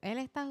todavía. Él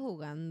está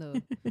jugando.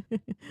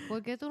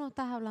 ¿Por qué tú no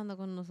estás hablando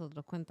con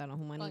nosotros? Cuéntanos,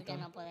 humanito. Porque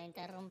no puedo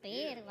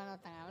interrumpir cuando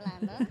están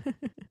hablando.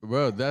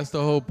 Bro, that's the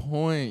whole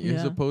point. You're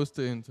Yeah. supposed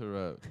to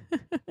interrupt.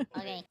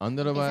 Ok.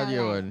 Under the Empieza a body,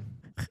 hablar.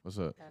 what's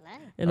up?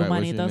 Hablar. El Alright, what's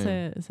humanito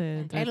your se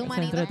El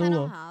humanito está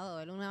entretuvo. enojado.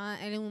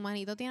 El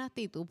humanito tiene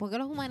actitud. ¿Por qué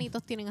los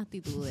humanitos tienen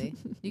actitudes?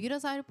 Yo quiero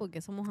saber por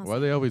qué somos Why así.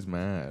 are they always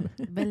mad?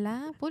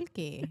 ¿Verdad? ¿Por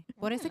qué?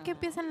 Por eso es que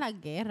empiezan las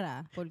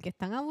guerras. Porque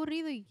están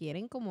aburridos y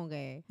quieren como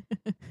que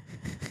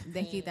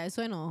desquitar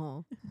su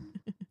enojo.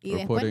 Y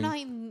después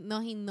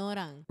nos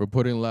ignoran.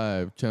 Reporting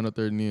live, Channel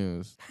 3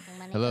 News.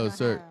 Humanito Hello,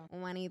 sir. enojado.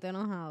 Humanito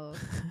enojado.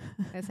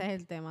 Ese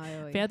es el tema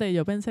de hoy. Fíjate,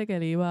 yo pensé que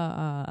él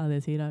iba a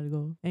decir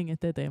algo en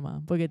este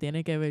tema, porque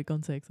tiene que ver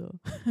con sexo.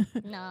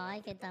 No,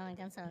 es que estamos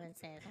cansados del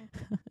sexo.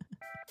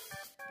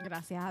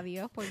 Gracias a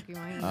Dios, porque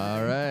imagínate.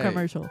 All right.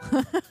 Commercial.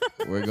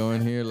 We're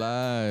going here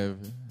live.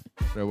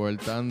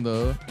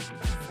 Revoltando.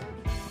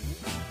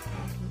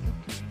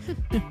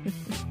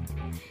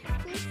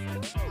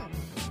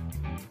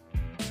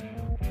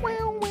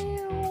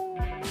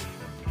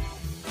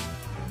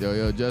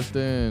 Yo,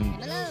 Justin.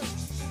 Hello.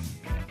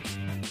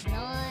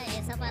 No,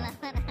 esa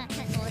palabra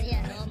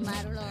odia, no,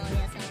 Maru lo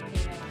odia, se me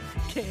olvida.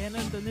 Que no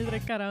entendí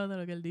 3 carajos de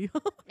lo que él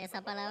dijo.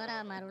 Esa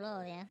palabra Maru lo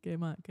odia. ¿Qué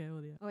más? ¿Qué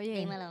odia? Oye,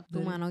 Dímelo.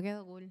 tu mano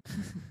quedó cool.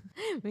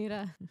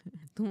 Mira,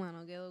 tu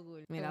mano quedó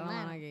cool. Mira Tu la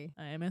mano mano. aquí.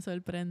 A mí me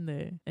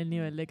sorprende el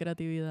nivel de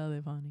creatividad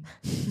de Fanny.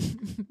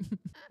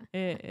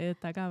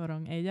 Está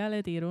cabrón. Ella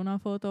le tiró una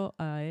foto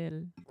a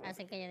él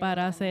Así que yo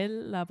para digo, hacer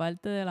la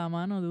parte de la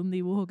mano de un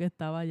dibujo que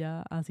estaba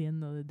ya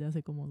haciendo desde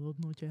hace como 2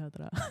 noches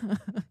atrás.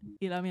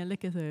 Y la mierda es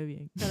que se ve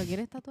bien. ¿Te lo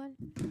quieres tatuar?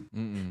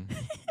 Mm-mm.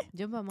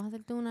 John, vamos a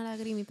hacerte una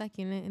lagrimita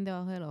aquí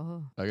debajo del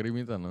ojo.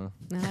 Lagrimita, no.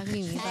 Una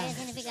lagrimita. ¿sabes qué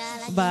significa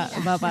la Va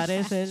chiquita? a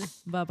aparecer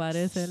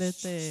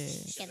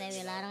Que te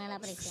violaron en la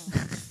prisión.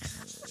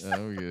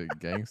 Oh, you're a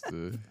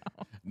gangster.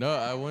 No,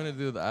 I want to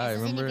do the eye.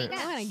 Eso Remember?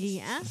 significa- Bueno, aquí,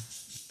 ¿ah?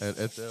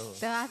 Este ojo.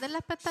 ¿Te vas a hacer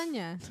las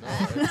pestañas?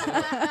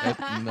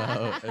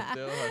 No,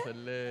 este ojo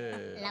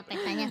hacerle La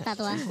pestaña un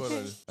tatuada.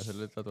 color.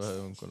 Hacerle tatuaje de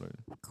un color.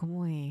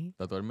 ¿Cómo es?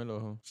 Tatuarme el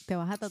ojo. ¿Te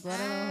vas a tatuar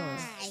el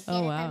ojo? Ay, quiere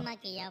Oh, estar wow.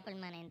 maquillado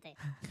permanente.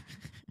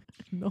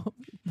 No,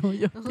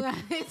 yo.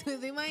 ¿Tú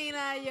te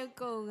imaginas a ellos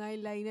con un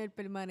eyeliner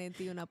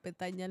permanente y unas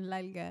pestañas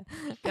largas?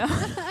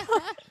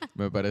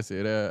 Me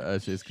pareciera a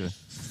Chisca.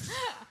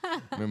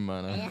 Mi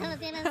hermana. Ella lo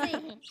tiene así.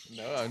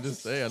 No, I'm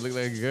just saying. I look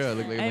like a girl. I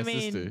look like I my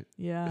mean, sister.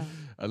 yeah,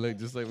 I look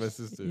just like my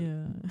sister.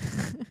 yeah.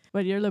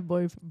 But you're the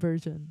boy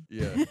version.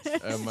 Yeah.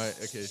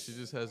 Okay, she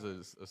just has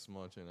a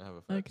small chin. I have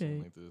a fat Okay.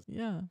 chin like this.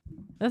 Yeah,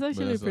 that's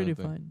actually that's the only pretty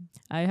thing. fun.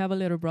 I have a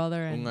little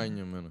brother, Un and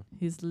año menos.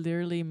 he's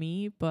literally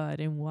me, but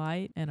in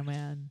white and a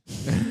man.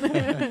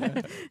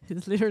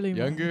 He's literally me.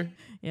 Younger?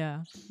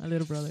 Yeah, a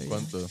little brother. Yeah.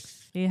 ¿Cuánto?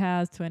 He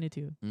has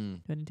 22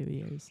 Mm. 22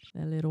 years.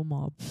 A little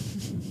mob.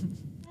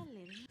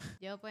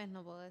 Yo pues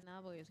no puedo decir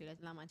nada porque yo soy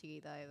la más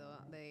chiquita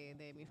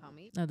de mi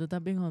familia. No, tú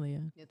estás bien jodida.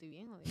 Yo estoy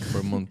bien jodida.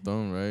 Por un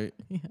montón, right?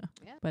 Yeah.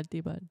 Yeah. Parte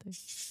y parte.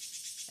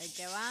 El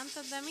que va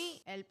antes de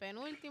mí, el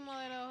penúltimo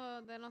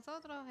de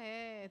nosotros,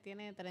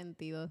 tiene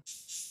 32.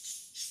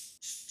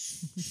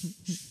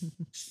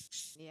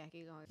 Y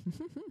aquí como...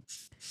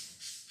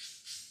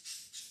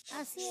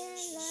 Así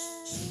es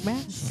la...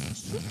 Bah.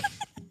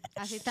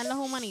 Así están los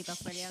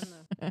humanitos peleando.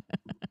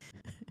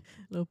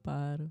 Los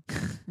pájaros.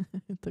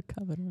 Estos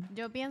cabrones.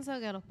 Yo pienso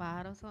que los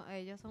pájaros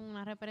ellos son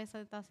una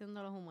representación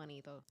de los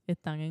humanitos.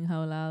 Están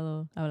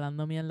enjaulados,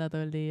 hablando mierda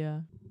todo el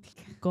día,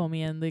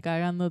 comiendo y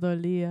cagando todo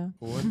el día.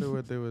 I wonder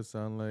what they would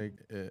sound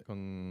like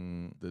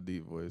con the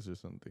deep voice or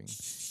something.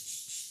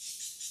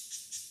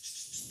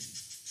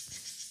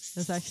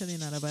 That's actually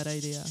not a bad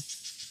idea.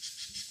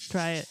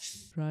 Try it.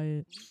 Try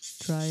it.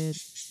 Try it.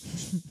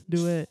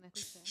 Do it. ¿Me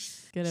escuché?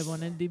 Que le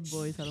pone el deep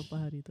voice a los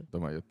pajaritos.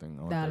 Toma, yo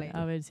tengo. Dale.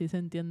 A ver si se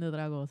entiende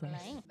otra cosa.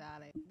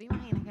 Dale. ¿Te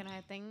imaginas que nos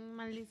estén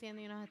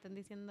maldiciendo y nos estén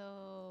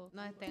diciendo...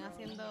 Nos estén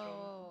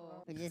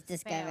haciendo... We just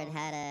discovered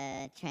how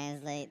to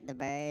translate the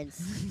birds.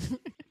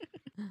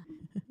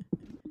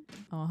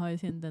 Vamos a ver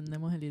si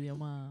entendemos el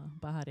idioma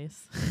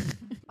pajarés.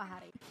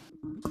 Pajarito.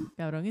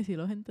 Cabrón, y si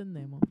los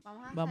entendemos.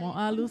 Vamos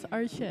salir a lose con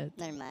our ellos. shit.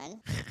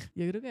 Normal.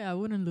 Yo creo que I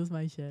wouldn't lose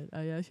my shit.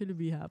 I'd actually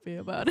be happy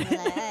about it. We're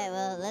like, alright,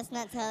 well, let's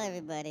not tell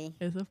everybody.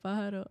 Esos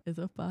pájaros.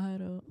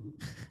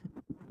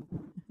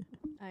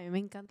 A mí me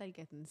encanta el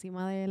que está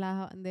encima de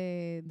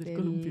Del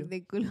columpio.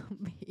 del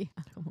columpio.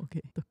 Como que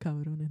estos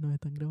cabrones nos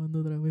están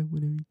grabando otra vez,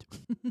 huele bicho.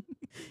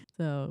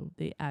 So,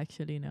 they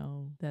actually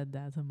know that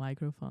that's a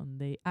microphone.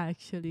 They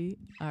actually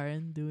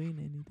aren't doing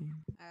anything.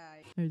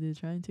 Ay. Are they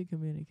trying to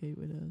communicate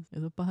with us?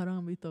 Esos pájaros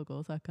han visto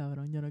cosas,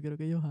 cabrón. Yo no quiero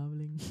que ellos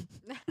hablen.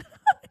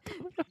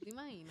 ¿Te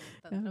imaginas?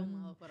 Están Cabrón.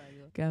 traumados por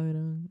algo.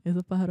 Cabrón,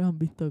 esos pájaros han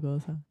visto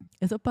cosas.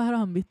 Esos pájaros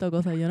han visto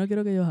cosas. Yo no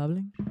quiero que ellos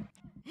hablen.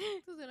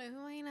 ¿Tú te lo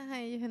imaginas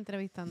a ellos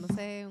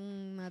entrevistándose en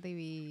una TV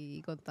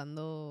y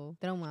contando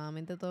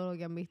traumadamente todo lo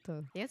que han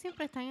visto? Ellos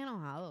siempre están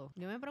enojados.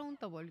 Yo me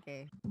pregunto por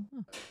qué.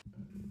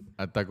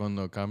 Hasta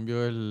cuando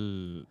cambio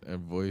el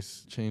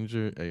voice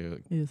changer,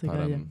 Ellos se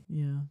paran callan.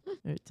 Yeah.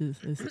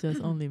 It's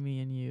just only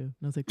me and you.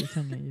 No se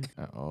escuchan ellos.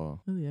 at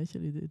all. Oh, they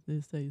actually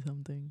did say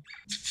something.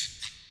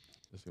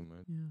 That's too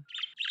much. Yeah.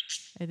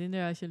 I think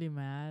they're actually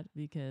mad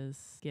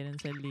because quieren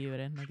ser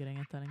libres, no quieren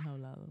estar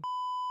enjaulados.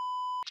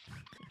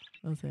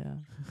 O sea,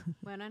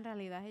 Bueno, en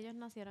realidad ellos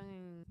nacieron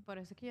en... Por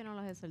eso es que yo no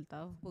los he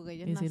soltado. Porque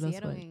ellos ¿Y si los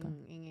nacieron sueltas?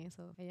 en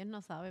eso. Ellos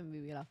no saben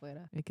vivir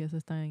afuera. es que eso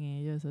está en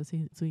ellos, eso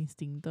es su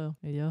instinto.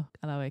 Ellos,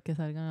 a la vez que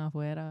salgan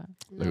afuera.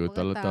 Les No, gusta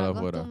porque lo están estar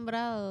afuera.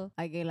 acostumbrados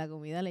a que la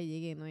comida les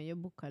llegue, no ellos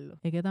buscarlo.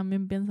 Es que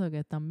también pienso que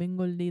están bien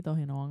gorditos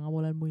y no van a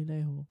volar muy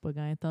lejos.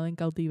 Porque han estado en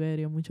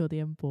cautiverio mucho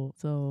tiempo.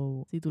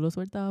 So, si tú los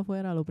sueltas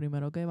afuera, lo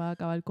primero que va a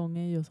acabar con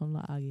ellos son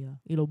las águilas.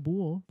 Y los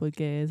búhos,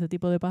 porque ese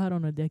tipo de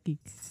pájaro no es de aquí.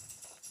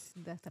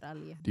 De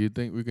Australia. Do you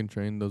think we can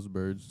train those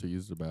birds to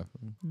use the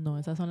bathroom? No,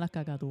 esas son las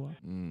cacatúas.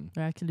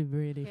 They're actually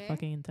really ¿Qué?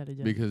 fucking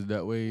intelligent. Because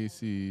that way,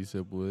 si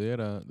se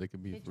pudiera, they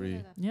could be Qué free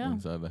chuleta. Yeah.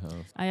 inside the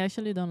house. I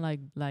actually don't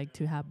like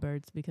to have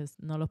birds because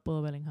no los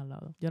puedo ver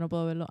enjaulados. Yo no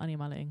puedo ver los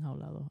animales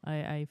enjaulados.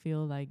 I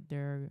feel like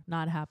they're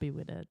not happy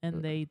with it.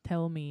 And they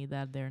tell me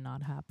that they're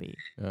not happy.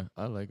 Yeah,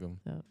 I like them.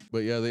 So,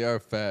 But yeah, they are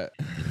fat.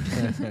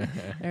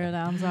 they're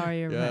like, I'm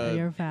sorry, Yeah.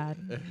 you're fat.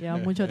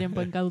 Llevan mucho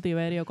tiempo en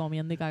cautiverio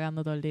comiendo y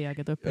cagando todo el día.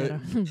 ¿Qué tú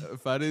esperas?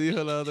 Fanny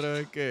dijo la otra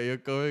vez que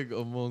ellos comen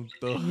un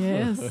montón.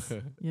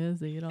 Yes,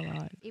 they eat a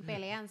lot. Y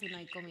pelean si no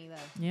hay comida.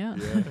 Yeah.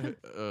 Yeah, they're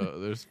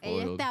Ellos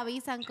spoiled. te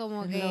avisan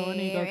como Es que lo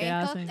único que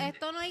hacen.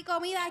 esto no hay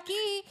comida aquí,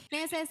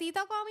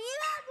 necesito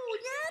comida,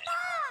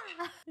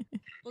 puñeta.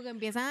 Porque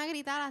empiezan a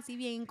gritar así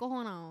bien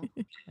encojonados.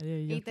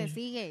 Y te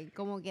siguen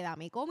como que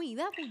dame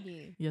comida,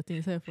 puñeta.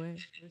 Justin se fue.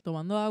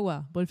 Tomando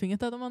agua. Por fin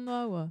está tomando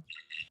agua.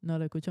 No,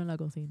 lo escucho en la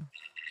cocina.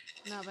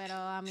 No, pero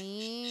a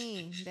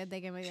mí,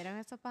 desde que me dieron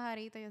estos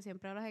pajaritos, yo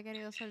siempre los he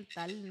querido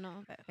soltar,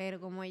 ¿no?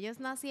 Pero como ellos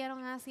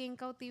nacieron así en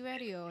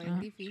cautiverio, Ajá.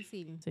 es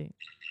difícil. Sí.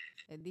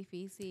 Es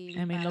difícil.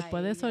 I mean, los para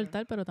puedes ellos.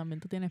 soltar, pero también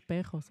tú tienes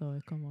espejos, so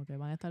es como que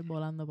van a estar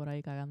volando por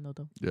ahí cagando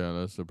todo. Yeah,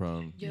 that's the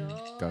problem. Yo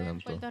Cagan en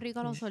todo. Puerto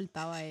Rico los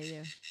soltaba a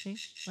ellos. Sí.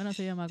 Bueno,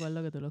 sí, yo me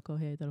acuerdo que tú los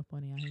cogías y te los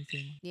ponías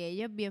encima. Y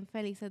ellos bien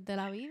felices de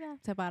la vida,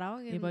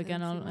 separados. ¿Y por qué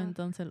no encima.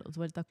 entonces los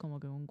sueltas como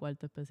que en un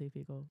cuarto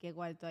específico? ¿Qué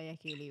cuarto hay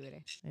aquí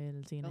libre?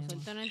 El cine. Lo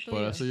suelto en el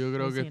Por eso yo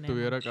creo El que cinema.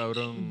 estuviera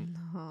cabrón.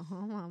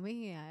 No,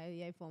 mami,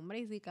 hay alfombra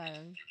y si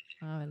cagan.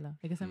 Ah, verdad.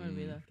 Es que se me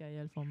olvida que hay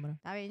alfombra.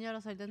 Está bien, yo lo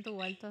suelto en tu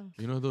cuarto.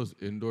 You know those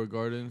indoor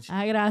gardens?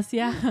 Ah,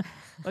 gracias.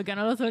 ¿Por qué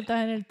no lo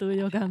sueltas en el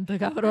tuyo, canto,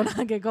 cabrona?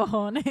 ¿Qué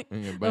cojones?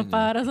 En el Los baño.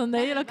 pájaros son de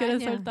ellos y En los el quieren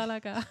baño. soltar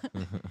acá.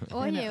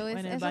 Oye, en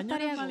el eso baño no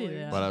es estaría mala cool.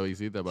 idea. Para la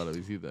visita, para la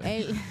visita.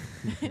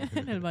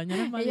 En el baño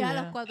no es mala Ellos a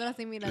idea. los 4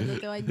 así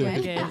mirándote Porque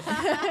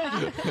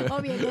bañar.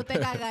 O viéndote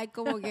cagar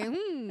como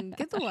que,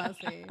 ¿qué tú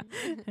haces?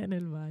 en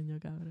el baño,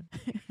 cabrón.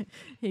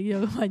 Y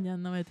yo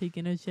bañándome,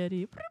 taking a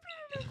cherry,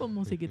 con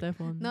musiquita de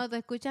fondo. No, te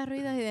escuchas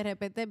ruidos y de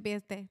repente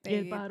empiezas, Y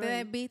el pájaro te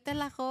ahí. desvistes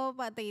la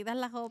ropa, te quitas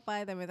la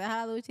ropa y te metes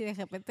a la ducha y de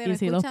repente Y no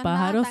si los escuchas nada,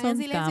 pájaros están en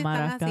son silencio y están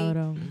cámaras, así.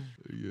 cabrón.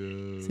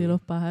 Yeah. Si los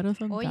pájaros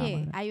son Oye,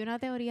 cámaras. hay una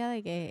teoría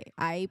de que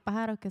hay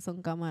pájaros que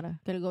son cámaras,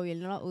 que el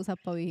gobierno los usa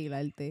para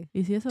vigilarte.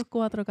 ¿Y si esos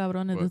 4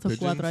 cabrones de What, esos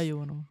 4 pigeons? hay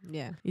uno?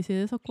 Yeah. ¿Y si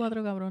de esos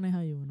 4 cabrones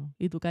hay uno?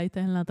 Y tú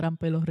caíste en la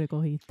trampa y los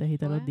recogiste y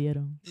te los Bueno.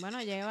 dieron.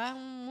 Bueno,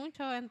 llevan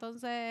mucho,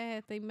 entonces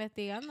estoy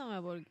investigándome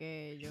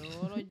porque yo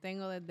lo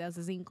tengo desde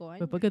hace 5 años.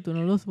 Pues porque tú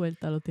no los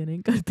sueltas, los tienes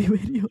en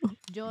cautiverio.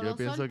 Yo Yo lo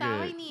pienso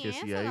soltaba y que, ni que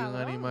eso, si hay un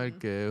cabrón. animal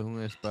que es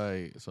un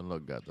spy, son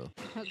los gatos.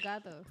 Los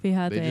gatos. They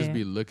just Fíjate.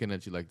 be looking at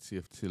you like,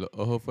 si los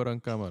ojos fueran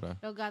cámara.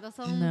 Los gatos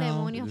son No.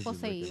 demonios they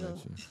just be looking at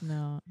poseídos. you.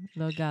 No,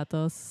 los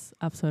gatos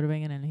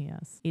absorben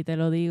energías. Y te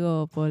lo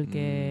digo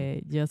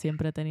porque yo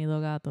siempre he tenido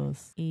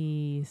gatos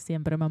y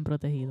siempre me han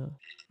protegido.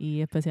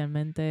 Y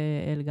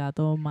especialmente el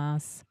gato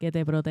más que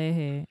te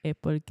protege es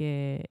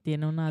porque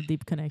tiene una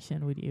deep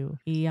connection with you.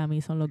 Y a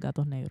mí son los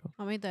gatos negros.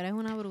 Mami, tú eres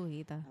una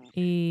brujita.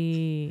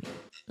 Y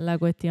la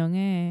cuestión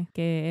es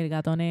que el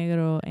gato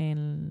negro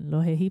en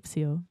los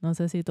egipcios, no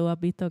sé si tú has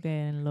visto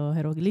que en los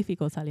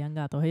jeroglíficos salían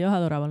gatos. Ellos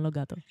adoraban los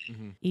gatos.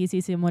 Mhm. Y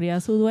si se moría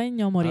su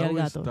dueño, moría I el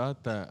always gato.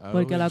 thought that. I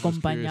Porque lo always was curious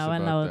acompañaba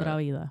en la about otra that.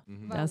 vida.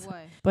 Mhm. But That's-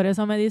 why? Por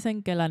eso me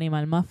dicen que el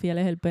animal más fiel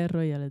es el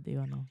perro y yo les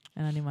digo no.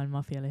 El animal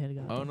más fiel es el I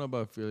don't gato. know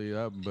about Philly,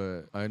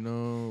 but I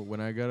know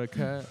when I got a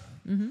cat,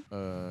 Ujú.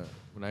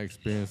 when I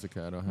experienced a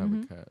cat, I don't have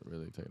Mhm. a cat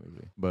really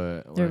technically,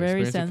 but when They're I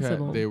very experienced a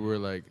sensible. cat, they were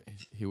like,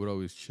 he would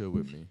always chill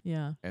with me,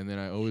 Yeah. and then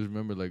I always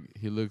remember like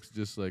he looks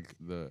just like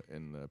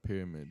in the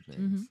pyramid Mhm.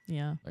 things.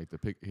 Yeah. Like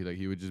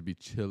he would just be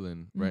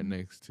chilling right Mhm.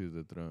 next to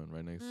the throne,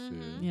 right next Mhm.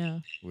 to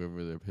Yeah.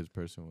 whoever his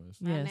person was.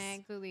 Right Yes.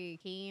 next to the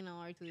king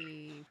or to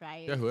the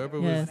priest. Yeah, whoever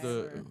or Yes.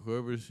 was whatever.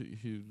 whoever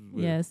he's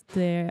with. Yes,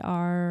 there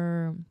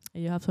are.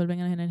 Ellos absorben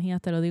las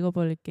energías, te lo digo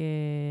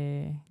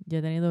porque yo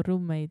he tenido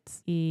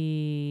roommates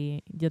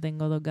y yo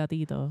tengo 2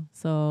 gatitos.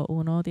 So,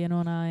 uno tiene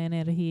una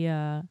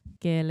energía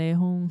que él es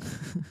un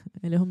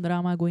él es un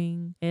drama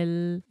queen.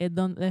 Él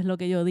es lo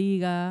que yo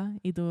diga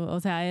y tú, o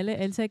sea,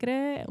 él se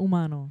cree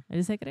humano.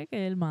 Él se cree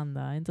que él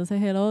manda.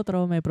 Entonces el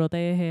otro me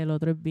protege, el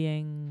otro es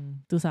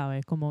bien, tú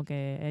sabes, como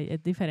que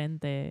es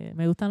diferente.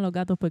 Me gustan los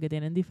gatos porque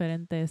tienen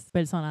diferentes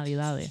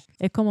personalidades.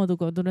 Es como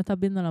tú no estás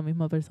viendo a la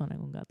misma persona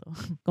en un gato.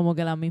 Como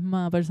que la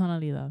misma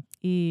personalidad.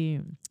 Y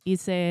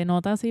se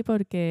nota así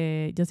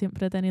porque yo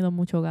siempre he tenido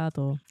mucho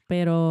gato,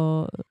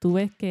 pero tú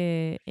ves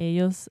que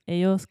ellos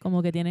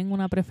como que tienen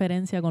una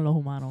preferencia con los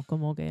humanos,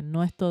 como que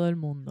no es todo el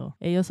mundo.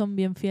 Ellos son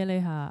bien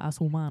fieles a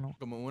su humano.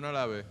 Como uno a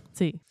la vez.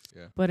 Sí.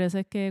 Yeah. Por eso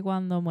es que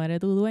cuando muere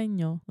tu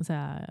dueño, o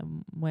sea,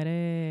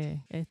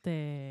 muere I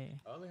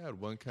only had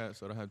one cat,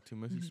 so I don't have too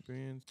much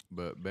experience.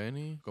 But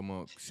Benny,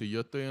 como si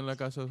yo estoy en la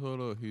casa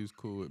solo, he's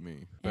cool with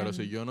me. Pero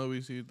si yo no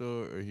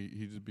visito, he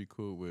just be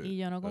cool with. y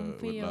yo no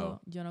with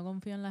Lau.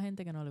 confío en la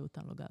gente que no le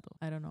gustan los gatos.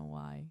 I don't know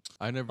why.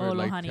 I never O los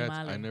liked cats.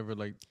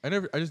 animales.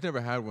 I just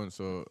never had one,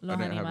 so Los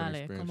I didn't have any animales,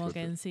 experience como with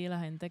que it. en sí la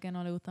gente que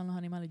no le gustan los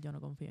animales, yo no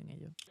confío en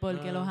ellos.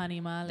 Porque los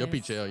animales... Yo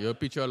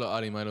picheo a los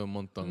animales un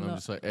montón. I'm Lo-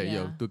 just like, hey,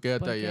 yeah, yo, tú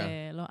quédate allá.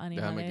 porque los Déjame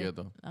animales,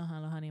 quieto. ajá,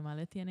 los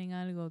animales tienen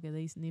algo que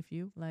they sniff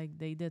you, like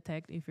they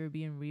detect if you're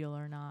being real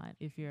or not,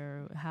 if you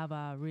have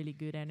a really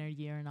good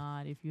energy or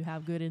not, if you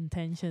have good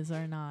intentions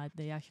or not,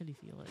 they actually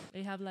feel it.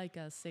 They have like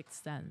a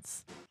sixth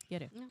sense.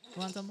 Get it? You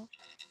want some more?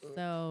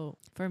 So,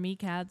 for me,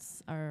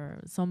 cats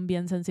son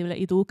bien sensibles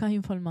y tú buscas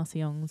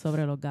información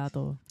sobre los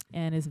gatos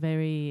and es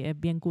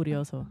bien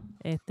curioso.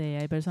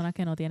 Hay personas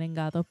que no tienen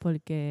gatos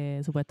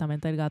porque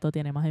supuestamente el gato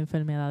tiene más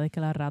enfermedades que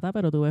la rata,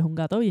 pero tú ves un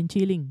gato bien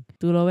chilling.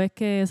 Tú lo ves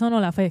que eso no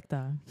le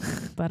afecta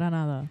para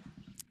nada.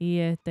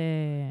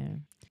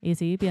 Y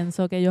sí,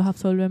 pienso que ellos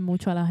absorben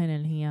mucho a las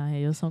energías.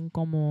 Ellos son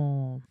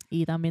como...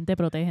 Y también te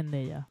protegen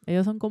de ellas.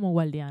 Ellos son como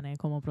guardianes,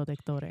 como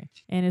protectores.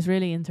 And it's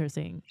really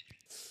interesting.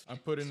 I'm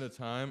putting the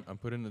time.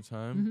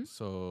 Mhm.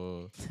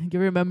 So You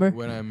remember?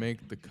 when I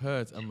make the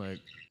cuts, I'm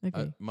like,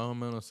 Okay. más o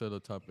menos sé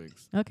los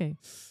topics. Okay.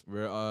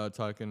 We're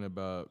talking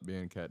about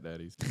being cat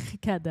daddies.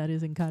 Cat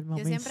daddies and cat Yo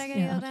mommies. siempre he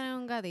querido Yeah. tener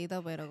un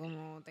gatito, pero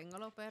como tengo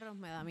los perros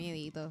me da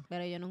miedito.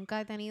 Pero yo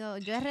nunca he tenido...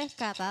 Yo he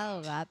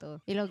rescatado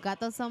gatos. Y los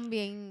gatos son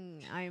bien...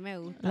 A mí me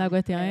gustan. La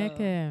cuestión es pero-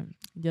 que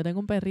yo tengo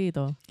un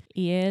perrito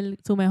Y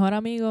su mejor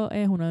amigo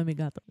es uno de mis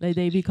gatos. Like,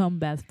 they become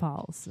best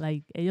pals.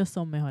 Like, ellos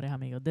son mejores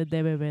amigos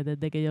desde bebé,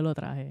 desde que yo lo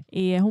traje.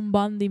 Y es un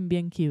bonding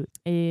bien cute.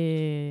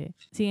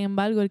 Sin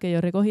embargo, el que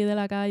yo recogí de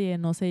la calle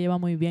no se lleva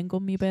muy bien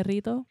con mi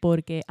perrito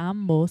porque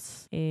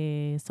ambos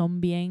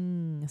son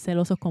bien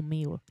celosos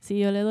conmigo. Si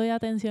yo le doy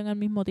atención al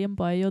mismo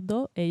tiempo a ellos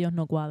dos, ellos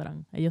no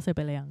cuadran. Ellos se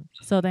pelean.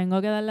 So,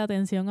 tengo que darle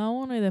atención a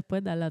uno y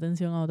después darle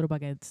atención a otro para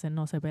que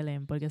no se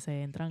peleen porque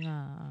se entran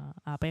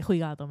a pejo y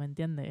gato, ¿me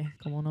entiendes?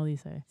 Como uno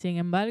dice. Sin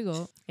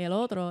embargo, el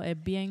otro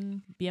es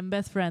bien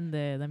best friend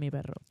de mi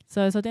perro.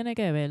 So, eso tiene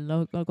que ver.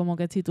 Como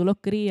que si tú los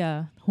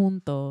crías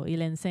juntos y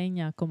le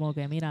enseñas como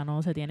que, mira,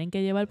 no, se tienen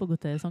que llevar porque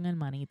ustedes son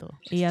hermanitos.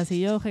 Y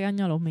así yo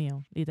regaño a los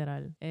míos,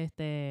 literal.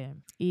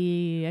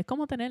 Y es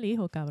como tener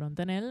hijos, cabrón.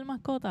 Tener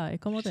mascota es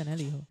como tener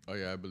hijos. Oh,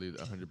 yeah, I believe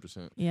that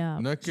 100%. Yeah.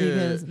 No es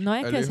que, no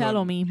es que sea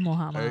lo mismo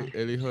jamás.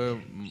 El hijo es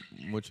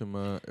mucho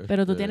más...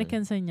 Pero tú tienes que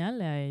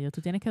enseñarle a ellos.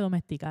 Tú tienes que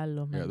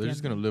domesticarlos. Yeah, they're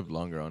just going to live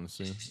longer,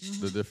 honestly.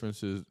 The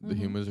difference is the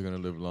humans are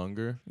going to live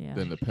longer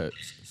than the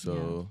pets.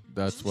 So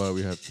that's why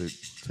we have to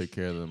take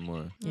care of them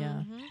more.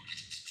 Yeah.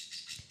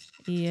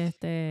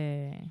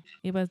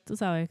 Y pues tú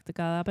sabes,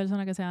 cada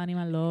persona que sea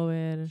animal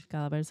lover,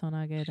 cada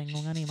persona que tenga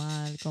un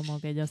animal, como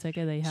que yo sé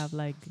que they have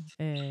like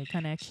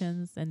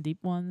connections and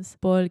deep ones,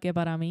 porque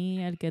para mí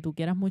el que tú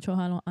quieras muchos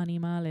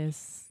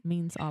animales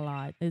means a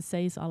lot. It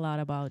says a lot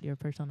about your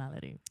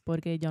personality,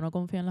 porque yo no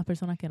confío en las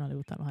personas que no les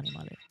gustan los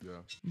animales.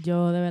 Yeah.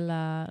 Yo de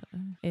verdad,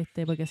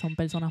 porque son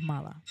personas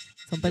malas,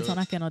 son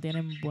personas que no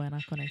tienen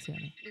buenas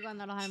conexiones. Y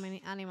cuando los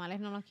animales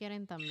no los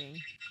quieren también.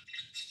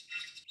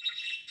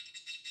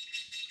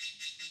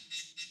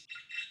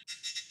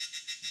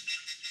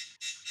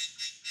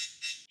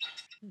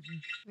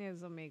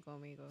 Eso es muy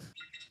cómico.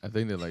 I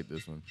think they like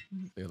this one.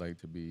 They like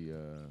to be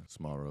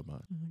small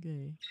robot.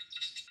 Okay.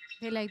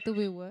 They like to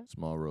be what?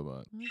 Small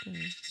robot.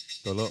 Okay.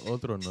 Todos los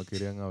otros no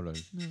querían hablar.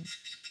 No.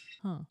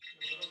 Huh.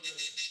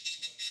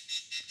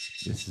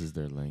 This is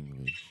their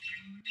language.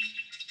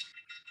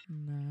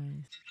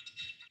 Nice.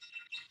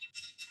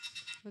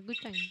 Me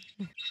gustan.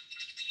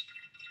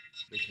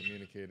 They're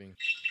communicating.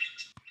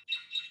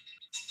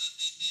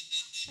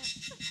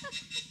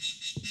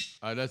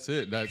 That's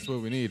it. That's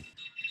what we need.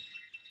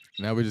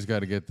 Now we just got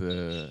to get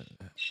the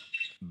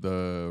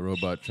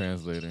robot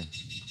translator.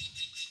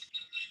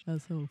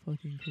 That's so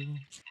fucking cool.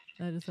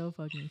 That is so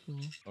fucking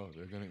cool. Oh,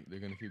 they're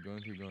gonna keep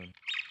going.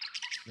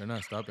 They're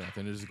not stopping. I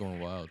think they're just going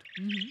wild.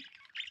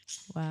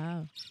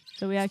 Wow.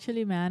 So we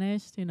actually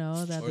managed,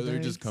 that. Or they're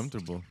just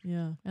comfortable.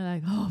 Yeah. And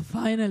like, oh,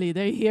 finally,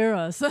 they hear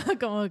us.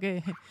 Como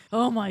que,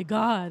 oh my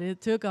God,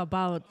 it took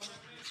about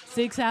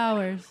 6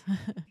 hours.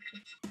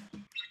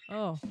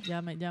 Oh,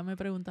 ya me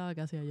preguntaba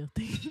qué hacía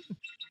Justin.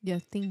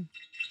 Justin.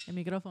 El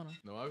micrófono.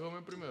 ¿No va a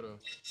comer primero?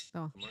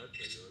 No.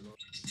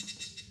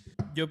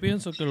 Yo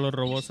pienso que los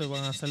robots se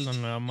van a hacer las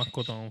nuevas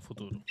mascotas en un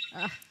futuro.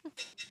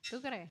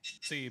 ¿Tú crees?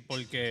 Sí,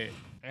 porque,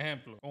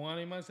 ejemplo, un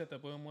animal se te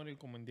puede morir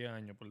como en 10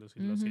 años, por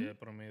decirlo así, el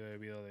promedio de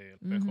vida del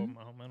pejo,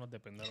 más o menos,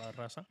 depende de la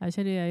raza.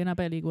 Actually, hay una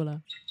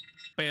película.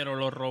 Pero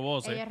los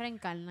robots, Ellos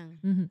reencarnan.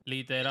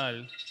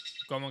 literal,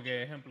 como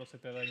que, ejemplo, se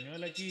te dañó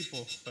el equipo,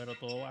 pero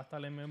todo va a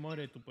estar en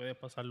memoria y tú puedes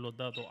pasar los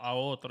datos a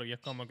otro. Y es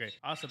como que,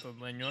 se te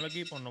dañó el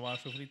equipo, no vas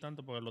a sufrir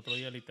tanto porque el otro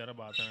día literal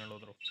vas a tener el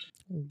otro.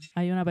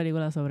 Hay una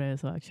película sobre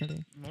eso,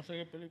 actually. No sé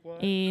qué película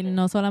es. Y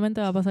no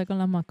solamente va a pasar con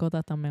las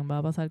mascotas, también va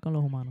a pasar con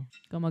los humanos.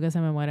 Como que se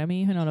me muere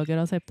mi hijo y no lo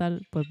quiero aceptar,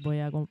 pues voy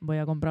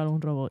a comprar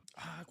un robot.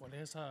 ¿Cuál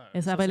es esa?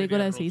 Esa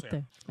película serie existe.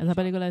 rusa? Esa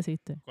película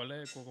existe.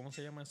 ¿Cómo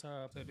se llama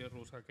esa serie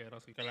rusa que era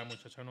así? Que la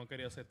muchacha no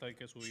quería aceptar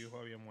que su hijo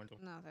había muerto.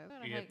 No sé.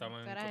 Y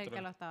estaban Tú eras el contra-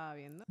 que lo estaba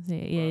viendo. Sí,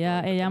 y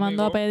Bueno, ella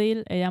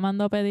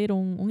mandó a pedir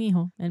un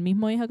hijo. El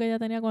mismo hijo que ella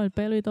tenía con el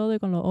pelo y todo, y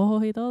con los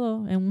ojos y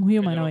todo, en un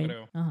humanoid.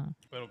 creo. Ajá.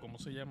 Pero ¿cómo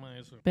se llama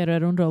eso? Pero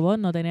era un robot,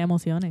 no tenía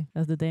emociones.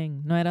 That's the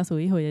thing. No era su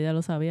hijo y ella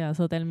lo sabía.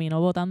 Eso terminó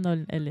votando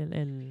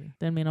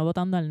terminó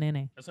votando al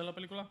nene. ¿Esa es la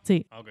película?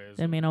 Sí. Ok, eso.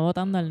 Terminó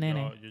votando al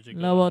nene. yo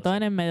chequeo Lo votó eso.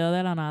 en el medio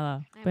de la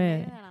nada. En Pues,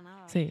 medio de la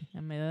nada. sí,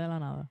 en medio de la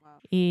nada. Wow.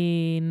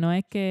 Y no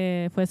es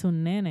que fuese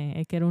un nene,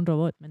 es que era un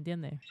robot, ¿me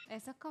entiendes?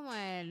 Eso es como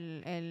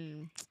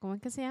 ¿cómo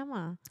es que se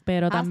llama?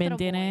 Pero Astro también Boy.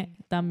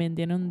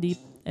 tiene un deep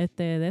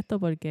de esto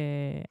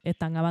porque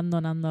están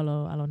abandonando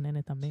a los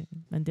nenes también,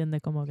 ¿me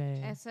entiendes? Como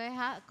que Eso es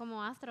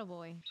como Astro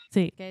Boy.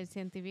 sí, Que el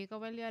científico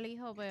perdió al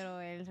hijo,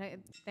 pero él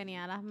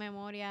tenía las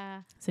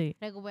memorias, sí.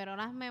 recuperó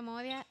las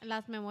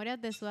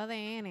memorias de su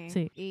ADN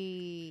Sí.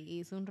 y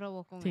hizo un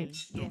robot con Sí. él.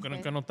 Y ¿Tú crees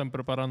después- que no están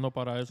preparando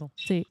para eso?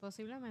 Sí,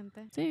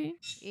 Posiblemente. sí.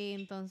 Y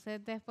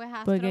entonces después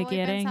Astro Porque Boy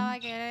quieren- pensaba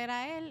que él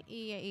era él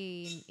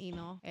y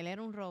no, él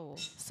era un robot.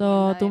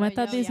 So, El tú me verdadero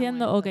estás yo había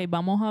diciendo, muerto. ok,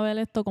 vamos a ver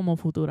esto como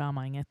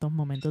Futurama en estos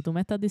momentos. Tú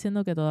me estás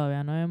diciendo que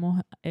todavía no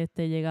hemos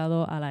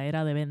llegado a la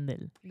era de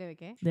Bender. ¿De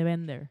qué? De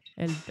Bender,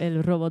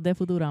 el robot de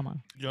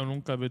Futurama. Yo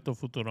nunca he visto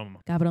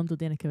Futurama. Cabrón, tú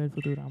tienes que ver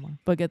Futurama.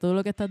 Porque tú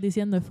lo que estás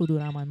diciendo es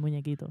Futurama, el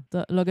muñequito.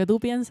 Lo que tú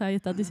piensas y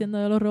estás diciendo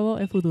de los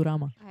robots es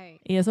Futurama. Ay,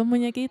 Y esos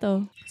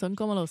muñequitos son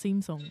como los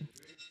Simpsons.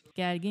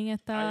 que alguien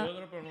está Hay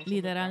otro, pero no sé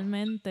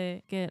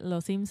literalmente, que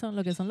los Simpsons,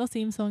 lo que son los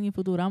Simpsons y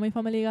Futurama y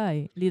Family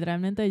Guy,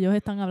 literalmente ellos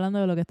están hablando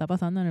de lo que está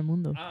pasando en el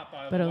mundo.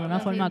 Pero de una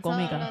Los forma Simpsons-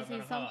 cómica. Los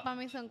Simpsons para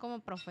mí son como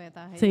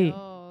profetas. Sí.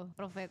 Ellos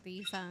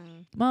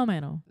profetizan Más o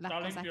menos. las Está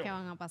cosas limpio. que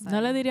van a pasar.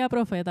 No le diría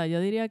profeta, yo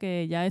diría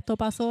que ya esto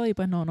pasó y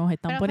pues no, nos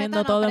están Profeta poniendo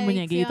no, todo en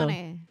muñequito.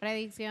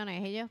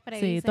 Predicciones. Ellos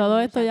predicen Sí, todo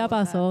esto muchas ya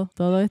cosas. pasó,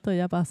 todo esto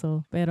ya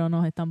pasó, pero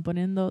nos están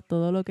poniendo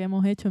todo lo que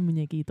hemos hecho en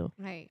muñequito.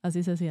 Hey.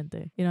 Así se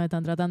siente. Y nos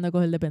están tratando de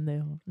coger de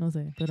pendejo. No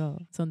sé, pero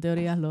son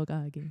teorías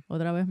locas aquí.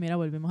 Otra vez, mira,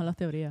 volvimos a las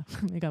teorías.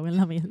 Me cago en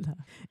la mierda.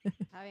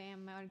 Está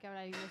bien, mejor que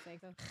hablar de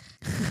sexo.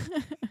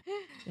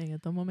 En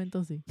estos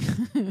momentos sí.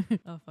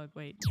 Oh, fuck,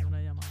 wait.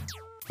 Una llamada.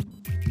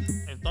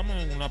 Estamos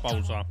en una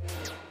pausa.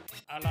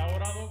 A la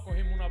hora 2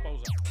 cogimos una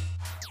pausa.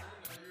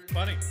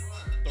 Fanny,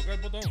 toca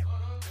el botón.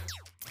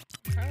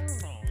 No, eso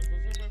se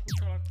puede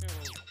escuchar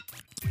asqueroso.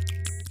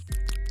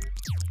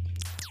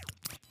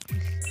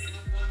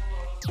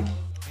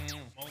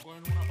 Vamos a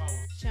coger una pausa.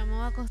 Yo me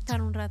voy a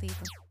acostar un ratito.